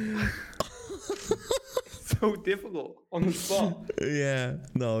 So difficult on the spot. Yeah,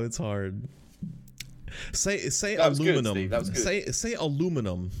 no, it's hard. Say that was aluminum. Good, Steve. That was good. Say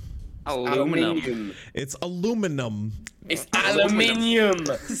aluminum. Aluminum. It's aluminum. It's aluminium.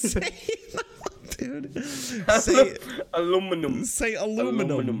 Dude. Say aluminum. Say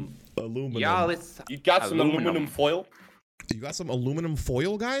aluminum. Aluminum. Y'all, you got some aluminum foil? You got some aluminum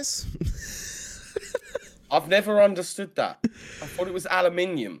foil, guys? I've never understood that. I thought it was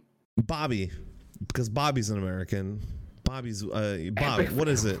aluminium. Bobby, because Bobby's an American. Bobby's Bob. What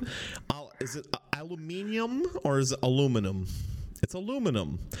is it? Is it aluminium or is it aluminum? It's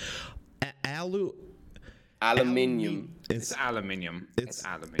aluminum. Aluminium. It's aluminium. It's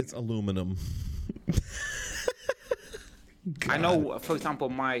aluminium. It's aluminum. I know, for example,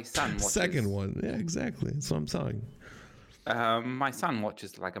 my son watches... Second one. Yeah, exactly. That's what I'm saying. My son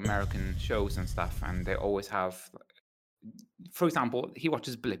watches like American shows and stuff, and they always have... For example, he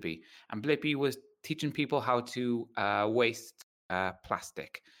watches Blippi, and Blippi was teaching people how to waste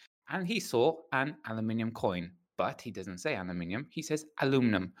plastic. And he saw an aluminium coin, but he doesn't say aluminium, he says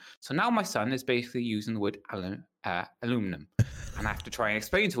aluminum. So now my son is basically using the word aluminum. And I have to try and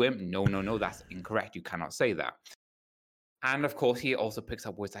explain to him, no, that's incorrect. You cannot say that. And of course, he also picks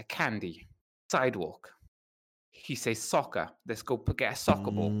up words like candy, sidewalk. He says soccer. Let's go get a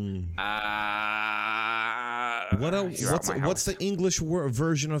soccer ball. What's the English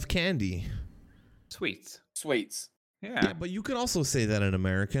version of candy? Sweets. Yeah, but you can also say that in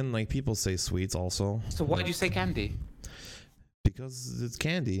American. Like, people say sweets also. So why did you say candy? Because it's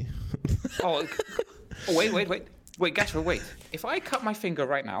candy. Wait, Gastro, wait. If I cut my finger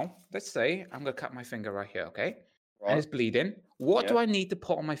right now, let's say I'm going to cut my finger right here, okay? Right. And it's bleeding. What do I need to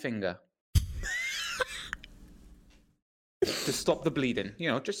put on my finger? To stop the bleeding. You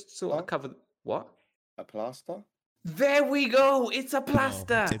know, just sort of cover... What? A plaster? There we go. It's a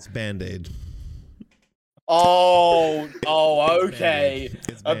plaster. No, it's Band-Aid. Oh, okay.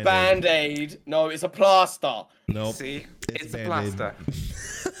 It's a Band-Aid. No, it's a plaster. Nope. See? It's a plaster.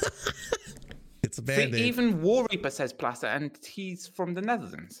 It's a Band-Aid. See, even War Reaper says plaster, and he's from the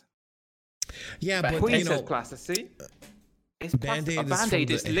Netherlands. Yeah, but he says plaster, see? It's Band-Aid. A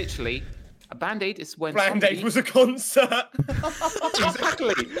Band-Aid is literally... A Band-Aid is when Band-Aid was a concert.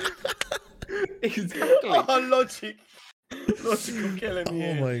 Exactly. Exactly. Oh, logical killing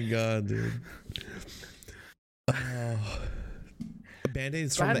here. Oh my God, dude. Band-Aid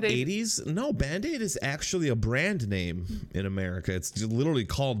is from the 80s? No, Band-Aid is actually a brand name in America. It's literally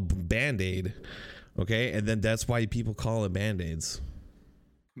called Band-Aid. Okay? And then that's why people call it Band-Aids.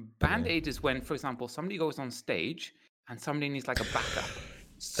 Band-Aid is when, for example, somebody goes on stage and somebody needs like a backup.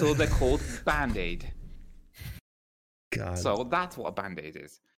 So they're called Band-Aid. God. So that's what a Band-Aid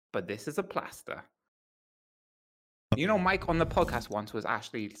is. But this is a plaster. You know, Mike on the podcast once was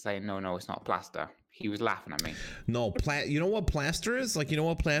actually saying, no, it's not plaster. He was laughing at me. No, you know what plaster is? Like, you know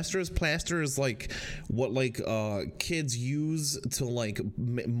what plaster is? Plaster is like what kids use to like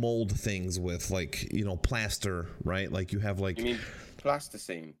mold things with, like, you know, plaster, right? Like you have like. You mean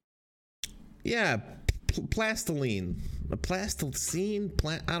plasticine? Yeah, plastiline, plasticine.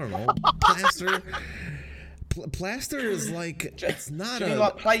 I don't know. Plaster. Plaster is like it's not. You mean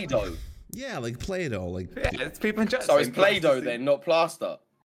like Play-Doh? Yeah, like Play-Doh, like it's people just. So it's Play-Doh then, not plaster.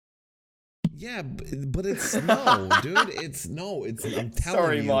 Yeah, but it's no, dude. It's no. It's. I'm telling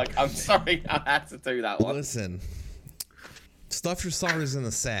sorry, you. Sorry, Mike. I'm sorry. I had to do that one. Listen, stuff your sorrows in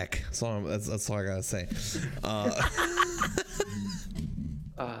the sack. That's all I gotta say.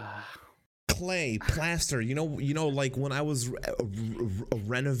 Clay, plaster. You know, like when I was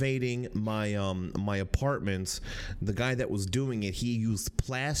renovating my apartment, the guy that was doing it, he used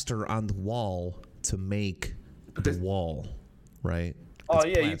plaster on the wall to make the wall, right? Oh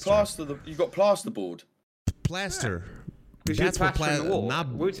yeah, you got plasterboard. Plaster. Yeah. That's what plaster the wall.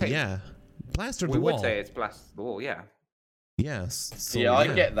 Plaster the wall. We would say it's plaster the wall. Yeah. Yes. So, yeah, I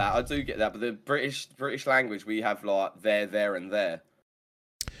get that. I do get that. But the British language, we have like there, and there.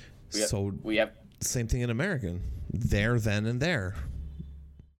 We have same thing in American. There, then, and there.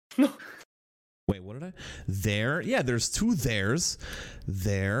 Wait, what did I? There, yeah. There's two there's.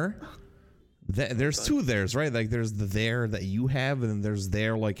 There. There's two there's, right? Like there's the there that you have, and then there's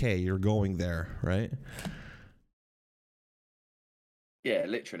there, like, hey, you're going there, right? Yeah,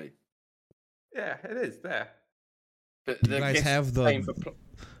 literally. Yeah, it is there. But you guys have the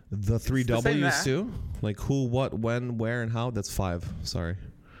three W's too, like who, what, when, where, and how. That's 5. Sorry.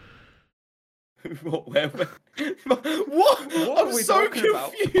 What? I'm so confused.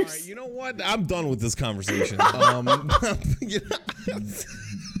 All right, you know what? I'm done with this conversation.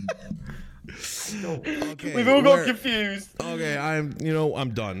 Okay, we've all got confused. Okay, I'm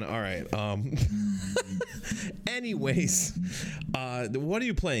done. All right. Anyways, what are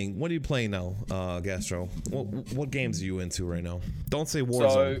you playing? What are you playing now, Gastro? What games are you into right now? Don't say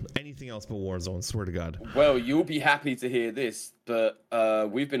Warzone. Anything else but Warzone. Swear to God. Well, you'll be happy to hear this, but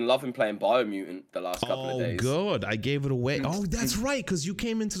we've been loving playing Biomutant the last couple of days. Oh, good. I gave it away. Oh, that's right, because you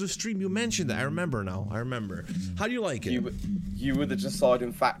came into the stream. You mentioned it. I remember now. How do you like it? You were the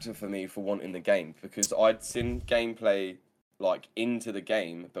deciding factor for me for wanting the game, because I'd seen gameplay like into the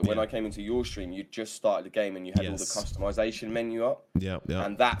game, but when I came into your stream, you just started the game and you had all the customization menu up. Yeah.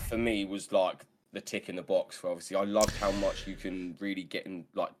 And that for me was like the tick in the box. For obviously, I loved how much you can really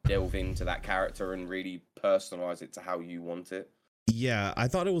delve into that character and really personalize it to how you want it. Yeah, I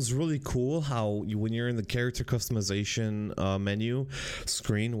thought it was really cool how when you're in the character customization menu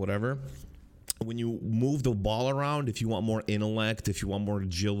screen, whatever, when you move the ball around, if you want more intellect, if you want more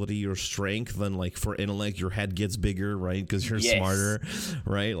agility or strength, then like for intellect, your head gets bigger, right? Because you're smarter,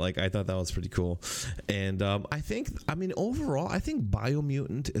 right? Like I thought that was pretty cool. And overall, I think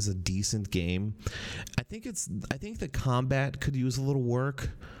Biomutant is a decent game. I think the combat could use a little work.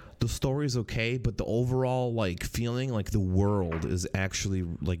 The story's okay, but the overall like feeling, like the world is actually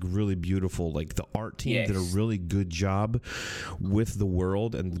like really beautiful. Like the art team did a really good job with the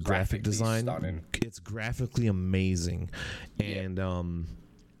world and the graphic design. Stunning. It's graphically amazing. And a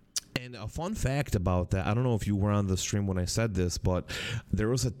fun fact about that, I don't know if you were on the stream when I said this, but there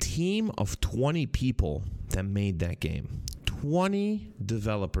was a team of 20 people that made that game. 20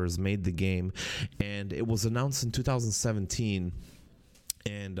 developers made the game, and it was announced in 2017.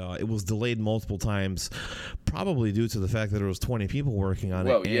 And it was delayed multiple times, probably due to the fact that there was 20 people working on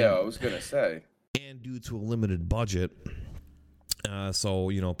it. Well, yeah, I was going to say. And due to a limited budget. So,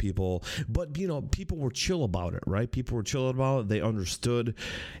 people were chill about it, right? People were chill about it. They understood.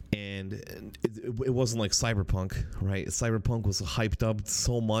 And it wasn't like Cyberpunk, right? Cyberpunk was hyped up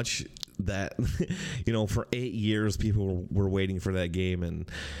so much that, for 8 years, people were waiting for that game. And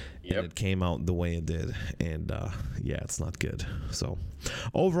it came out the way it did. And, it's not good. So,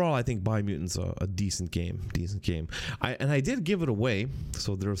 overall, I think Biomutant's a decent game. I did give it away.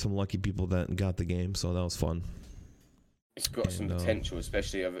 So, there were some lucky people that got the game. So, that was fun. It's got some potential,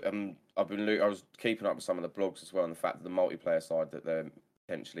 especially. I was keeping up with some of the blogs as well, and the fact that the multiplayer side that they're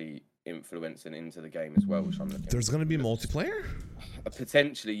potentially influencing into the game as well, which I'm looking. There's going to be multiplayer?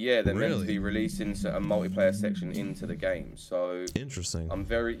 Potentially, yeah. They're meant to be releasing a multiplayer section into the game. So interesting. I'm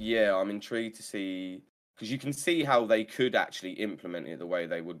intrigued to see, because you can see how they could actually implement it the way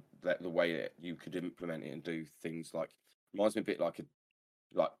they would, the way that you could implement it and do things like, reminds me a bit like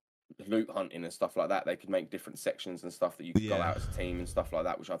loot hunting and stuff like that. They could make different sections and stuff that you could go out as a team and stuff like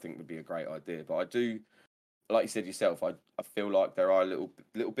that, which I think would be a great idea. But I do, like you said yourself, I feel like there are little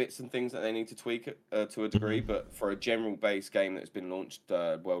bits and things that they need to tweak it to a degree. But for a general base game that's been launched,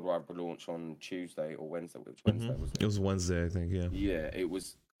 worldwide launch on Tuesday or Wednesday, which Wednesday was it? It was Wednesday, I think. Yeah. Yeah, it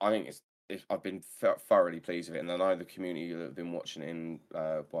was. I think I've been thoroughly pleased with it, and I know the community that have been watching it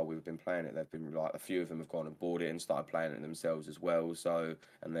while we've been playing it, they've been like, a few of them have gone and bought it and started playing it themselves as well. So,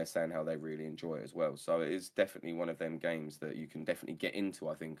 and they're saying how they really enjoy it as well. So it is definitely one of them games that you can definitely get into,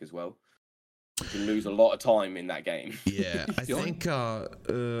 I think, as well. You can lose a lot of time in that game. Yeah, I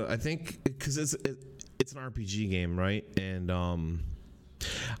think because it's an RPG game, right? And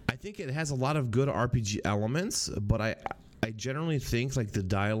I think it has a lot of good RPG elements, but I generally think like the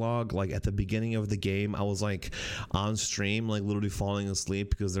dialogue, like at the beginning of the game, I was like on stream, like literally falling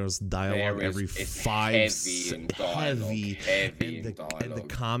asleep because there's dialogue every 5 heavy and the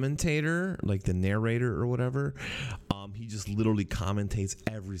commentator, like the narrator or whatever, he just literally commentates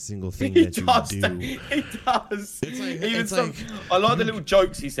every single thing that you do. He does. I like the little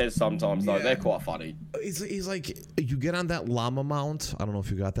jokes he says sometimes, though. They're quite funny. He's like, you get on that llama mount. I don't know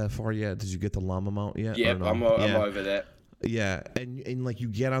if you got that far yet. Did you get the llama mount yet? Yeah, no? I'm over there. Yeah, and like you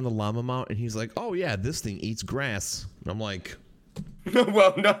get on the llama mount, and he's like, "Oh yeah, this thing eats grass." And I'm like,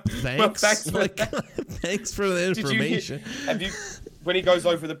 "Well, no, thanks, thanks for the information." When he goes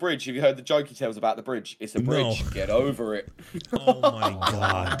over the bridge? Have you heard the joke he tells about the bridge? It's a bridge. No. Get over it. Oh my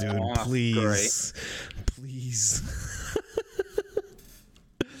god, dude! Please.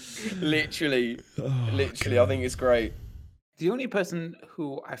 literally, I think it's great. The only person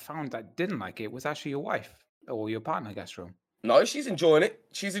who I found that didn't like it was actually your wife. Or your partner, Gastro. No, she's enjoying it.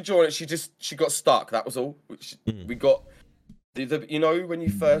 She got stuck. That was all. We got you know, when you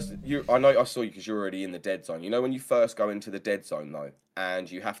first, I know I saw you because you're already in the dead zone. You know, when you first go into the dead zone though,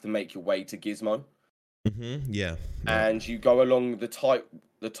 and you have to make your way to Gizmo. Yeah. And you go along the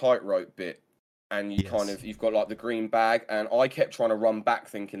tightrope bit, and you've got like the green bag, and I kept trying to run back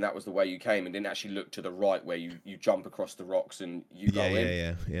thinking that was the way you came, and didn't actually look to the right where you jump across the rocks and you go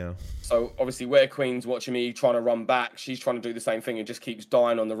in. Yeah. So obviously where Queen's watching me trying to run back, she's trying to do the same thing and just keeps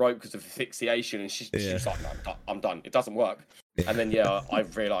dying on the rope because of asphyxiation, and she's like, no, I'm done. It doesn't work. And then I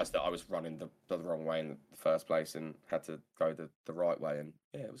realised that I was running the wrong way in the first place and had to go the right way, and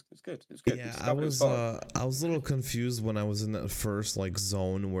it was good. It was good. Yeah, I was a little confused when I was in that first like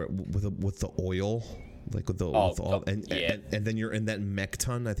zone where with the oil, like with the oil, and then you're in that mech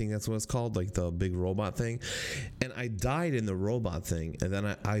ton, I think that's what it's called, like the big robot thing, and I died in the robot thing, and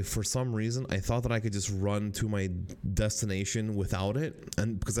then I for some reason I thought that I could just run to my destination without it,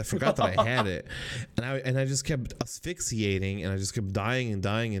 and because I forgot that I had it, and I just kept asphyxiating, and I just kept dying,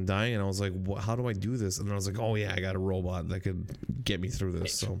 and I was like, how do I do this? And then I was like, oh yeah, I got a robot that could get me through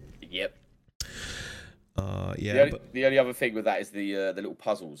this. So yep. The only other thing with that is the little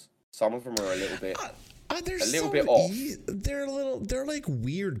puzzles. Some of them are a little bit bit off. They're like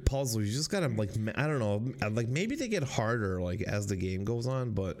weird puzzles. You just gotta like, I don't know, like maybe they get harder like as the game goes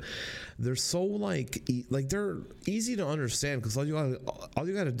on, but they're so like they're easy to understand because all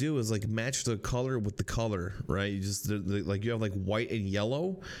you gotta do is like match the color with the color, right? You just like you have like white and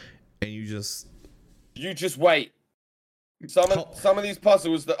yellow, and you just wait. Some of these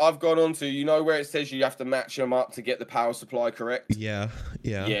puzzles that I've gone onto, you know where it says you have to match them up to get the power supply correct? Yeah.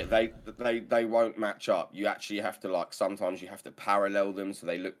 They won't match up. You actually have to sometimes you have to parallel them so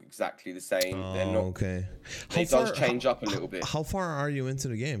they look exactly the same. Oh, they're not okay. It does change up a little bit. How far are you into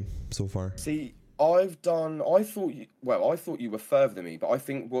the game so far? See, I thought you were further than me, but I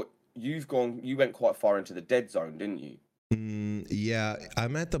think you went quite far into the dead zone, didn't you? Yeah,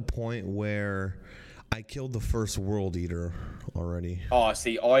 I'm at the point where I killed the first world eater already. Oh,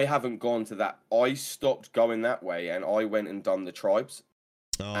 see, I haven't gone to that. I stopped going that way, and I went and done the tribes.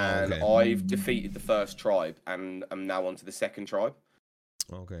 And okay. I've defeated the first tribe, and I'm now on to the second tribe.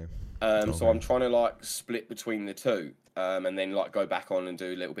 Okay. So I'm trying to split between the two, and then go back on and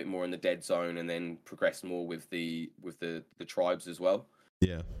do a little bit more in the dead zone, and then progress more with the tribes as well.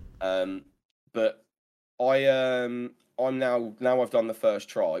 Yeah. But I'm now I've done the first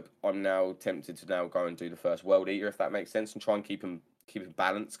tribe. I'm now tempted to now go and do the first world eater, if that makes sense, and try and keep it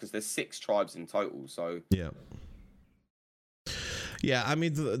balanced because there's 6 tribes in total. So yeah. I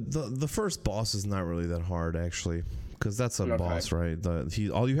mean the first boss is not really that hard actually, because that's a boss, right?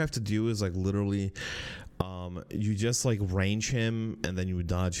 All you have to do is like literally, you just like range him and then you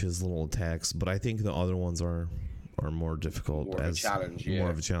dodge his little attacks. But I think the other ones are more difficult, more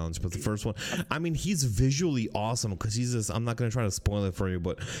of a challenge. But the first one, I mean, he's visually awesome because he's this. I'm not gonna try to spoil it for you,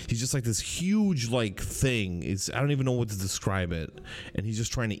 but he's just like this huge like thing. I don't even know what to describe it, and he's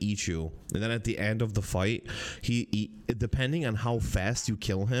just trying to eat you. And then at the end of the fight, he depending on how fast you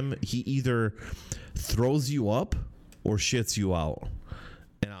kill him, he either throws you up or shits you out.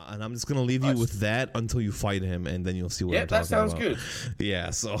 And I'm just gonna leave you with that until you fight him, and then you'll see what I'm talking about. Yeah, that sounds good. Yeah,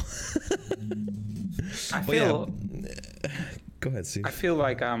 so I feel. Go ahead, Steve. I feel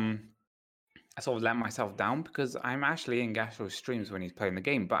like I sort of let myself down because I'm actually in Gastro's streams when he's playing the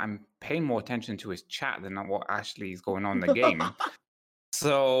game, but I'm paying more attention to his chat than what actually is going on in the game.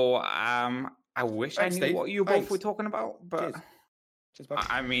 So I wish I knew Steve. what you both were talking about, but. Cheers.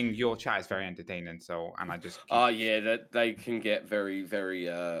 I mean, your chat is very entertaining, so and I just. Yeah, they can get very, very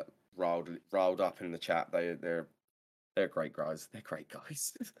riled up in the chat. They're great guys. They're great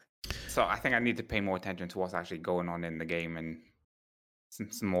guys. So I think I need to pay more attention to what's actually going on in the game and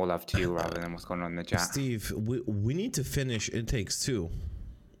some more love to you rather than what's going on in the chat. Steve, we need to finish It Takes Two.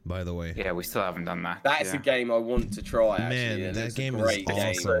 By the way. Yeah, we still haven't done that. That's a game I want to try. Actually. Man, that game is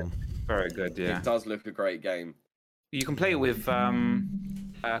awesome. Very good. Yeah, it does look a great game. You can play it with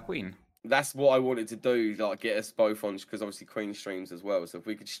Queen. That's what I wanted to do, like get us both on, because obviously Queen streams as well. So if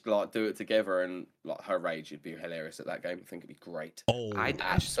we could just like do it together and like her rage would be hilarious at that game. I think it'd be great. Oh, I'd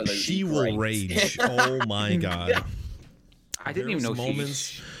absolutely. She will rage. Oh my god. I didn't even know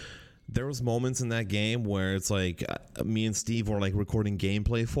there was moments in that game where it's like me and Steve were like recording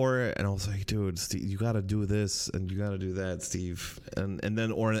gameplay for it, and I was like, dude, Steve, you got to do this and you got to do that, Steve. And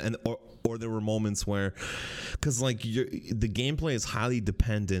then or there were moments where, because like the gameplay is highly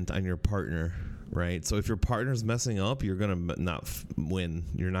dependent on your partner, right? So if your partner's messing up, you're gonna not win.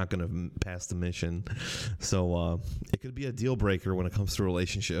 You're not gonna pass the mission. So it could be a deal breaker when it comes to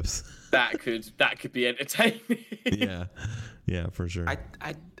relationships. That could be entertaining. Yeah, for sure.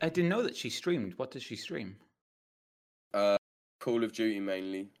 I didn't know that she streamed. What does she stream? Call of Duty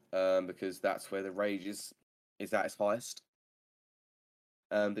mainly, because that's where the rage is at its highest.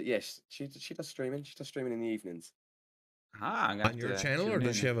 But yes, she does streaming. She does streaming in the evenings. On your channel, or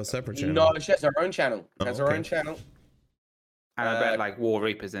does she have a separate channel? No, she has her own channel. Her own channel. And I bet like War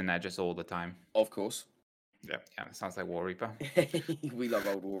Reaper's in there just all the time. Of course. Yeah, it sounds like War Reaper. We love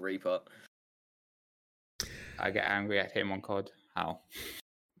old War Reaper. I get angry at him on COD. How?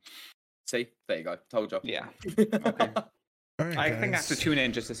 See, there you go. Told you. Yeah. Okay. All right, I think I have to tune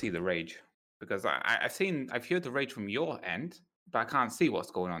in just to see the rage, because I've heard the rage from your end, but I can't see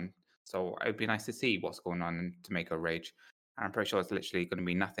what's going on. So it'd be nice to see what's going on and to make her rage. And I'm pretty sure it's literally going to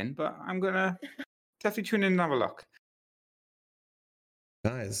be nothing, but I'm gonna definitely tune in and have a look.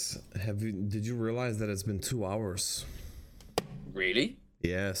 Guys, did you realize that it's been 2 hours? Really?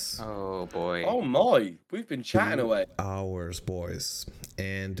 Yes. Oh boy. Oh my, we've been chatting away. Hours, boys.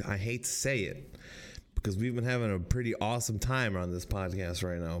 And I hate to say it, because we've been having a pretty awesome time on this podcast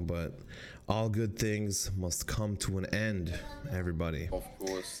right now, but all good things must come to an end, everybody. Of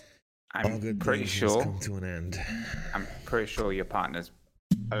course. I'm pretty sure come to an end. I'm pretty sure your partner's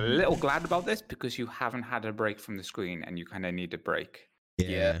a little glad about this because you haven't had a break from the screen and you kind of need a break.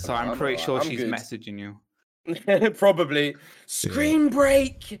 Yeah. So I'm pretty sure she's messaging you. Probably. Screen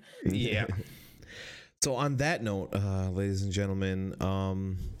break. Yeah. So on that note, ladies and gentlemen,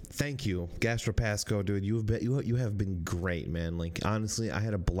 thank you, Gastropascoe, dude. You have been great, man. Like honestly, I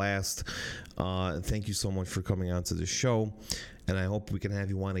had a blast. Thank you so much for coming on to the show, and I hope we can have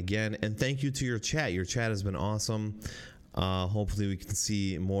you on again. And thank you to your chat. Your chat has been awesome. Hopefully, we can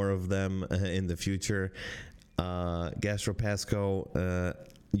see more of them in the future. Gastropascoe,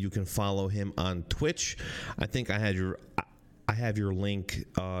 you can follow him on Twitch. I think I have your link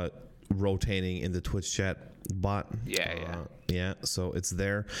rotating in the Twitch chat bot. Yeah, so it's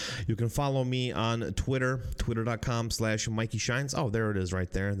there. You can follow me on Twitter, twitter.com/Mikey Shines. Oh, there it is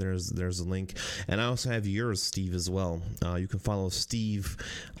right there. There's a link. And I also have yours, Steve, as well. You can follow Steve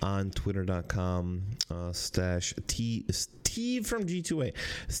on twitter.com Steve from G2A.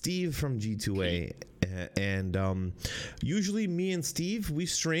 Steve from G2A. And usually me and Steve, we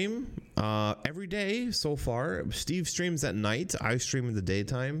stream every day so far. Steve streams at night. I stream in the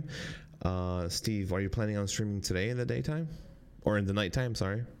daytime. Steve, are you planning on streaming today in the daytime? Or in the nighttime,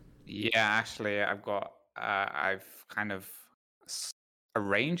 sorry? Yeah, actually, I've kind of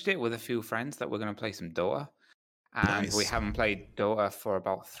arranged it with a few friends that we're going to play some Dota. And we haven't played Dota for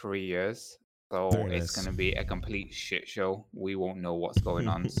about 3 years. So Very it's nice. going to be a complete shit show. We won't know what's going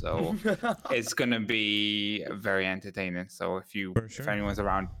on. So it's going to be very entertaining. So if anyone's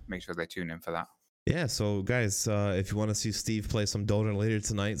around, make sure they tune in for that. Yeah, so guys, if you want to see Steve play some Dota later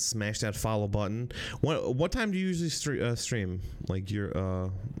tonight, smash that follow button. What time do you usually stream? Like your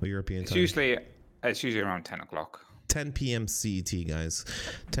European time? It's usually around 10 o'clock. 10 p.m. CET, guys.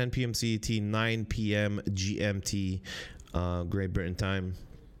 10 p.m. CET, 9 p.m. GMT, Great Britain time.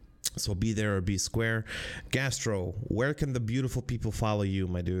 So be there or be square. Gastro, where can the beautiful people follow you,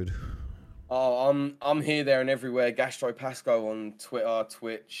 my dude? Oh, I'm here, there, and everywhere. Gastropascoe on Twitter,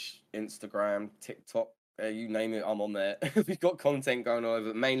 Twitch, Instagram, TikTok, you name it, I'm on there. We've got content going on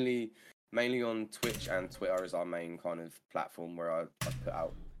over, mainly on Twitch, and Twitter is our main kind of platform where I put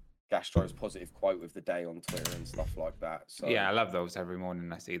out Gastro's positive quote of the day on Twitter and stuff like that. So yeah, I love those every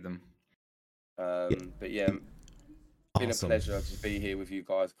morning. I see them. But yeah, been Awesome. a pleasure to be here with you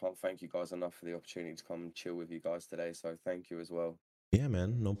guys. Can't thank you guys enough for the opportunity to come and chill with you guys today. So thank you as well. Yeah,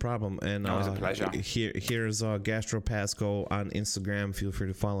 man, no problem. And it was a pleasure. Here's Gastropascoe on Instagram. Feel free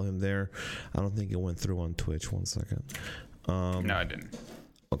to follow him there. I don't think it went through on Twitch. 1 second. No, I didn't.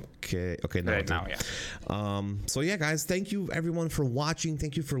 Okay, now yeah. So yeah, guys, thank you everyone for watching.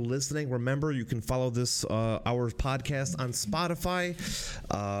 Thank you for listening. Remember, you can follow this our podcast on Spotify.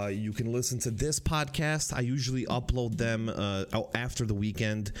 You can listen to this podcast. I usually upload them after the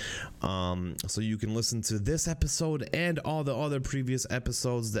weekend, so you can listen to this episode and all the other previous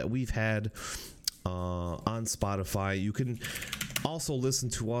episodes that we've had on Spotify. You can also listen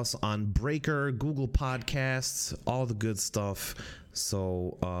to us on Breaker, Google Podcasts, all the good stuff.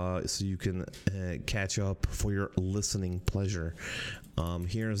 So you can catch up for your listening pleasure.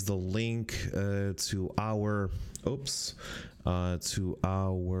 Here's the link to our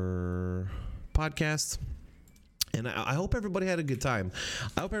podcast. And I hope everybody had a good time.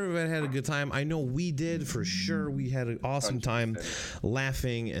 I know we did, for sure. We had an awesome time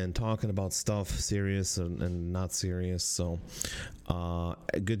laughing and talking about stuff serious and not serious. So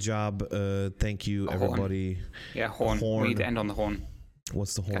good job. Thank you, everybody. Yeah, horn. We need to end on the horn.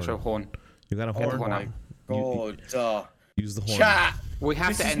 What's the horn? Gastro horn. You got a horn? Oh my god. Use the horn. Chat. We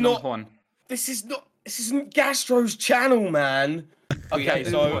have to end on the horn. This isn't Gastro's channel, man. Okay,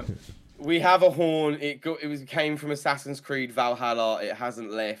 so we have a horn. It came from Assassin's Creed Valhalla. It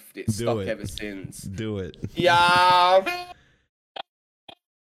hasn't left. It's stuck ever since. Do it. Yeah.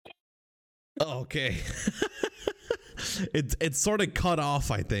 Okay. It sort of cut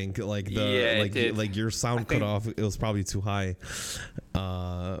off, I think. Like your sound cut off. It was probably too high.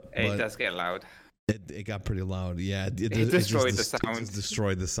 It does get loud. It got pretty loud. Yeah, it destroyed the sound. It just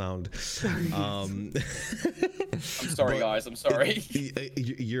destroyed the sound. I'm sorry, guys. I'm sorry.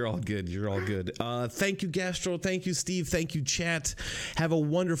 You're all good. Thank you, Gastro. Thank you, Steve. Thank you, chat. Have a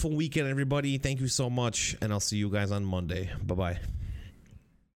wonderful weekend, everybody. Thank you so much, and I'll see you guys on Monday. Bye-bye.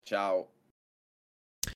 Ciao.